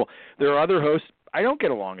between people. There are other hosts I don't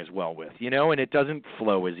get along as well with, and it doesn't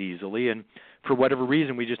flow as easily. And for whatever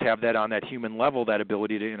reason, we just have that on that human level, that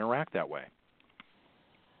ability to interact that way.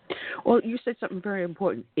 Well, you said something very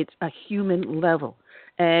important. It's a human level.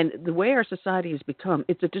 And the way our society has become,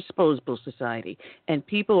 it's a disposable society. And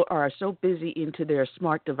people are so busy into their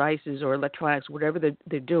smart devices or electronics, whatever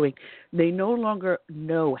they're doing, they no longer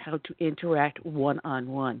know how to interact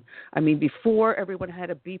one-on-one. I mean, before everyone had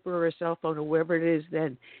a beeper or a cell phone or whatever it is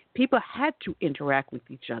then, people had to interact with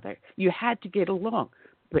each other. You had to get along.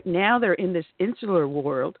 But now they're in this insular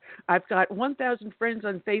world. I've got 1,000 friends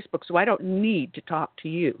on Facebook, so I don't need to talk to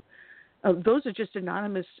you. Those are just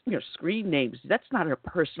anonymous, screen names. That's not a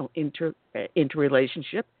personal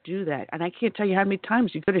interrelationship. Do that. And I can't tell you how many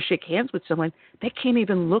times you go to shake hands with someone, they can't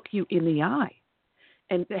even look you in the eye.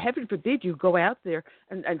 And heaven forbid you go out there,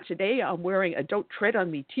 and today I'm wearing a Don't Tread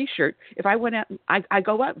on Me T-shirt. If I went out, I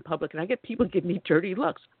go out in public, and I get people give me dirty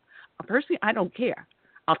looks. Personally, I don't care.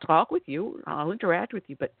 I'll talk with you, I'll interact with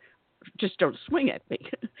you, but just don't swing at me.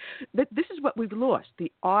 This is what we've lost,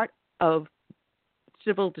 the art of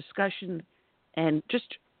civil discussion and just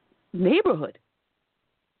neighborhood.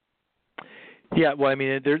 Yeah, well, I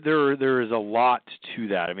mean, there is a lot to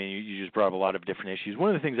that. I mean, you just brought up a lot of different issues. One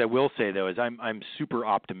of the things I will say, though, is I'm super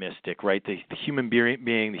optimistic, right? The human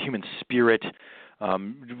being, the human spirit,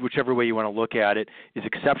 whichever way you want to look at it, is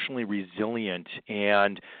exceptionally resilient.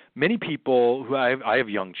 And many people who I have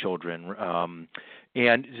young children,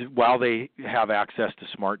 and while they have access to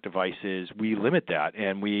smart devices, we limit that,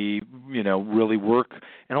 and we, really work.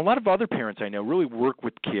 And a lot of other parents I know really work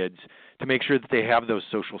with kids to make sure that they have those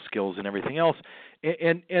social skills and everything else.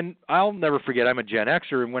 And I'll never forget, I'm a Gen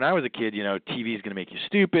Xer, and when I was a kid, TV is going to make you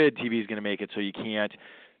stupid. TV is going to make it so you can't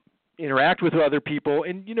interact with other people.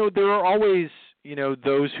 And there are always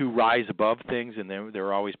those who rise above things, and there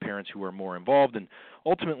are always parents who are more involved. And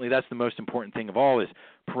ultimately, that's the most important thing of all, is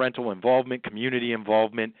parental involvement, community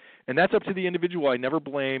involvement, and that's up to the individual. I never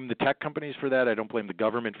blame the tech companies for that. I don't blame the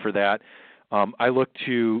government for that. I look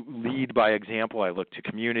to lead by example. I look to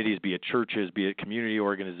communities, be it churches, be it community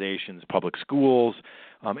organizations, public schools.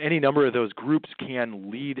 Any number of those groups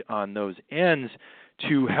can lead on those ends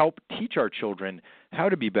to help teach our children how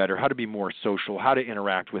to be better, how to be more social, how to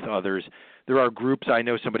interact with others. There are groups, I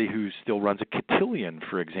know somebody who still runs a cotillion,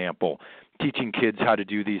 for example, teaching kids how to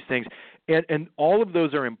do these things. And all of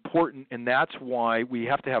those are important, and that's why we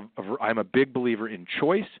have to have, I'm a big believer in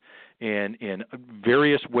choice and in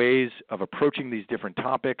various ways of approaching these different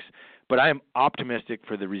topics, but I am optimistic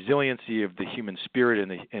for the resiliency of the human spirit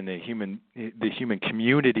and the human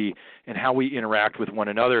community and how we interact with one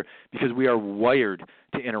another, because we are wired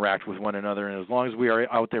to interact with one another, and as long as we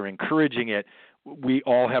are out there encouraging it, we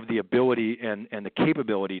all have the ability and the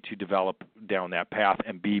capability to develop down that path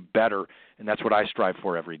and be better, and that's what I strive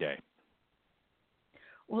for every day.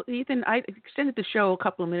 Well, Ethan, I extended the show a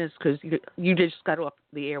couple of minutes because you just got off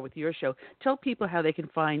the air with your show. Tell people how they can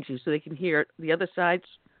find you so they can hear the other sides,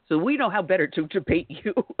 so we know how better to debate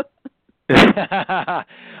you. The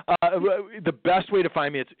best way to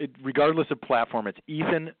find me, regardless of platform, it's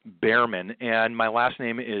Ethan Bearman, and my last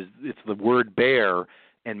name it's the word bear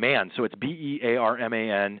and man, so it's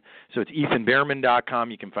Bearman. So it's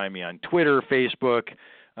EthanBearman.com. You can find me on Twitter, Facebook,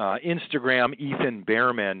 Instagram, Ethan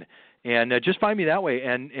Bearman, and just find me that way.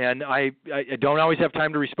 And I don't always have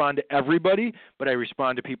time to respond to everybody, but I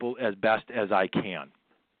respond to people as best as I can.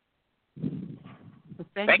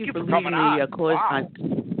 Thank you for leaving the close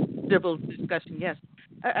on civil discussion. Yes,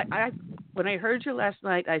 I when I heard you last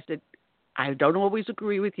night, I said, I don't always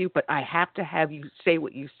agree with you, but I have to have you say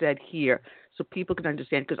what you said here so people can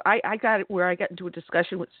understand. Because I got it where I got into a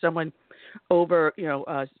discussion with someone over,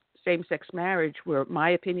 same-sex marriage, where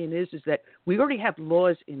my opinion is that we already have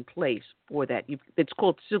laws in place for that. It's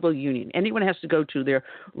called civil union. Anyone has to go to their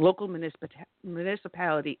local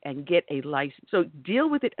municipality and get a license. So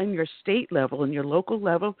deal with it on your state level and your local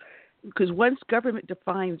level, because once government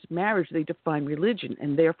defines marriage, they define religion,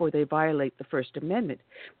 and therefore they violate the First Amendment.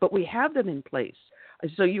 But we have them in place.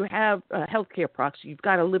 So you have a healthcare proxy, you've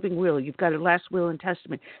got a living will, you've got a last will and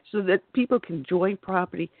testament, so that people can join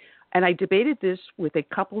property. And I debated this with a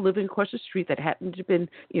couple living across the street that happened to have been,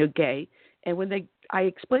 gay. And when I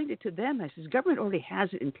explained it to them, I said, government already has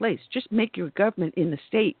it in place. Just make your government in the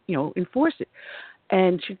state, enforce it.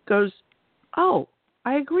 And she goes, oh,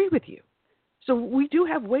 I agree with you. So we do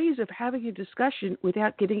have ways of having a discussion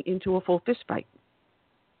without getting into a full fist fight.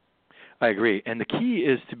 I agree. And the key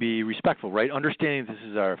is to be respectful, right? Understanding this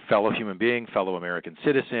is our fellow human being, fellow American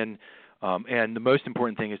citizen. And the most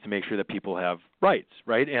important thing is to make sure that people have rights,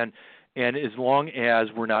 right? And as long as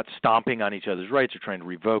we're not stomping on each other's rights or trying to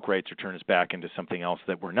revoke rights or turn us back into something else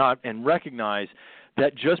that we're not, and recognize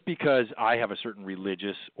that just because I have a certain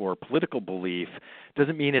religious or political belief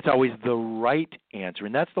doesn't mean it's always the right answer.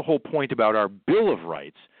 And that's the whole point about our Bill of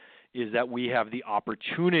Rights, is that we have the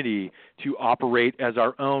opportunity to operate as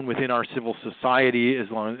our own within our civil society, as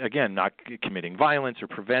long as, again, not committing violence or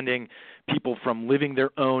preventing people from living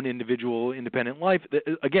their own individual independent life.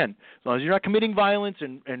 Again, as long as you're not committing violence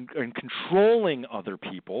and controlling other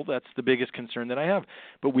people, that's the biggest concern that I have.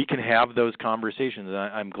 But we can have those conversations, and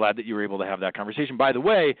I'm glad that you were able to have that conversation. By the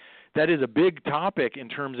way, that is a big topic in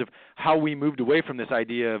terms of how we moved away from this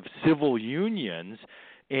idea of civil unions.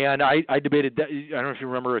 And I debated that. I don't know if you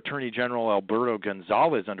remember Attorney General Alberto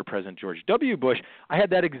Gonzales under President George W. Bush. I had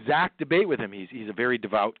that exact debate with him. He's a very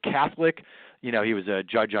devout Catholic. He was a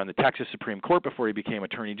judge on the Texas Supreme Court before he became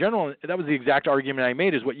Attorney General. And that was the exact argument I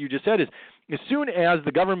made, is what you just said, is as soon as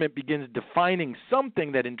the government begins defining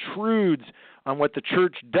something that intrudes on what the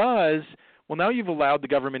church does, well, now you've allowed the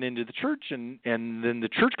government into the church, and then the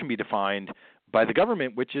church can be defined by the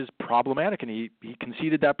government, which is problematic. And he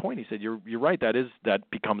conceded that point. He said, you're right, that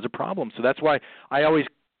becomes a problem. So that's why I always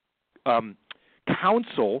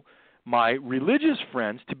counsel my religious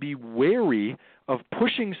friends to be wary of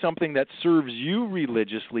pushing something that serves you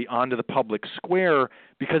religiously onto the public square,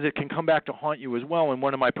 because it can come back to haunt you as well. And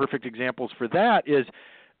one of my perfect examples for that is,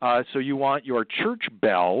 so you want your church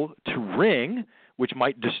bell to ring, which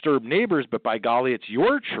might disturb neighbors, but by golly, it's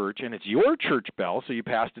your church and it's your church bell, so you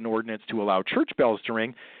passed an ordinance to allow church bells to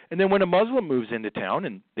ring. And then when a Muslim moves into town,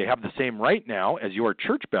 and they have the same right now as your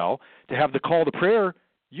church bell to have the call to prayer,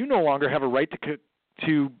 you no longer have a right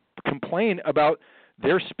to complain about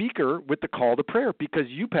their speaker with the call to prayer, because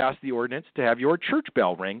you passed the ordinance to have your church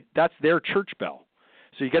bell ring. That's their church bell.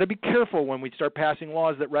 So you got to be careful when we start passing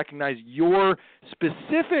laws that recognize your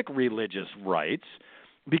specific religious rights,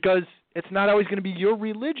 because it's not always going to be your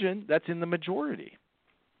religion that's in the majority.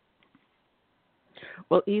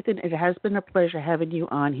 Well, Ethan, it has been a pleasure having you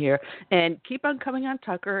on here. And keep on coming on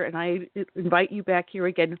Tucker, and I invite you back here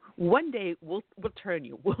again. One day we'll turn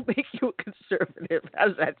you. We'll make you a conservative.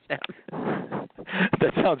 How's that sound?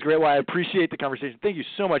 That sounds great. Well, I appreciate the conversation. Thank you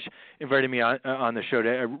so much for inviting me on the show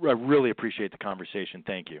today. I really appreciate the conversation.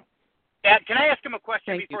 Thank you. Yeah, can I ask him a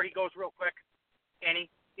question before he goes real quick? Annie,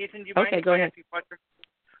 Ethan, do you mind? Okay, go ahead.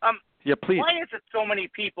 Yeah, please. Why is it so many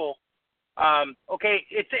people?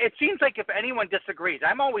 It seems like if anyone disagrees,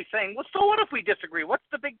 I'm always saying, well, so what if we disagree? What's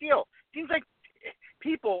the big deal? It seems like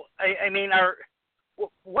people,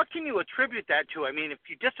 what can you attribute that to? I mean, if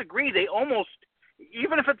you disagree, they almost,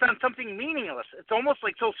 even if it's on something meaningless, it's almost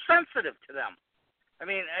like so sensitive to them. I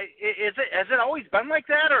mean, has it always been like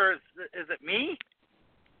that, or is it me?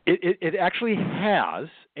 It actually has,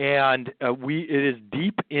 and it is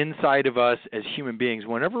deep inside of us as human beings.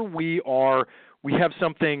 Whenever we have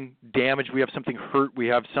something damaged, we have something hurt, we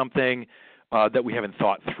have something that we haven't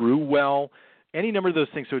thought through well, any number of those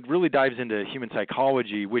things. So it really dives into human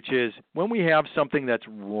psychology, which is when we have something that's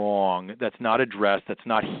wrong, that's not addressed, that's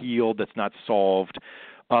not healed, that's not solved,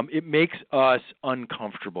 it makes us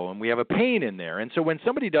uncomfortable, and we have a pain in there. And so when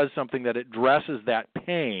somebody does something that addresses that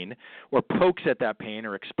pain or pokes at that pain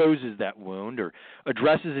or exposes that wound or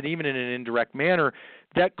addresses it even in an indirect manner,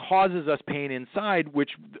 that causes us pain inside,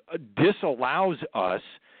 which disallows us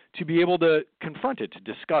to be able to confront it, to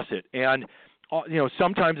discuss it. And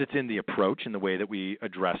sometimes it's in the approach, in the way that we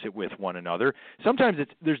address it with one another. Sometimes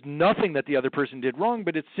there's nothing that the other person did wrong,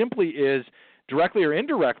 but it simply is directly or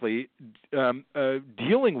indirectly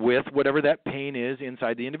dealing with whatever that pain is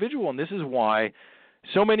inside the individual. And this is why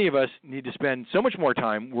so many of us need to spend so much more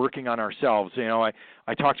time working on ourselves.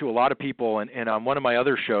 I talk to a lot of people, and on one of my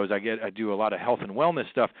other shows, I do a lot of health and wellness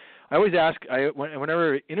stuff. I always ask,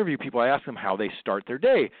 whenever I interview people, I ask them how they start their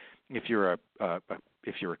day. If you're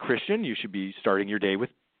a Christian, you should be starting your day with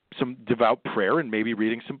some devout prayer and maybe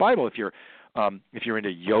reading some Bible. If you're into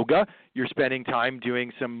yoga, you're spending time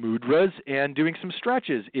doing some mudras and doing some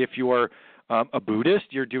stretches. If you're a Buddhist,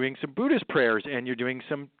 you're doing some Buddhist prayers and you're doing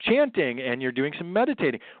some chanting and you're doing some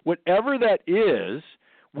meditating. Whatever that is,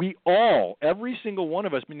 every single one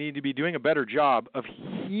of us need to be doing a better job of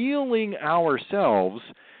healing ourselves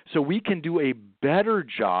so we can do a better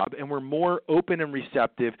job and we're more open and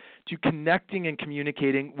receptive to connecting and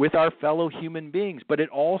communicating with our fellow human beings. But it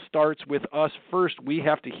all starts with us first. We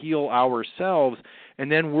have to heal ourselves,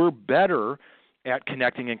 and then we're better at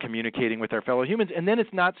connecting and communicating with our fellow humans. And then it's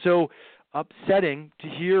not so upsetting to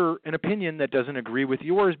hear an opinion that doesn't agree with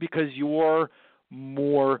yours because you're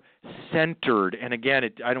more centered. And again,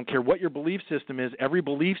 I don't care what your belief system is. Every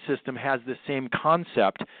belief system has the same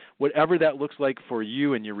concept. Whatever that looks like for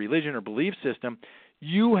you and your religion or belief system,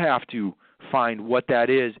 you have to find what that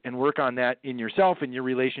is and work on that in yourself, in your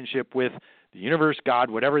relationship with the universe, God,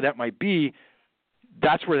 whatever that might be.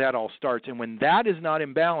 That's where that all starts. And when that is not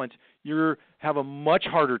in balance, you have a much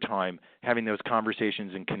harder time having those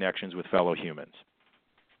conversations and connections with fellow humans.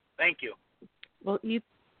 Thank you. Well,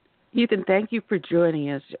 Ethan, thank you for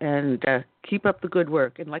joining us, and keep up the good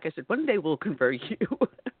work. And like I said, one day we'll convert you,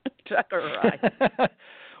 Tucker or I.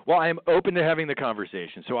 Well, I am open to having the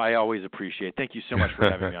conversation, so I always appreciate it. Thank you so much for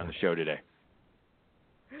having me on the show today.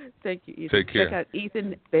 Thank you, Ethan. Take care. Check out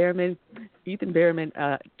Ethan Behrman,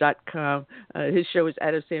 ethanbehrman.com. His show is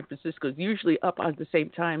out of San Francisco. It's usually up on the same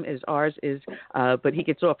time as ours is, but he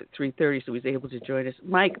gets off at 3:30, so he's able to join us.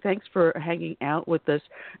 Mike, thanks for hanging out with us.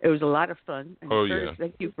 It was a lot of fun. And yeah.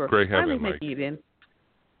 Thank you for Great finally having Mike. making it in.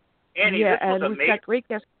 Annie, yeah, this was and amazing. we've got great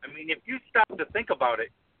guests. I mean, if you stop to think about it,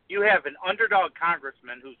 you have an underdog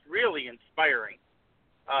congressman who's really inspiring.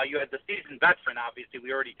 You had the seasoned veteran, obviously.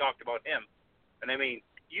 We already talked about him. And, I mean,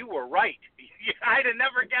 you were right. I'd have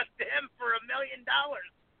never guessed him for $1 million.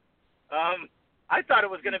 I thought it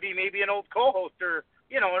was going to be maybe an old co-host or,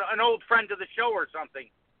 an old friend of the show or something.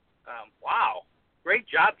 Wow. Great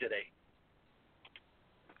job today.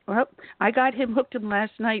 Well, I got hooked him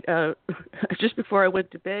last night. Just before I went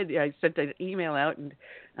to bed, I sent an email out, and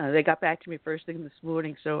they got back to me first thing this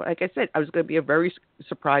morning. So, like I said, I was going to be a very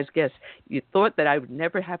surprise guest. You thought that I would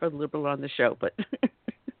never have a liberal on the show, but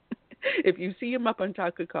if you see him up on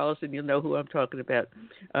Tucker Carlson, you'll know who I'm talking about.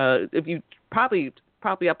 If you probably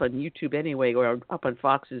up on YouTube anyway, or up on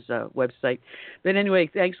Fox's website. But anyway,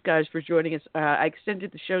 thanks guys for joining us. I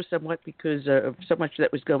extended the show somewhat because of so much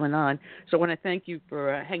that was going on. So I want to thank you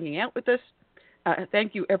for hanging out with us.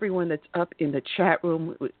 Thank you everyone that's up in the chat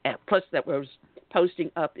room, plus that was posting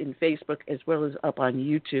up in Facebook as well as up on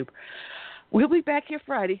YouTube. We'll be back here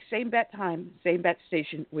Friday, same bat time, same bat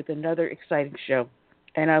station, with another exciting show.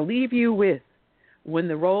 And I'll leave you with When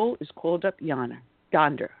the Roll is Called Up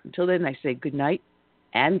Yonder. Until then, I say good night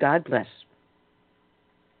and God bless.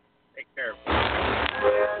 Take care.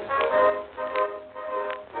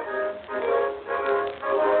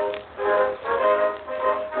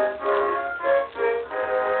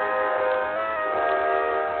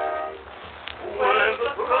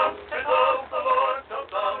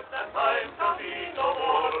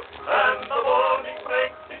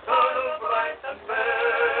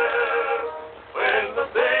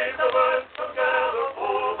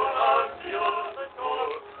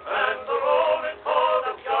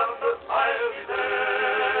 Fire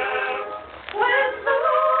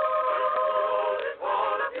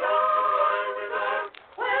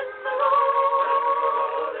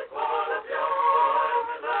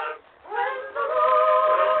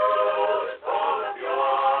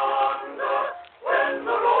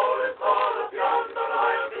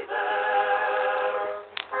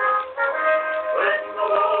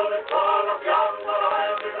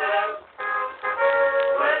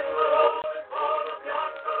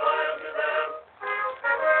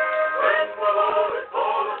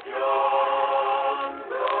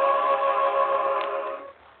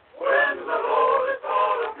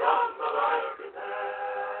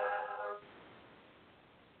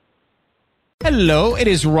Hello, it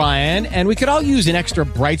is Ryan, and we could all use an extra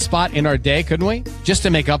bright spot in our day, couldn't we? Just to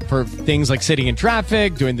make up for things like sitting in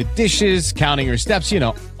traffic, doing the dishes, counting your steps,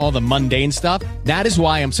 all the mundane stuff. That is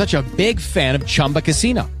why I'm such a big fan of Chumba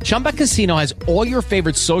Casino. Chumba Casino has all your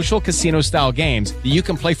favorite social casino-style games that you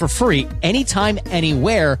can play for free anytime,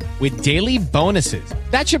 anywhere with daily bonuses.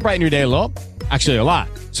 That should brighten your day a little. Actually, a lot.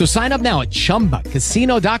 So sign up now at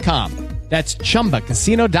ChumbaCasino.com. That's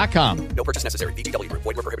ChumbaCasino.com. No purchase necessary. VGW Group.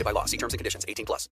 Void where prohibited by law. See terms and conditions. 18+.